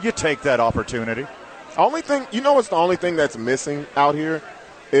year-round, you take that opportunity. Only thing, what's the only thing that's missing out here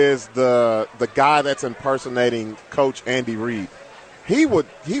is the guy that's impersonating Coach Andy Reid. He would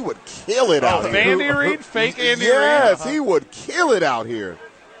kill it out here. Andy Reid? Fake Andy Reid? Yes, he would kill it out here.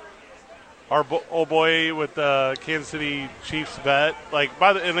 Our old boy with the Kansas City Chiefs vet.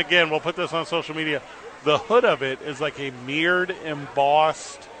 And again, we'll put this on social media. The hood of it is like a mirrored,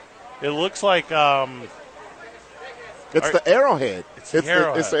 embossed. It looks like it's the Arrowhead. It's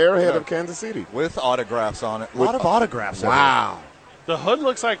the Arrowhead of Kansas City with autographs on it. A lot of autographs. Wow. The hood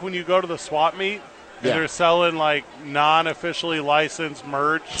looks like when you go to the swap meet and they're selling like non-officially licensed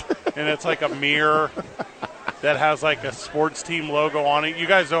merch, and it's like a mirror that has like a sports team logo on it. You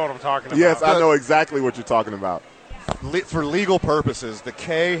guys know what I'm talking about. Yes, I know exactly what you're talking about. For legal purposes, the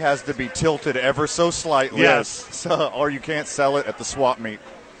K has to be tilted ever so slightly. Yes. Or you can't sell it at the swap meet.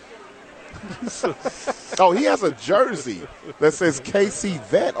 He has a jersey that says KC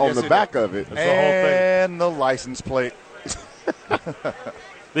Vet on the back of it. That's the whole thing. And the license plate.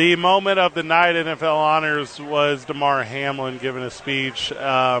 The moment of the night NFL honors was Damar Hamlin giving a speech,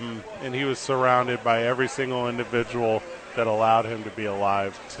 and he was surrounded by every single individual that allowed him to be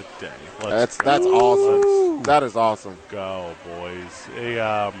alive today. That's awesome. That is awesome. Go, boys.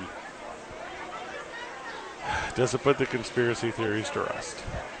 Does it put the conspiracy theories to rest?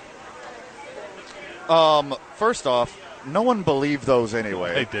 First off, no one believed those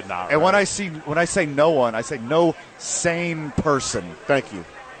anyway. They did not. And when I say no one, I say no sane person. Thank you.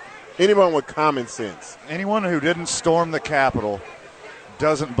 Anyone with common sense. Anyone who didn't storm the Capitol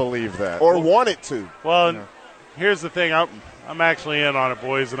doesn't believe that. Or wanted to. Well, here's the thing. I'm actually in on it,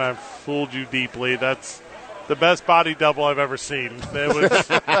 boys, and I've fooled you deeply. That's the best body double I've ever seen. It was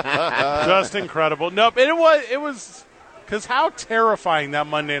just incredible. Nope, it was because how terrifying that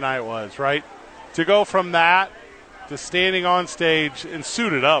Monday night was, right? To go from that to standing on stage and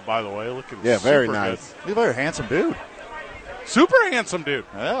suited up, by the way, looking very super nice. He's a very handsome dude. Super handsome dude.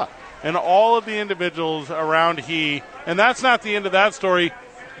 Yeah. And all of the individuals around and that's not the end of that story.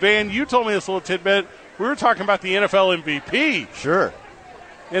 Van, you told me this little tidbit. We were talking about the NFL MVP. Sure.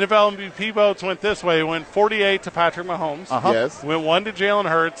 NFL MVP votes went this way. It went 48 to Patrick Mahomes. Yes. Went 1 to Jalen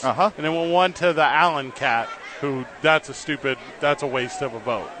Hurts. And then went 1 to the Allen cat, who that's a waste of a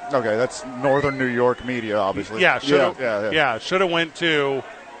vote. Okay, that's Northern New York media, obviously. Yeah, should have went to,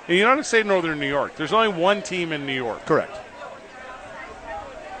 and you don't have to say Northern New York. There's only one team in New York. Correct.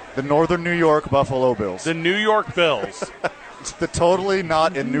 The Northern New York Buffalo Bills. The New York Bills. The totally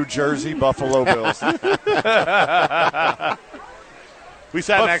not in New Jersey Buffalo Bills.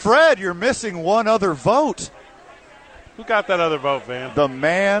 Fred, you're missing one other vote. Who got that other vote, Van? The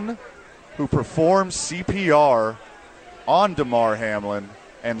man who performed CPR on Damar Hamlin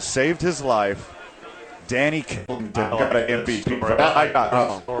and saved his life, Danny Killington, got an MVP. I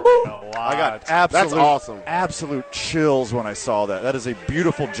got That's awesome. Absolute chills when I saw that. That is a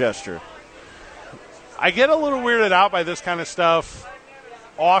beautiful gesture. I get a little weirded out by this kind of stuff.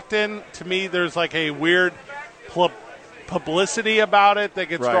 Often, to me, there's like a weird publicity about it that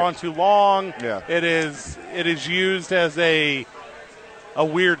gets drawn too long. Yeah. It is used as a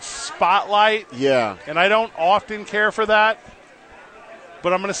weird spotlight. Yeah. And I don't often care for that.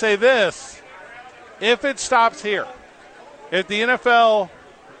 But I'm going to say this. If it stops here, if the NFL,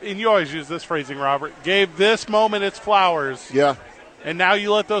 and you always use this phrasing, Robert, gave this moment its flowers. Yeah. And now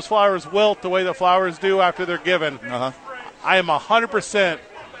you let those flowers wilt the way the flowers do after they're given. I am 100%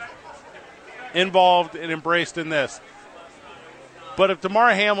 involved and embraced in this. But if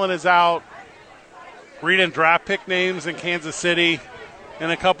Damar Hamlin is out reading draft pick names in Kansas City in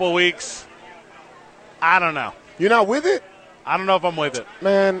a couple of weeks. I don't know. You're not with it? I don't know if I'm with it.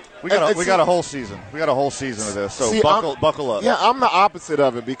 Man, we got a whole season. We got a whole season of this, so buckle up. Yeah, I'm the opposite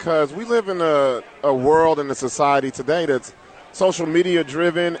of it because we live in a world and a society today that's social media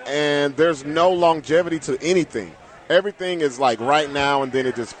driven, and there's no longevity to anything. Everything is like right now, and then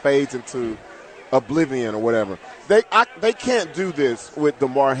it just fades into oblivion or whatever. They can't do this with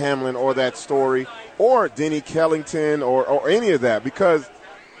Damar Hamlin or that story or Denny Kellington or any of that because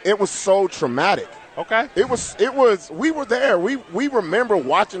it was so traumatic. Okay. It was we were there. We remember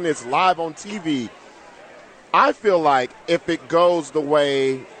watching this live on TV. I feel like if it goes the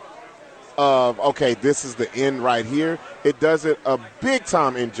way of, okay, this is the end right here, it does it a big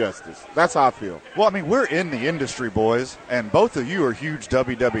time injustice. That's how I feel. Well, I mean, we're in the industry, boys, and both of you are huge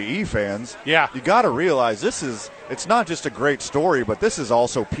WWE fans. Yeah. You got to realize it's not just a great story, but this is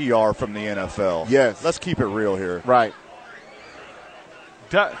also PR from the NFL. Yes. Let's keep it real here. Right.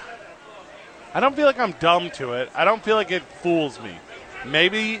 I don't feel like I'm dumb to it. I don't feel like it fools me.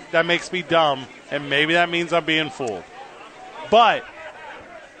 Maybe that makes me dumb, and maybe that means I'm being fooled. But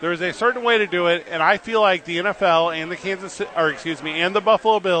there's a certain way to do it, and I feel like the NFL and and the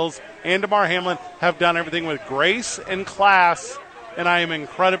Buffalo Bills and Damar Hamlin have done everything with grace and class, and I am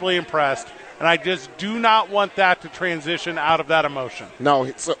incredibly impressed. And I just do not want that to transition out of that emotion. No,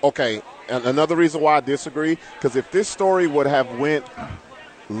 it's okay. And another reason why I disagree, because if this story would have went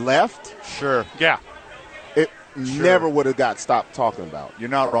left, sure, yeah, it never would have got stopped talking about. You're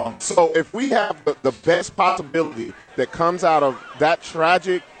not wrong. So if we have the best possibility that comes out of that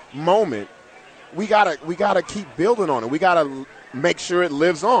tragic moment, we gotta keep building on it. We gotta make sure it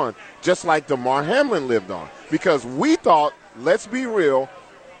lives on, just like Damar Hamlin lived on. Because we thought, let's be real,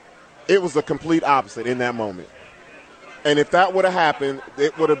 it was the complete opposite in that moment. And if that would have happened,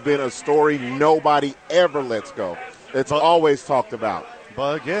 it would have been a story nobody ever lets go. It's always talked about.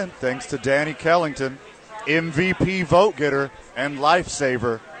 But again, thanks to Danny Kellington, MVP vote getter and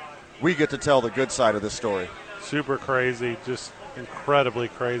lifesaver, we get to tell the good side of this story. Super crazy, just incredibly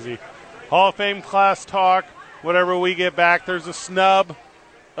crazy. Hall of Fame class talk, whatever we get back, there's a snub.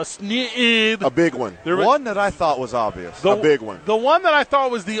 A big one. One that I thought was obvious. A big one. The one that I thought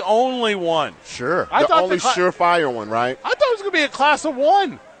was the only one. Sure. The only surefire one, right? I thought it was going to be a class of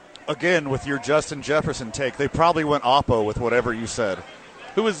one. Again, with your Justin Jefferson take, they probably went oppo with whatever you said.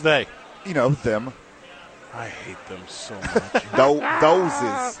 Who is they? You know, them. I hate them so much. Those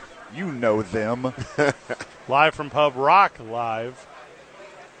is. You know them. Live from Pub Rock Live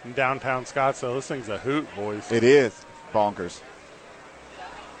in downtown Scottsdale. This thing's a hoot, boys. It is. Bonkers.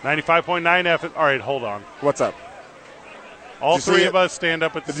 95.9 FM. All right, hold on. What's up? All three of us stand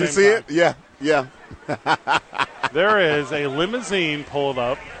up at the same time. Did you see it? Yeah. There is a limousine pulled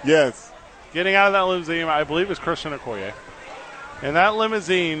up. Yes. Getting out of that limousine, I believe, is Christian Okoye. And that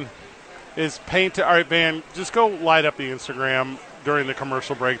limousine is painted. All right, man, just go light up the Instagram during the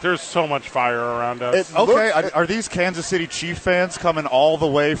commercial break. There's so much fire around us. Are these Kansas City Chief fans coming all the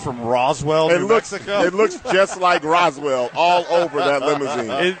way from Roswell, New Mexico? It looks just like Roswell all over that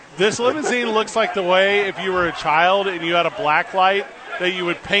limousine. This limousine looks like the way if you were a child and you had a black light that you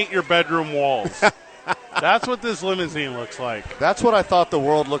would paint your bedroom walls. That's what this limousine looks like. That's what I thought the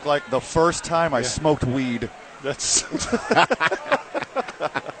world looked like the first time I smoked weed. That's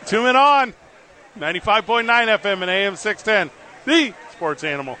 2 Men On, 95.9 FM and AM 610, the Sports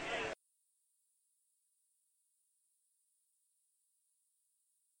Animal.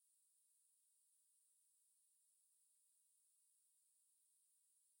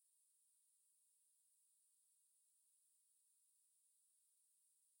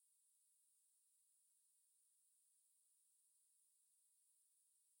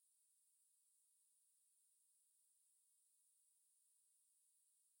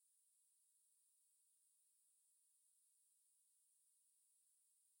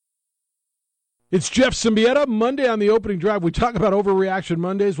 It's Jeff Symbieta. Monday on the opening drive, we talk about Overreaction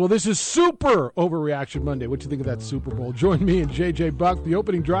Mondays. Well, this is Super Overreaction Monday. What do you think of that Super Bowl? Join me and JJ Buck. The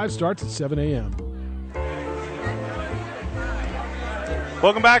opening drive starts at 7 a.m.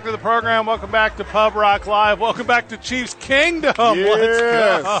 Welcome back to the program. Welcome back to Pub Rock Live. Welcome back to Chiefs Kingdom.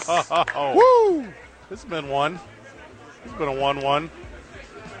 Yes. Let's go. Woo! This has been one. This has been a 1-1.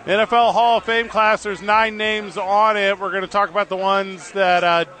 NFL Hall of Fame class, there's 9 names on it. We're going to talk about the ones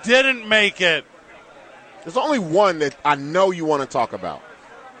that didn't make it. There's only one that I know you want to talk about.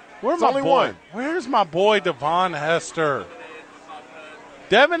 Where's my boy? One. Where's my boy Devon Hester?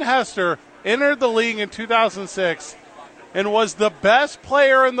 Devin Hester entered the league in 2006 and was the best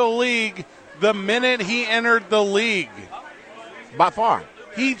player in the league the minute he entered the league. By far.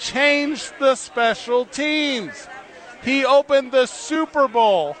 He changed the special teams. He opened the Super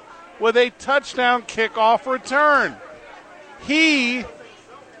Bowl with a touchdown kickoff return. He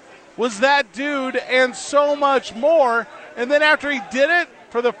was that dude and so much more. And then after he did it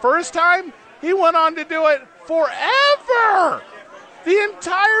for the first time, he went on to do it forever. The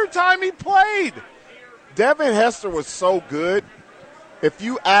entire time he played. Devin Hester was so good. If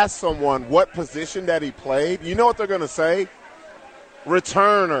you ask someone what position that he played, you know what they're going to say?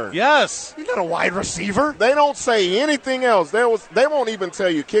 Returner. Yes. He's not a wide receiver. They don't say anything else. They won't even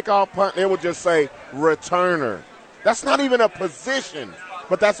tell you kickoff, punt. They will just say returner. That's not even a position,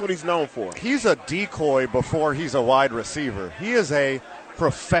 but that's what he's known for. He's a decoy before he's a wide receiver. He is a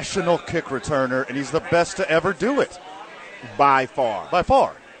professional kick returner, and he's the best to ever do it. By far. By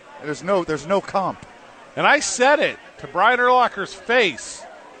far. There's no comp. And I said it to Brian Urlacher's face.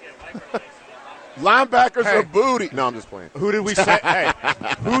 Linebackers are booty. No, I'm just playing. Who did we say?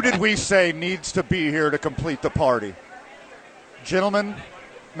 Who did we say needs to be here to complete the party? Gentlemen,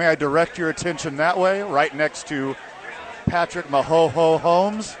 may I direct your attention that way, right next to Patrick Mahoho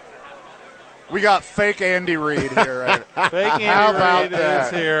Holmes? We got fake Andy Reid here. Right? Fake Andy Reid is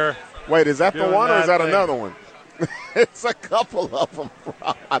here. Wait, is that the one or is that another one? It's a couple of them.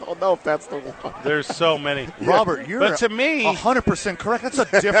 I don't know if that's the one. There's so many. Robert, you're but to me, 100% correct. That's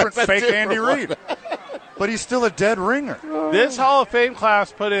a different fake Andy Reid. But he's still a dead ringer. This Hall of Fame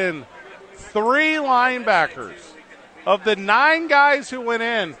class put in 3 linebackers. Of the 9 guys who went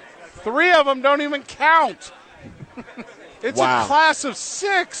in, 3 of them don't even count. It's a class of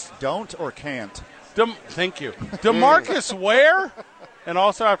 6. Don't or can't? Thank you. DeMarcus Ware. And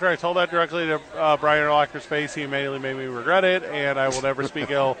also, after I told that directly to Brian Urlacher's face, he immediately made me regret it, and I will never speak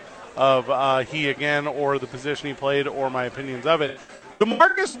ill of he again or the position he played or my opinions of it.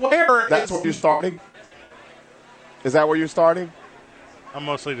 DeMarcus Ware That's where you're starting? Is that where you're starting? I'm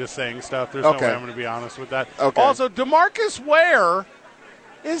mostly just saying stuff. There's no way I'm going to be honest with that. Okay. Also, DeMarcus Ware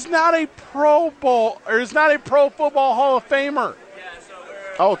is not a Pro Football Hall of Famer.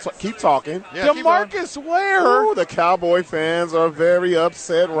 Oh, keep talking. Yeah, DeMarcus Ware. Ooh, the Cowboy fans are very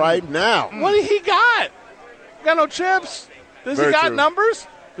upset right now. What do he got? Got no chips? Does he got numbers?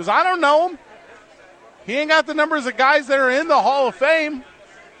 Because I don't know him. He ain't got the numbers of guys that are in the Hall of Fame.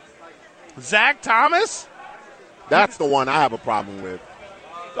 Zach Thomas? That's the one I have a problem with.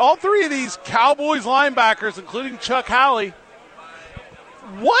 All 3 of these Cowboys linebackers, including Chuck Howley.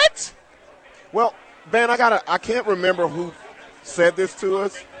 What? Well, Ben, I can't remember who said this to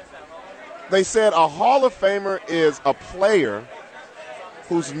us. They said a Hall of Famer is a player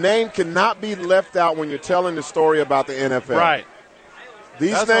whose name cannot be left out when you're telling the story about the NFL. Right.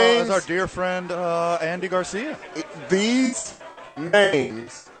 These names. That's our dear friend Andy Garcia. These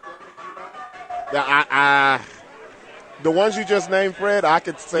names. The ones you just named, Fred, I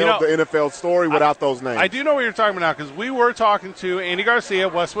could tell the NFL story without those names. I do know what you're talking about now because we were talking to Andy Garcia,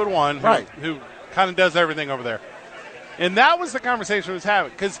 Westwood One, who kind of does everything over there. And that was the conversation we was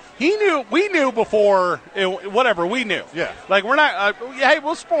having because we knew before, we knew. Yeah. Like, we're not, hey,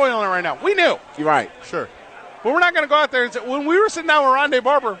 we'll spoil it right now. We knew. You're right. Sure. But we're not going to go out there and say, when we were sitting down with Rondé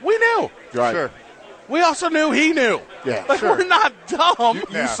Barber, we knew. Right. Sure. We also knew he knew. Yeah, like, sure. We're not dumb.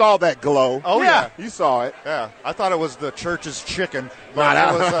 You saw that glow. Oh, yeah. You saw it. Yeah. I thought it was the church's chicken,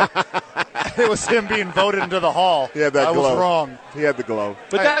 but it was him being voted into the hall. He had that I glow. was wrong. He had the glow.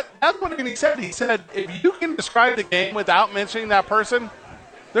 But that's what he said. He said, if you can describe the game without mentioning that person,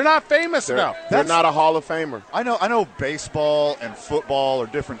 they're not famous enough. They're not a Hall of Famer. I know baseball and football are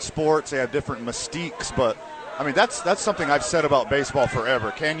different sports. They have different mystiques, but, I mean, that's something I've said about baseball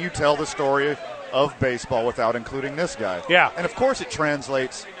forever. Can you tell the story of baseball without including this guy? Yeah. And, of course, it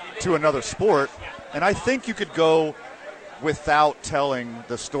translates to another sport, and I think you could go without telling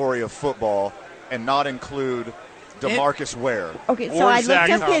the story of football and not include DeMarcus Ware. Okay, so I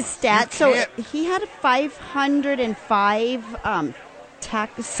looked up his stats. So he had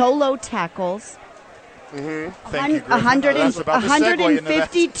 505 solo tackles. Mm-hmm. Thank you,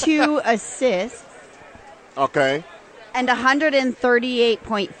 152 assists. Okay. And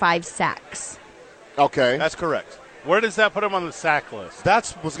 138.5 sacks. Okay. That's correct. Where does that put him on the sack list?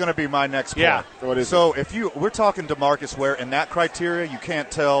 That was going to be my next point. Yeah. What is so if we're talking DeMarcus Ware, in that criteria, you can't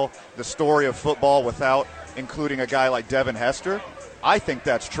tell the story of football without including a guy like Devin Hester. I think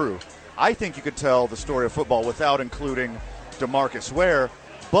that's true. I think you could tell the story of football without including DeMarcus Ware.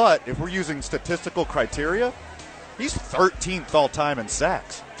 But if we're using statistical criteria, he's 13th all time in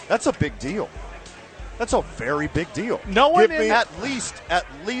sacks. That's a big deal. That's a very big deal. No one at least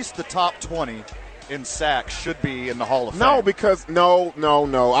the top 20 in sacks should be in the Hall of Fame. No, because no.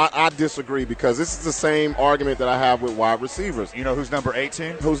 I disagree because this is the same argument that I have with wide receivers. You know who's number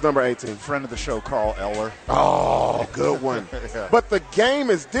 18? Who's number 18? Friend of the show, Carl Eller. Oh, good one. Yeah. But the game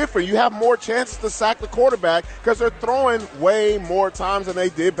is different. You have more chances to sack the quarterback because they're throwing way more times than they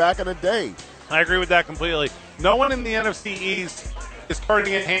did back in the day. I agree with that completely. No one in the NFC East is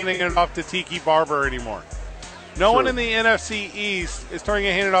turning and handing it off to Tiki Barber anymore. No one in the NFC East is turning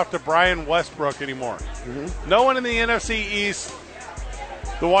and handing it off to Brian Westbrook anymore. Mm-hmm. No one in the NFC East.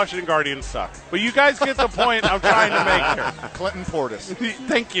 The Washington Guardians suck. But you guys get the point I'm trying to make here. Clinton Portis.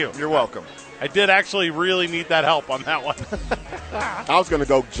 Thank you. You're welcome. I did actually really need that help on that one. I was going to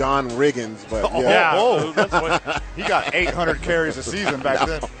go John Riggins, but he got 800 carries a season back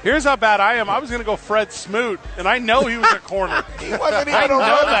then. Here's how bad I am. I was going to go Fred Smoot, and I know he was a corner. He wasn't even a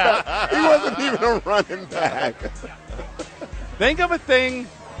running back. He wasn't even a running back. Think of a thing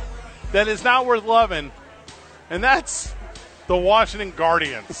that is not worth loving, and that's the Washington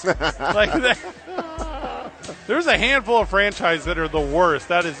Guardians. There's a handful of franchises that are the worst.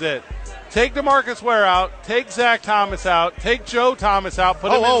 That is it. Take DeMarcus Ware out. Take Zach Thomas out. Take Joe Thomas out.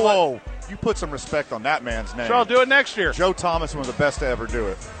 Put him in. Whoa. You put some respect on that man's name. Sure, I'll do it next year. Joe Thomas, one of the best to ever do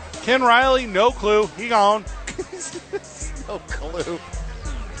it. Ken Riley, no clue. He gone. No clue.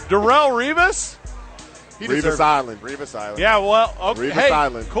 Darrelle Revis? Revis Island. Revis Island. Yeah, well, okay. Revis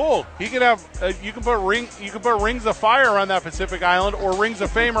Island. Cool. He could have. You can put Rings of Fire on that Pacific Island, or Rings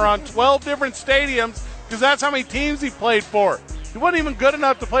of Fame on 12 different stadiums, because that's how many teams he played for. He wasn't even good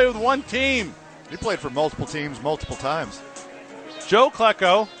enough to play with one team. He played for multiple teams multiple times. Joe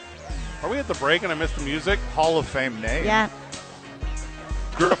Klecko. Are we at the break and I missed the music? Hall of Fame name. Yeah.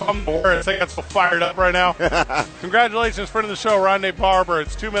 Griff, I'm bored. I think I'm so fired up right now. Congratulations, friend of the show, Rondé Barber.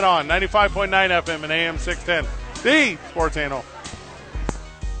 It's 2 Men On, 95.9 FM and AM 610. The Sports Animal.